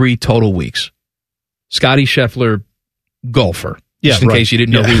 73 total weeks. Scotty Scheffler, golfer. Just in case you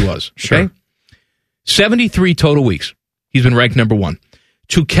didn't know who he was. Okay? 73 total weeks. He's been ranked number 1.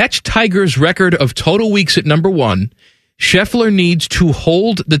 To catch Tiger's record of total weeks at number 1, Scheffler needs to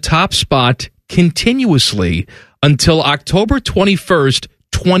hold the top spot continuously until October 21st,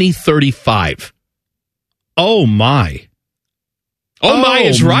 2035. Oh, my. Oh, my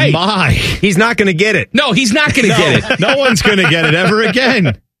is right. My. He's not going to get it. No, he's not going to get it. No one's going to get it ever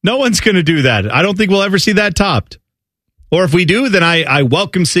again. No one's going to do that. I don't think we'll ever see that topped. Or if we do, then I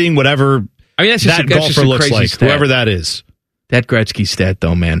welcome seeing whatever that golfer looks like, stat. whoever that is. That Gretzky stat,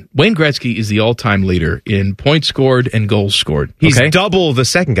 though, man. Wayne Gretzky is the all-time leader in points scored and goals scored. He's double the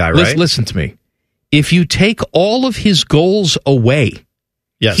second guy, right? Listen to me. If you take all of his goals away,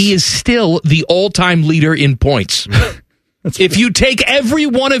 he is still the all-time leader in points. If you take every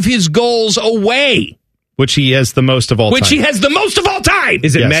one of his goals away, which he has the most of all time.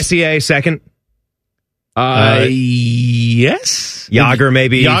 Is it Messier second? Yes. Yager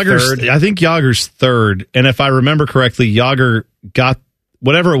maybe third? I think Yager's third. And if I remember correctly, Yager got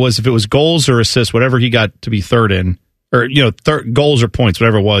whatever it was, if it was goals or assists, whatever he got to be third in. Or, goals or points,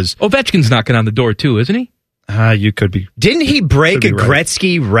 whatever it was. Ovechkin's knocking on the door, too, isn't he? You could be. Didn't he break a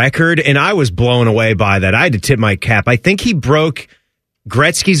Gretzky record? And I was blown away by that. I had to tip my cap. I think he broke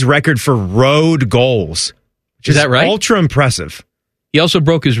Gretzky's record for road goals. Is that right? Ultra impressive. He also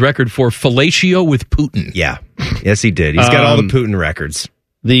broke his record for fellatio with Putin. Yeah. Yes, he did. He's got all the Putin records.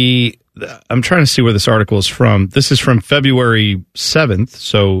 I'm trying to see where this article is from. This is from February 7th,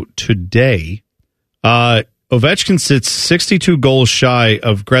 so today. Ovechkin sits 62 goals shy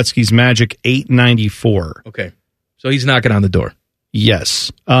of Gretzky's magic 894. Okay. So he's knocking on the door. Yes.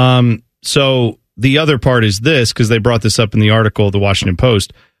 So the other part is this, because they brought this up in the article of the Washington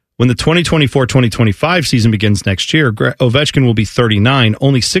Post. When the 2024-2025 season begins next year, Ovechkin will be 39.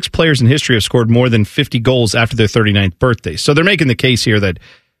 Only 6 players in history have scored more than 50 goals after their 39th birthday. So they're making the case here that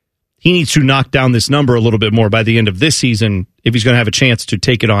he needs to knock down this number a little bit more by the end of this season if he's going to have a chance to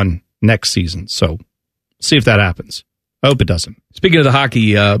take it on next season. So see if that happens. I hope it doesn't. Speaking of the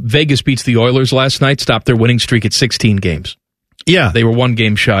hockey, Vegas beats the Oilers last night, stopped their winning streak at 16 games. Yeah. They were 1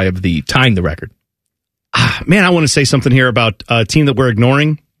 game shy of tying the record. Man, I want to say something here about a team that we're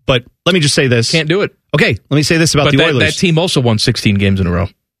ignoring, but let me just say this. Can't do it. Okay, let me say this about the Oilers. That team also won 16 games in a row.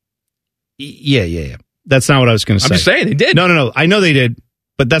 Yeah. That's not what I was going to say. I'm just saying, they did. No. I know they did,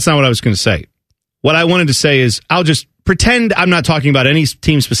 but that's not what I was going to say. What I wanted to say is, I'll just pretend I'm not talking about any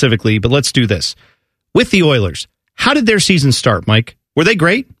team specifically, but let's do this. With the Oilers, how did their season start, Mike? Were they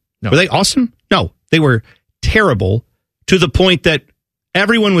great? No. Were they awesome? No, they were terrible to the point that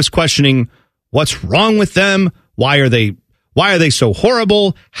everyone was questioning what's wrong with them. Why are they so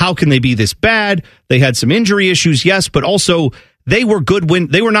horrible? How can they be this bad? They had some injury issues, yes, but also they were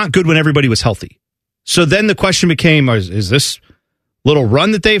not good when everybody was healthy. So then the question became, is this little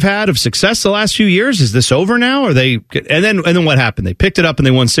run that they've had of success the last few years, is this over now? And then what happened? They picked it up and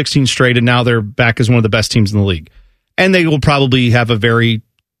they won 16 straight, and now they're back as one of the best teams in the league. And they will probably have a very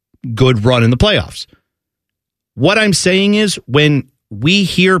good run in the playoffs. What I'm saying is, when we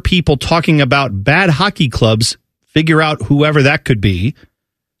hear people talking about bad hockey clubs, figure out whoever that could be,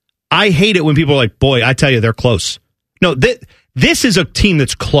 I hate it when people are like, boy, I tell you, they're close. No, this is a team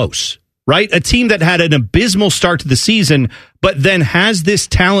that's close, right? A team that had an abysmal start to the season, but then has this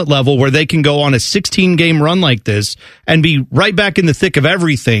talent level where they can go on a 16-game run like this and be right back in the thick of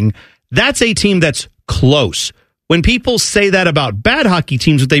everything. That's a team that's close. When people say that about bad hockey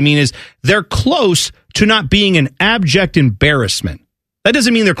teams, what they mean is they're close to not being an abject embarrassment. That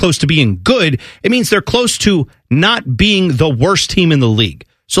doesn't mean they're close to being good. It means they're close to not being the worst team in the league.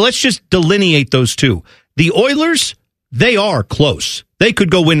 So let's just delineate those two. The Oilers, they are close. They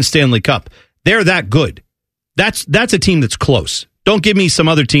could go win a Stanley Cup. They're that good. That's a team that's close. Don't give me some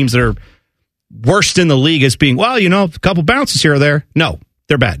other teams that are worst in the league as being, well, a couple bounces here or there. No,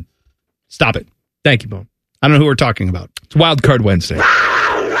 they're bad. Stop it. Thank you, Bone. I don't know who we're talking about. It's Wildcard Wednesday.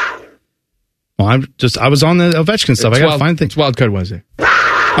 Well, I was on the Ovechkin stuff. I got to find things. It's Wildcard Wednesday.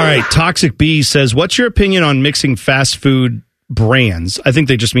 All right. Toxic B says, what's your opinion on mixing fast food brands? I think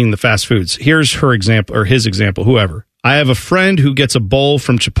they just mean the fast foods. Here's her example, or his example, whoever. I have a friend who gets a bowl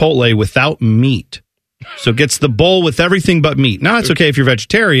from Chipotle without meat. So gets the bowl with everything but meat. Now, it's okay if you're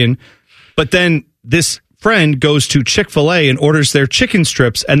vegetarian, but then this friend goes to Chick-fil-A and orders their chicken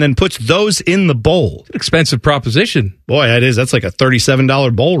strips and then puts those in the bowl. Expensive proposition. Boy, that is. That's like a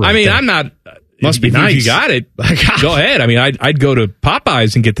 $37 bowl right there. I'm not... Must be if nice. you got it, go ahead. I mean, I'd go to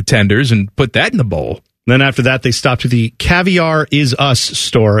Popeyes and get the tenders and put that in the bowl. Then after that, they stopped to the Caviar Is Us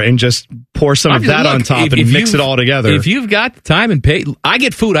store and just pour some of that on top and mix it all together. If you've got the time and pay, I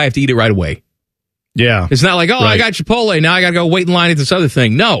get food, I have to eat it right away. Yeah. It's not like, I got Chipotle, now I got to go wait in line at this other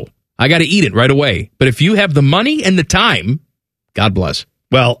thing. No, I got to eat it right away. But if you have the money and the time, God bless.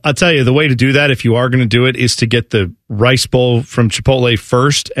 Well, I'll tell you, the way to do that, if you are going to do it, is to get the rice bowl from Chipotle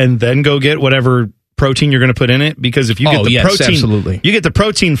first and then go get whatever protein you're going to put in it. Because if you get the protein, absolutely. You get the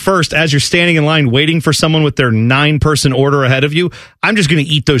protein first as you're standing in line waiting for someone with their 9-person order ahead of you. I'm just going to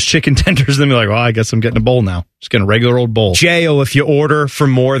eat those chicken tenders and then be like, well, I guess I'm getting a bowl now. Just getting a regular old bowl. Jail if you order for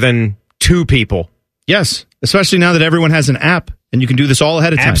more than 2 people. Yes, especially now that everyone has an app and you can do this all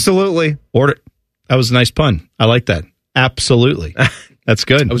ahead of time. Absolutely. Order. That was a nice pun. I like that. Absolutely. That's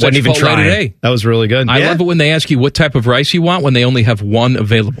good. I wasn't even trying today. That was really good. I love it when they ask you what type of rice you want when they only have one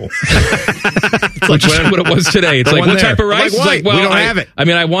available. Which is what it was today. It's like, what type of rice? It's like, well, we don't have it. I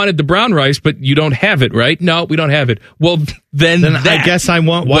mean, I wanted the brown rice, but you don't have it, right? No, we don't have it. Well, then I guess I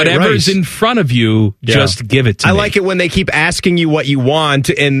want white whatever's rice. in front of you, just give it to me. I like it when they keep asking you what you want,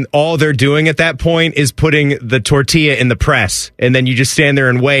 and all they're doing at that point is putting the tortilla in the press, and then you just stand there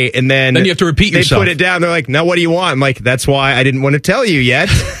and wait, and then you have to repeat yourself. They put it down. They're like, now what do you want? I'm like, that's why I didn't want to tell you yet.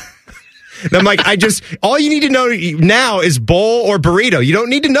 And I'm like, all you need to know now is bowl or burrito. You don't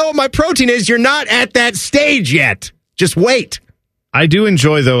need to know what my protein is. You're not at that stage yet. Just wait. I do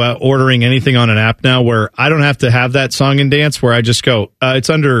enjoy, though, ordering anything on an app now where I don't have to have that song and dance, where I just go,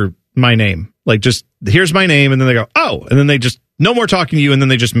 it's under my name. Like, just, here's my name, and then they go, oh, and then they just, no more talking to you, and then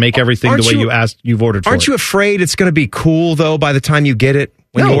they just make everything the way you've ordered for it. Aren't you afraid it's going to be cool, though, by the time you get it?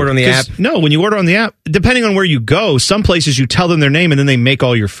 When you order on the app? No, when you order on the app, depending on where you go, some places you tell them their name and then they make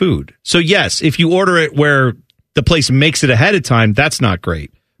all your food. So yes, if you order it where the place makes it ahead of time, that's not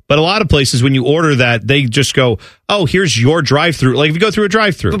great. But a lot of places, when you order that, they just go, oh, here's your drive-through. Like if you go through a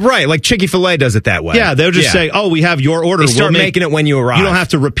drive-through. Right, like Chick-fil-A does it that way. Yeah, they'll just say, oh, we have your order. They start making it when you arrive. You don't have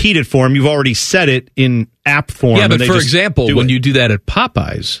to repeat it for them. You've already set it in app form. Yeah, but for example, when you do that at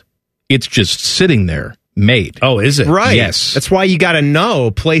Popeyes, it's just sitting there. Made. Oh, is it? Right. Yes. That's why you got to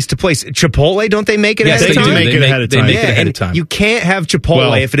know place to place. Chipotle, don't they make it ahead of time? They make it ahead of time. They make it ahead of time. You can't have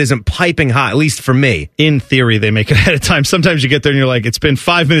Chipotle if it isn't piping hot, at least for me. In theory, they make it ahead of time. Sometimes you get there and you're like, it's been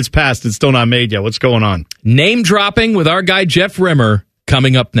 5 minutes past. It's still not made yet. What's going on? Name dropping with our guy, Jeff Rimmer,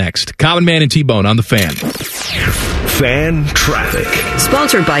 coming up next. Common Man and T-Bone on the Fan. Fan Traffic.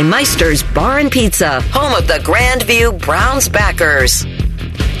 Sponsored by Meister's Bar and Pizza, home of the Grandview Browns backers.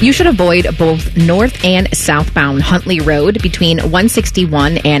 You should avoid both north and southbound Huntley Road between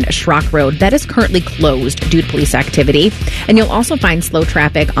 161 and Schrock Road. That is currently closed due to police activity. And you'll also find slow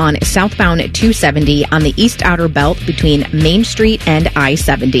traffic on southbound 270 on the East Outer Belt between Main Street and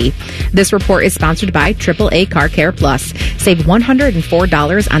I-70. This report is sponsored by AAA Car Care Plus. Save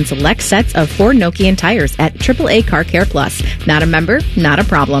 $104 on select sets of Ford Nokian tires at AAA Car Care Plus. Not a member? Not a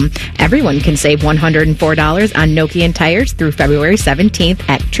problem. Everyone can save $104 on Nokian tires through February 17th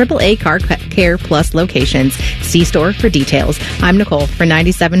at AAA Car Care Plus locations. See store for details. I'm Nicole for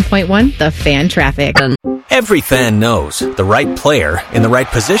 97.1 The Fan Traffic. Every fan knows the right player in the right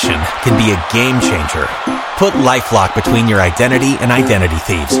position can be a game changer. Put LifeLock between your identity and identity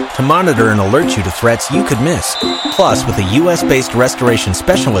thieves to monitor and alert you to threats you could miss. Plus, with a U.S.-based restoration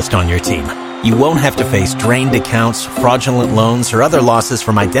specialist on your team, you won't have to face drained accounts, fraudulent loans, or other losses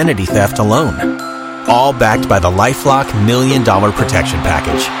from identity theft alone. All backed by the LifeLock $1 Million Protection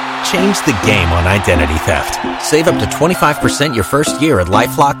Package. Change the game on identity theft. Save up to 25% your first year at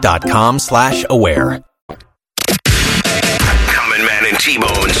LifeLock.com/aware. Common Man and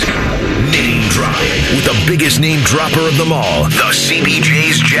T-Bone's Name Drop with the biggest name dropper of them all, the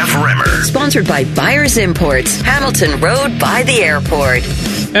CBJ's Jeff Rimmer. Sponsored by Buyers Imports, Hamilton Road by the airport.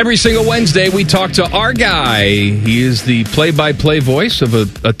 Every single Wednesday, we talk to our guy. He is the play-by-play voice of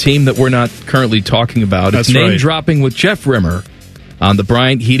a team that we're not currently talking about. That's it's Name right. Dropping with Jeff Rimmer on the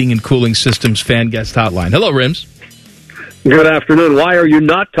Bryant Heating and Cooling Systems Fan Guest Hotline. Hello, Rims. Good afternoon. Why are you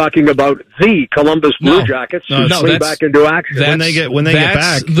not talking about the Columbus Blue Jackets who swing back into action? When they get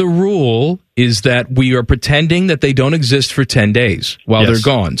back. The rule is that we are pretending that they don't exist for 10 days while they're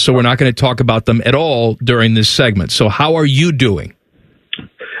gone. So we're not going to talk about them at all during this segment. So how are you doing?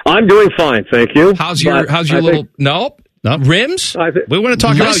 I'm doing fine, thank you. How's your little... Nope. Rims? We want to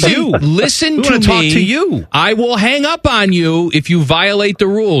talk about you. Listen to me. Talk to you. I will hang up on you if you violate the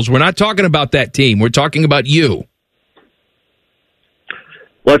rules. We're not talking about that team. We're talking about you.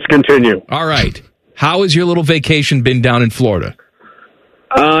 Let's continue. All right. How has your little vacation been down in Florida?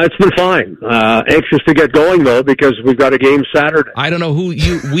 It's been fine. Anxious to get going, though, because we've got a game Saturday. I don't know who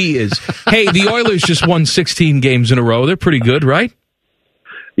we is. Hey, the Oilers just won 16 games in a row. They're pretty good, right?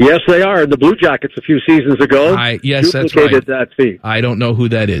 Yes, they are. The Blue Jackets a few seasons ago yes, that's duplicated that feat. I don't know who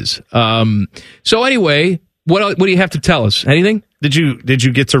that is. So anyway, what do you have to tell us? Anything? Did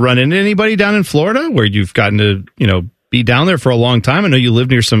you get to run into anybody down in Florida where you've gotten to be down there for a long time? I know you live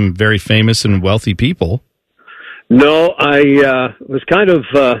near some very famous and wealthy people. No, I was kind of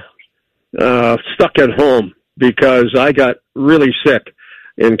stuck at home because I got really sick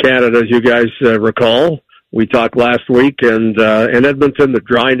in Canada, as you guys recall. We talked last week, and in Edmonton, the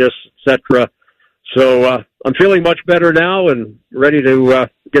dryness, etc. So I'm feeling much better now and ready to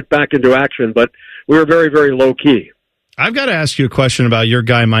get back into action, but we were very, very low-key. I've got to ask you a question about your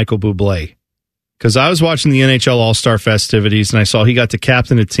guy, Michael Bublé, because I was watching the NHL All-Star festivities, and I saw he got to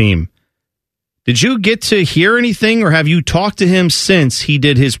captain a team. Did you get to hear anything, or have you talked to him since he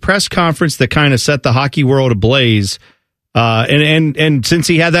did his press conference that kind of set the hockey world ablaze? And since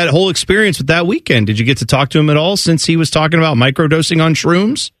he had that whole experience with that weekend, did you get to talk to him at all since he was talking about microdosing on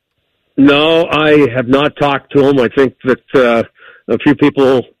shrooms? No, I have not talked to him. I think that a few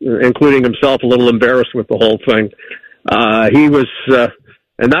people, including himself, a little embarrassed with the whole thing. He was...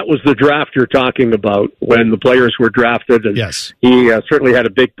 And that was the draft you're talking about when the players were drafted. And yes. He certainly had a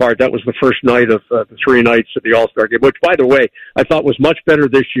big part. That was the first night of the 3 nights of the All-Star game, which, by the way, I thought was much better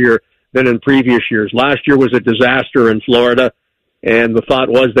this year than in previous years. Last year was a disaster in Florida, and the thought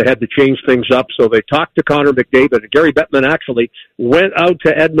was they had to change things up. So they talked to Connor McDavid. And Gary Bettman actually went out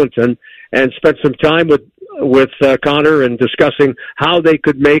to Edmonton and spent some time with Connor and discussing how they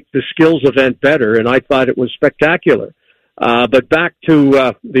could make the skills event better, and I thought it was spectacular. But back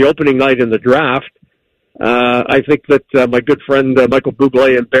to the opening night in the draft, I think that my good friend Michael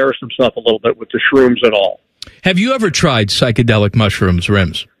Bublé embarrassed himself a little bit with the shrooms and all. Have you ever tried psychedelic mushrooms,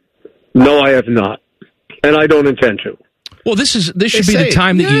 Rims? No, I have not, and I don't intend to. Well, this should be the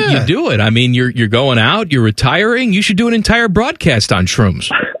time that you do it. I mean, you're going out, you're retiring. You should do an entire broadcast on shrooms.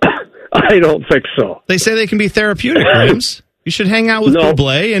 I don't think so. They say they can be therapeutic, Rims. You should hang out with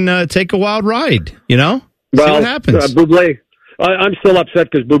Bublé and take a wild ride, Well, see what happens. Bublé, I'm still upset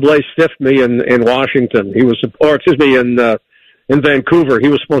because Bublé stiffed me in Washington. He was, in Vancouver. He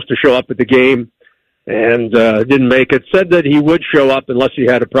was supposed to show up at the game and didn't make it. Said that he would show up unless he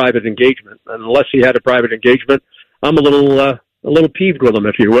had a private engagement. And unless he had a private engagement, I'm a little peeved with him,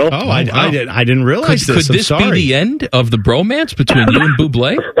 if you will. Oh, I didn't realize this. Could this be the end of the bromance between you and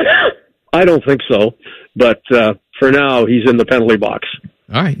Bublé? I don't think so, but for now, he's in the penalty box.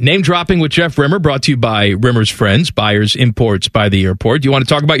 All right. Name dropping with Jeff Rimmer, brought to you by Rimmer's Friends, Buyers Imports by the Airport. Do you want to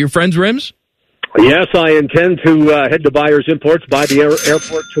talk about your friends, Rims? Yes, I intend to head to Buyers Imports by the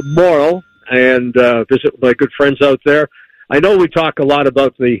airport tomorrow and visit my good friends out there. I know we talk a lot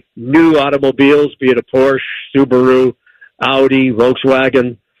about the new automobiles, be it a Porsche, Subaru, Audi,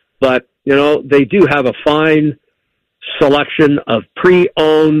 Volkswagen, but, they do have a fine selection of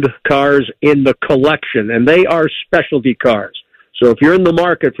pre-owned cars in the collection, and they are specialty cars. So if you're in the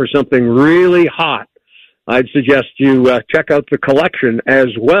market for something really hot, I'd suggest you check out the collection as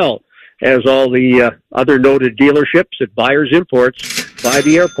well as all the other noted dealerships at Buyers Imports by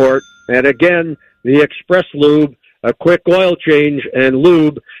the airport. And again, the Express Lube, a quick oil change and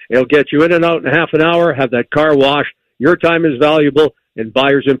lube. It'll get you in and out in half an hour, have that car washed. Your time is valuable, and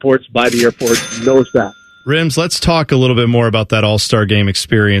Buyers Imports by the airport knows that. Rims, let's talk a little bit more about that All-Star Game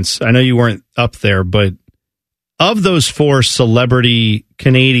experience. I know you weren't up there, but of those 4 celebrity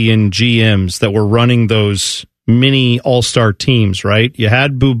Canadian GMs that were running those mini All-Star teams, right? You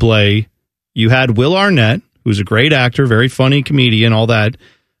had Bublé, you had Will Arnett, who's a great actor, very funny comedian, all that.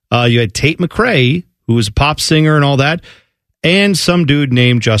 You had Tate McRae, who was a pop singer and all that, and some dude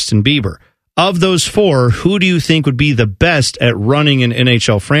named Justin Bieber. Of those 4, who do you think would be the best at running an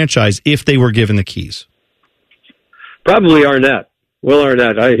NHL franchise if they were given the keys? Probably Arnett. Will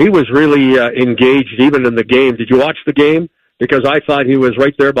Arnett. He was really engaged even in the game. Did you watch the game? Because I thought he was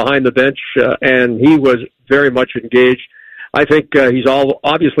right there behind the bench, and he was very much engaged. I think he's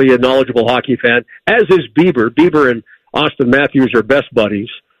obviously a knowledgeable hockey fan, as is Bieber. Bieber and Austin Matthews are best buddies.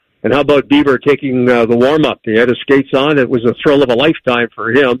 And how about Bieber taking the warm-up? He had his skates on. It was a thrill of a lifetime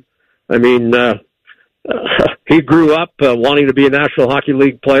for him. I mean, he grew up wanting to be a National Hockey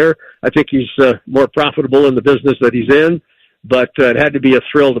League player. I think he's more profitable in the business that he's in, but it had to be a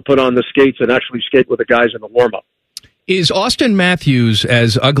thrill to put on the skates and actually skate with the guys in the warm-up. Is Austin Matthews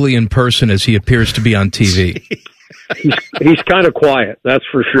as ugly in person as he appears to be on TV? He's kind of quiet, that's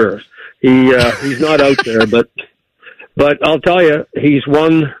for sure. He's not out there, but I'll tell you, he's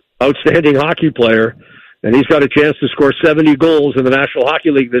one outstanding hockey player, and he's got a chance to score 70 goals in the National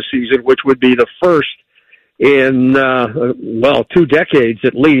Hockey League this season, which would be the first in, 2 decades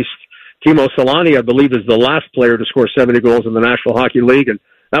at least. Timo Solani, I believe, is the last player to score 70 goals in the National Hockey League, and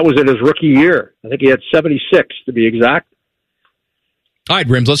that was in his rookie year. I think he had 76, to be exact. All right,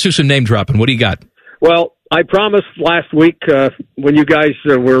 Rims, let's do some name dropping. What do you got? Well, I promised last week when you guys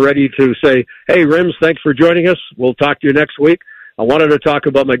were ready to say, hey, Rims, thanks for joining us. We'll talk to you next week. I wanted to talk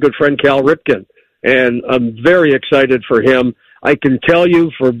about my good friend Cal Ripken, and I'm very excited for him. I can tell you,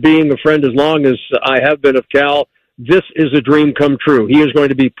 for being a friend as long as I have been of Cal, this is a dream come true. He is going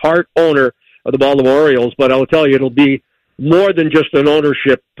to be part owner of the Baltimore Orioles, but I'll tell you, it'll be more than just an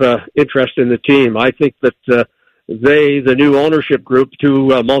ownership interest in the team. I think that the new ownership group,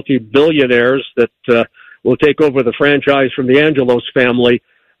 two multi-billionaires that will take over the franchise from the Angelos family,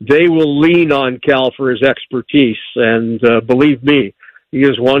 they will lean on Cal for his expertise. And believe me, he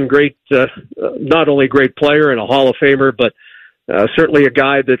is one great, not only great player and a Hall of Famer, but certainly a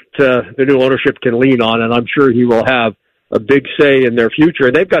guy that the new ownership can lean on, and I'm sure he will have a big say in their future.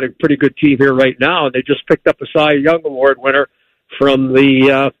 And they've got a pretty good team here right now. They just picked up a Cy Young Award winner from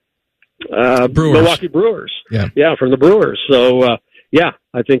the Milwaukee Brewers. Yeah, from the Brewers. So,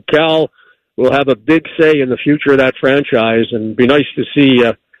 I think Cal will have a big say in the future of that franchise, and be nice to see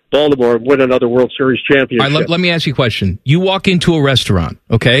Baltimore win another World Series championship. All right, let me ask you a question. You walk into a restaurant,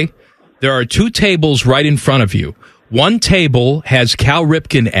 okay? There are 2 tables right in front of you. One table has Cal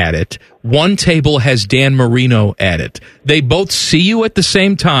Ripken at it. One table has Dan Marino at it. They both see you at the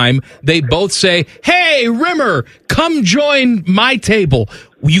same time. They both say, hey, Rimmer, come join my table.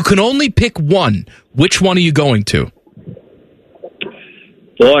 You can only pick one. Which one are you going to?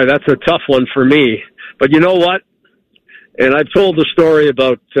 Boy, that's a tough one for me. But you know what? And I've told the story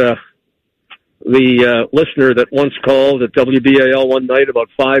about the listener that once called at WBAL one night about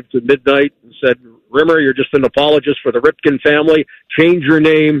 5 to midnight and said, Rimmer, you're just an apologist for the Ripken family. Change your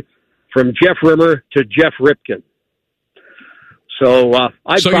name from Jeff Rimmer to Jeff Ripken. So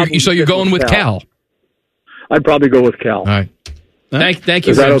you're going with Cal. I'd probably go with Cal. All right. Thank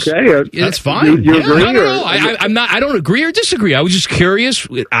you. Is that okay? That's fine. You agree? No. I'm not. I don't agree or disagree. I was just curious.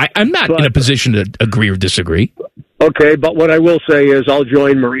 I'm not in a position to agree or disagree. Okay, but what I will say is I'll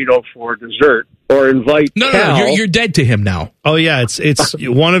join Marino for dessert or invite Cal. No, you're dead to him now. Oh, yeah, it's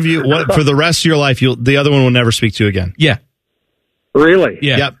one of you, for the rest of your life, the other one will never speak to you again. Yeah. Really?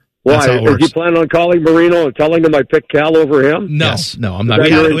 Yeah. Yep. Why? Did you plan on calling Marino and telling him I picked Cal over him? No, yes. No, I'm not.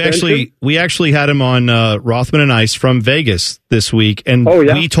 We actually had him on Rothman and Ice from Vegas this week, and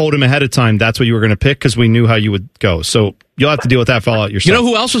we told him ahead of time that's what you were going to pick because we knew how you would go. So you'll have to deal with that fallout yourself. You know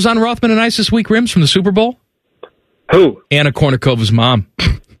who else was on Rothman and Ice this week, Rims, from the Super Bowl? Who? Anna Kournikov's mom.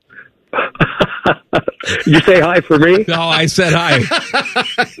 You say hi for me? No, I said hi.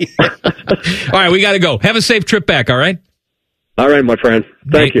 All right, we got to go. Have a safe trip back, all right? All right, my friend.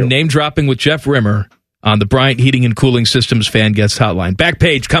 Thank you. Name dropping with Jeff Rimmer on the Bryant Heating and Cooling Systems Fan Guest Hotline. Back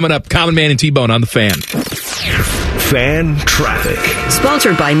page coming up. Common Man and T-Bone on the Fan. Fan Traffic.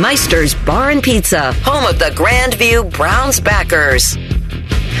 Sponsored by Meister's Bar and Pizza, home of the Grandview Browns backers.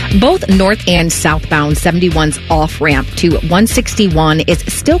 Both north and southbound 71's off-ramp to 161 is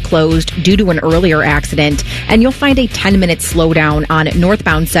still closed due to an earlier accident, and you'll find a 10-minute slowdown on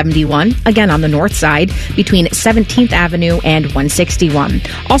northbound 71, again on the north side, between 17th Avenue and 161.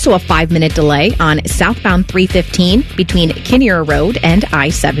 Also a 5-minute delay on southbound 315 between Kinnear Road and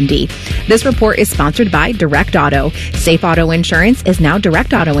I-70. This report is sponsored by Direct Auto. Safe Auto Insurance is now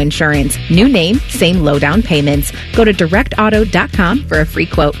Direct Auto Insurance. New name, same low down payments. Go to directauto.com for a free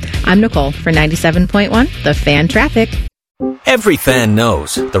quote. I'm Nicole for 97.1, The Fan Traffic. Every fan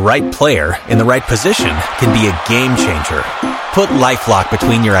knows the right player in the right position can be a game changer. Put LifeLock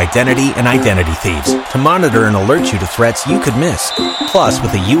between your identity and identity thieves to monitor and alert you to threats you could miss. Plus,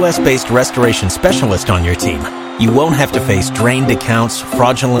 with a U.S.-based restoration specialist on your team, you won't have to face drained accounts,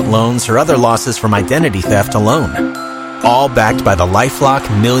 fraudulent loans, or other losses from identity theft alone. All backed by the LifeLock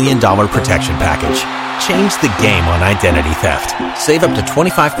 $1 Million Protection Package. Change the game on identity theft. Save up to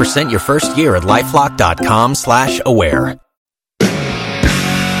 25% your first year at LifeLock.com/aware.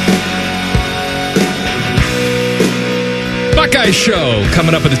 Buckeye Show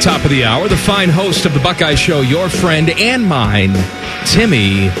coming up at the top of the hour. The fine host of the Buckeye Show, your friend and mine,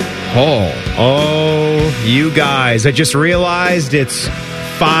 Timmy Hall. Oh, you guys, I just realized it's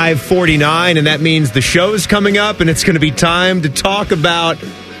 5:49, and that means the show's coming up, and it's going to be time to talk about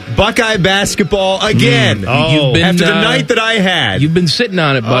Buckeye basketball again. After the night that I had. You've been sitting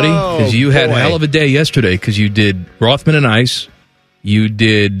on it, buddy, because you had a hell of a day yesterday, because you did Rothman and Ice. You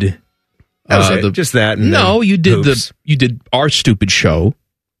did... just that. And you did our stupid show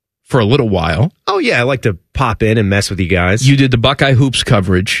for a little while. Oh, yeah. I like to pop in and mess with you guys. You did the Buckeye Hoops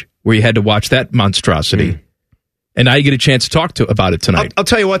coverage where you had to watch that monstrosity. And now you get a chance to talk about it tonight. I'll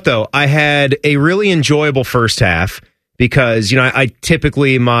tell you what, though. I had a really enjoyable first half because, I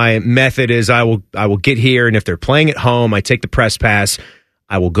typically, my method is I will get here, and if they're playing at home, I take the press pass.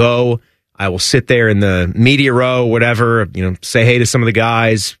 I will go. I will sit there in the media row, whatever, say hey to some of the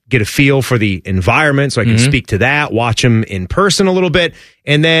guys, get a feel for the environment so I can speak to that, watch them in person a little bit,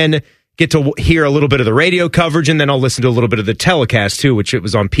 and then get to hear a little bit of the radio coverage, and then I'll listen to a little bit of the telecast, too, which it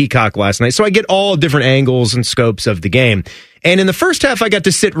was on Peacock last night. So I get all different angles and scopes of the game. And in the first half, I got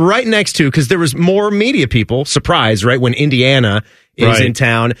to sit right next to, because there was more media people, surprise, right, when Indiana is in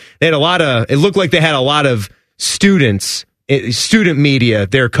town. They had it looked like they had a lot of student media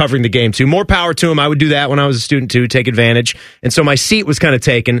there covering the game, too. More power to them. I would do that when I was a student, too, take advantage. And so my seat was kind of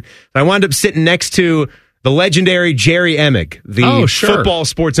taken. I wound up sitting next to the legendary Jerry Emig, the football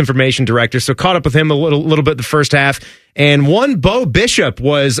sports information director. So caught up with him a little bit the first half. And one Bo Bishop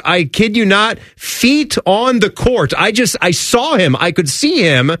was, I kid you not, feet on the court. I saw him. I could see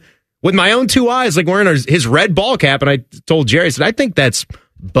him with my own two eyes, like wearing his red ball cap. And I told Jerry, I said, I think that's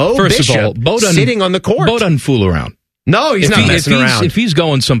Bo Bishop sitting on the court. Bo doesn't fool around. No, he's not messing around. If he's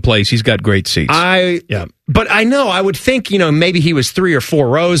going someplace, he's got great seats. But I know, I would think, maybe he was 3 or 4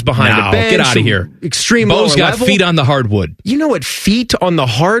 rows behind the bench. Get out of here. Extreme Bo's got level. feet on the hardwood. You know what feet on the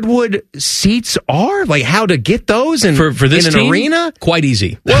hardwood seats are? Like how to get those for this in an team? arena? Quite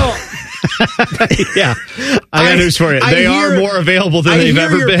easy. Well, yeah. I got news for you. They are more available than they've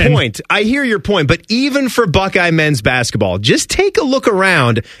ever been. I hear your point, but even for Buckeye men's basketball, just take a look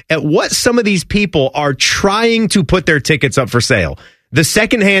around at what some of these people are trying to put their tickets up for sale. The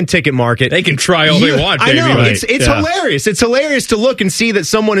secondhand ticket market. They can try all they want, baby. I know. It's hilarious. It's hilarious to look and see that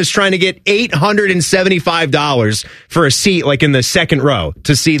someone is trying to get $875 for a seat, like in the second row,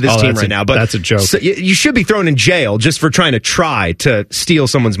 to see this team right now. But that's a joke. So you should be thrown in jail just for trying to steal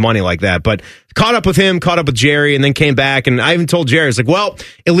someone's money like that. But caught up with him, caught up with Jerry, and then came back. And I even told Jerry, I was like, well,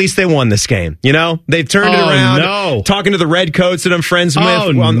 at least they won this game. They've turned it around. No. Talking to the Redcoats that I'm friends with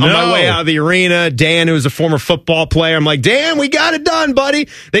on my way out of the arena. Dan, who was a former football player. I'm like, Dan, we got it done, buddy.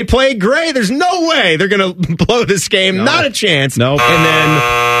 They played great. There's no way they're going to blow this game. No. Not a chance. Nope. And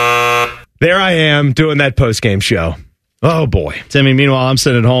then there I am doing that post-game show. Oh, boy. Timmy, meanwhile, I'm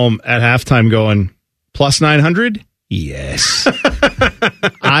sitting at home at halftime going, plus 900? Yes.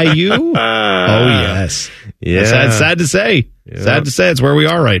 IU? Oh, yes. Yeah. Sad to say. Yeah. Sad to say it's where we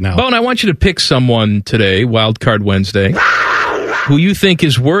are right now. Bone, I want you to pick someone today, Wildcard Wednesday, who you think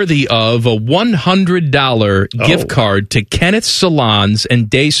is worthy of a $100 gift card to Kenneth's Salons and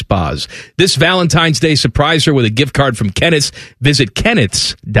Day Spas. This Valentine's Day, surprise her with a gift card from Kenneth's. Visit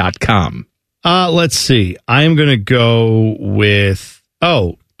kenneths.com. Let's see. I am going to go with,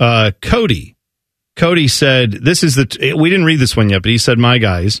 Cody. Cody said, we didn't read this one yet, but he said, my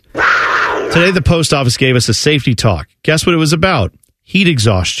guys, today the post office gave us a safety talk. Guess what it was about? Heat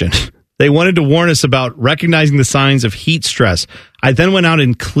exhaustion. They wanted to warn us about recognizing the signs of heat stress. I then went out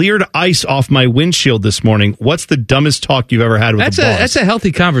and cleared ice off my windshield this morning. What's the dumbest talk you've ever had with a boss? That's a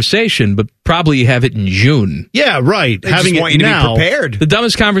healthy conversation, but probably you have it in June. Yeah, right. They just want you to be prepared. The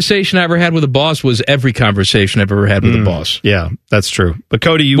dumbest conversation I ever had with a boss was every conversation I've ever had with a boss. Yeah, that's true. But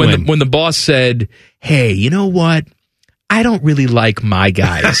Cody, you win. When the boss said, hey, you know what? I don't really like my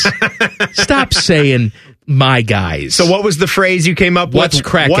guys. Stop saying my guys. So what was the phrase you came up with? What's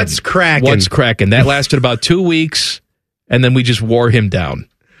cracking? What's cracking? What's cracking? That lasted about 2 weeks, and then we just wore him down.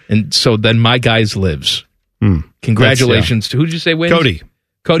 And so then my guys lives. Congratulations to, who did you say wins? Cody.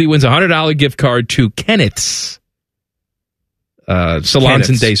 Cody wins a $100 gift card to Kenneth's Salons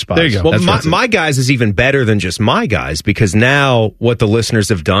and Day Spas. There you go. Well, my guys is even better than just my guys, because now what the listeners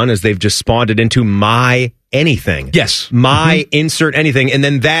have done is they've just spawned it into my anything. Yes. My insert anything. And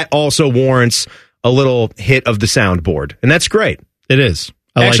then that also warrants a little hit of the soundboard. And that's great. It is.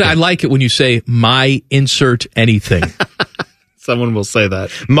 I like it when you say my insert anything. Someone will say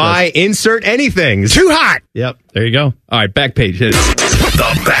that. My insert anything. Too hot. Yep. There you go. All right. Back page. Hit it.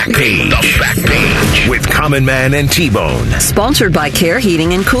 The Back Page. The Back Page with Common Man and T-Bone. Sponsored by Care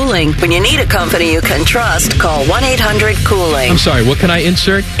Heating and Cooling. When you need a company you can trust, call 1-800-COOLING. I'm sorry. What can I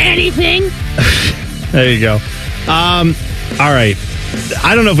insert? Anything. There you go. All right.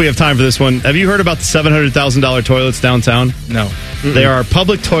 I don't know if we have time for this one. Have you heard about the $700,000 toilets downtown? No. They are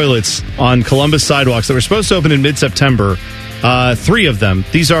public toilets on Columbus sidewalks that were supposed to open in mid-September. 3 of them.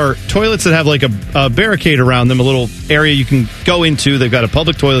 These are toilets that have like a barricade around them, a little area you can go into. They've got a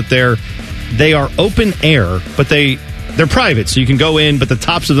public toilet there. They are open air, but they're private, so you can go in, but the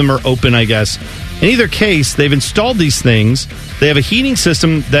tops of them are open, I guess. In either case, they've installed these things. They have a heating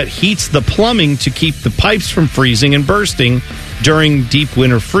system that heats the plumbing to keep the pipes from freezing and bursting during deep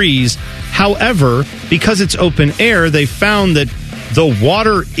winter freeze. However, because it's open air, they found that the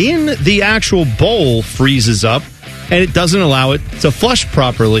water in the actual bowl freezes up, and it doesn't allow it to flush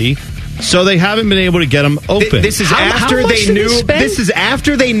properly. So they haven't been able to get them open. This is after they knew. This is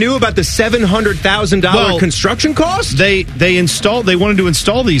after they knew about the $700,000 construction cost. They wanted to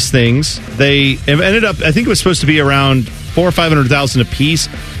install these things. They ended up. I think it was supposed to be around $400,000 or $500,000 a piece.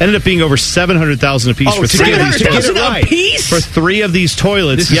 Ended up being over $700,000 a piece for three of these toilets. $700,000 a piece for three of these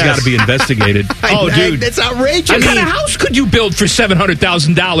toilets. This has got to be investigated. Dude, that's outrageous. What kind of house could you build for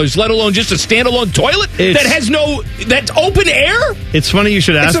 $700,000? Let alone just a standalone toilet that's open air. It's funny you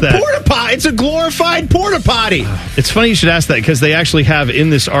should ask that. It's a porta potty. It's a glorified porta potty. It's funny you should ask that because they actually have in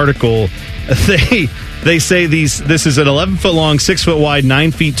this article They say this is an 11-foot long, 6-foot wide,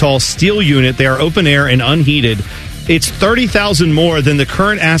 9 feet tall steel unit. They are open air and unheated. It's $30,000 more than the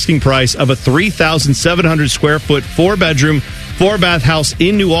current asking price of a 3,700 square foot, 4-bedroom, 4-bath house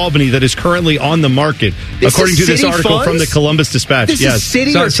in New Albany that is currently on the market, according to this article from the Columbus Dispatch. This is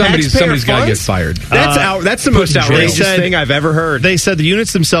city or somebody's got to get fired. That's the most outrageous thing I've ever heard. They said the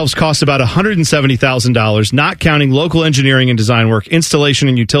units themselves cost about $170,000, not counting local engineering and design work, installation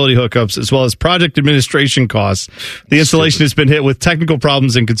and utility hookups, as well as project administration costs. The installation has been hit with technical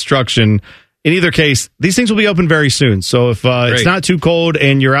problems in construction. In either case, these things will be open very soon. So if it's not too cold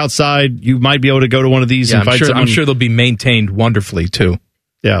and you're outside, you might be able to go to one of these and find someone. I'm sure they'll be maintained wonderfully, too.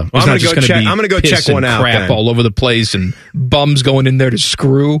 Yeah. Well, I'm going to go check one out. Crap all over the place and bums going in there to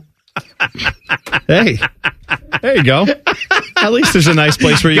screw. Hey, there you go. At least there's a nice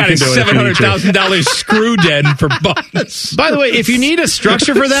place where you can do it. $700,000 screw den for bums. By the way, if you need a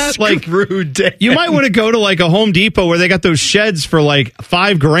structure for that, you might want to go to like a Home Depot where they got those sheds for like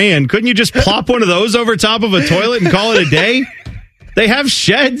 $5,000. Couldn't you just plop one of those over top of a toilet and call it a day? They have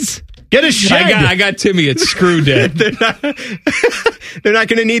sheds. Get a shed. I got Timmy at screw den. They're not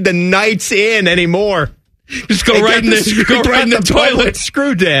going to need the nights in anymore. Just go right in the toilet.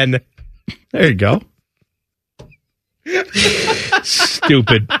 Screw den. There you go.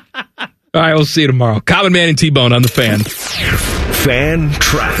 Stupid. All right, we'll see you tomorrow. Common Man and T-Bone on the Fan. Fan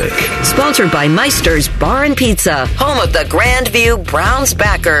traffic. Sponsored by Meister's Bar and Pizza, home of the Grandview Browns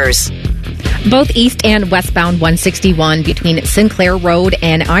backers. Both east and westbound 161 between Sinclair Road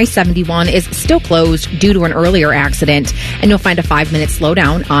and I-71 is still closed due to an earlier accident. And you'll find a 5-minute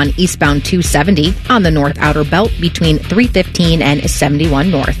slowdown on eastbound 270 on the North Outer Belt between 315 and 71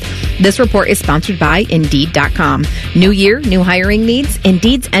 North. This report is sponsored by Indeed.com. New year, new hiring needs.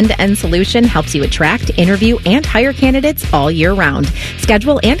 Indeed's end-to-end solution helps you attract, interview, and hire candidates all year round.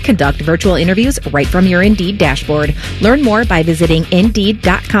 Schedule and conduct virtual interviews right from your Indeed dashboard. Learn more by visiting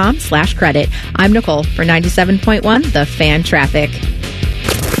Indeed.com/credit. I'm Nicole for 97.1 The Fan Traffic.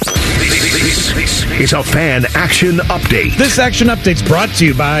 This is a Fan Action Update. This action update's brought to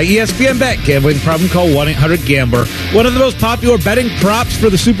you by ESPN Bet. Gambling problem? Call 1-800-GAMBLER. One of the most popular betting props for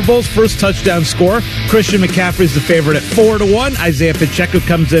the Super Bowl's first touchdown score. Christian McCaffrey's the favorite at 4-1. Isaiah Pacheco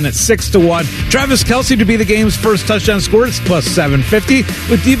comes in at 6-1. Travis Kelce to be the game's first touchdown scorer. It's plus 750.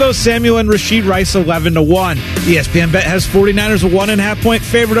 With Deebo Samuel and Rashid Rice 11-1. ESPN Bet has 49ers a 1.5 point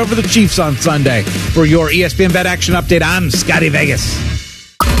favorite over the Chiefs on Sunday. For your ESPN Bet action update, I'm Scotty Vegas.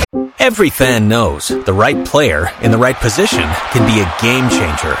 Every fan knows the right player in the right position can be a game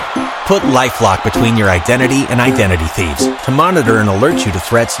changer. Put LifeLock between your identity and identity thieves to monitor and alert you to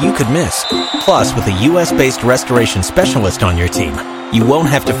threats you could miss. Plus, with a U.S.-based restoration specialist on your team, you won't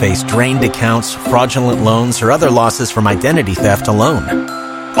have to face drained accounts, fraudulent loans, or other losses from identity theft alone.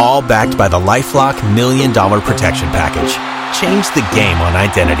 All backed by the LifeLock $1 Million Protection Package. Change the game on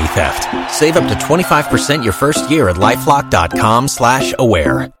identity theft. Save up to 25% your first year at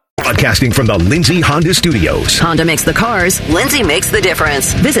LifeLock.com/aware. Broadcasting from the Lindsay Honda Studios. Honda makes the cars. Lindsay makes the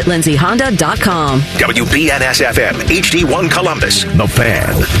difference. Visit lindsayhonda.com. WBNS-FM, HD1 Columbus. The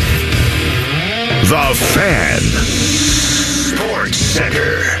Fan. The Fan. Sports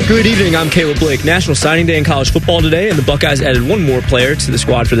Center. Good evening, I'm Caleb Blake. National Signing Day in college football today, and the Buckeyes added one more player to the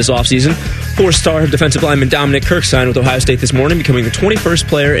squad for this offseason. 4-star defensive lineman Dominic Kirk signed with Ohio State this morning, becoming the 21st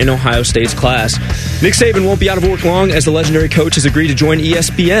player in Ohio State's class. Nick Saban won't be out of work long as the legendary coach has agreed to join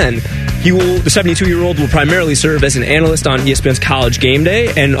ESPN. The 72-year-old will primarily serve as an analyst on ESPN's College Game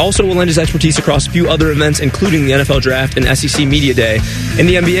Day and also will lend his expertise across a few other events, including the NFL Draft and SEC Media Day. In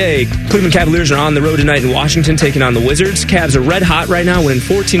the NBA, Cleveland Cavaliers are on the road tonight in Washington, taking on the Wizards. Cavs are red hot right now, winning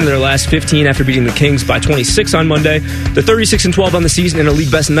 14 of their last 15 after beating the Kings by 26 on Monday. They're 36-12 on the season and a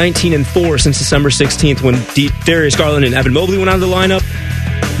league best 19-4 since December 16th when Darius Garland and Evan Mobley went out of the lineup.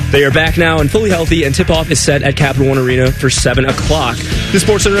 They are back now and fully healthy, and tip-off is set at Capital One Arena for 7 o'clock. This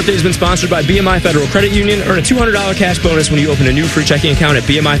Sports Center update has been sponsored by BMI Federal Credit Union. Earn a $200 cash bonus when you open a new free checking account at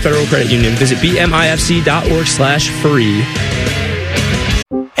BMI Federal Credit Union. Visit bmifc.org/free.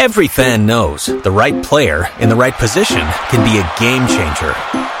 Every fan knows the right player in the right position can be a game changer.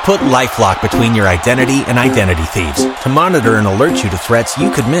 Put LifeLock between your identity and identity thieves to monitor and alert you to threats you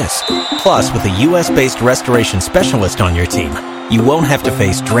could miss. Plus, with a U.S.-based restoration specialist on your team, you won't have to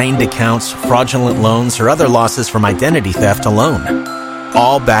face drained accounts, fraudulent loans, or other losses from identity theft alone.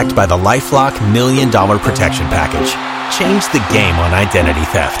 All backed by the LifeLock $1 Million Protection Package. Change the game on identity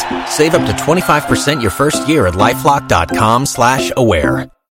theft. Save up to 25% your first year at LifeLock.com/aware.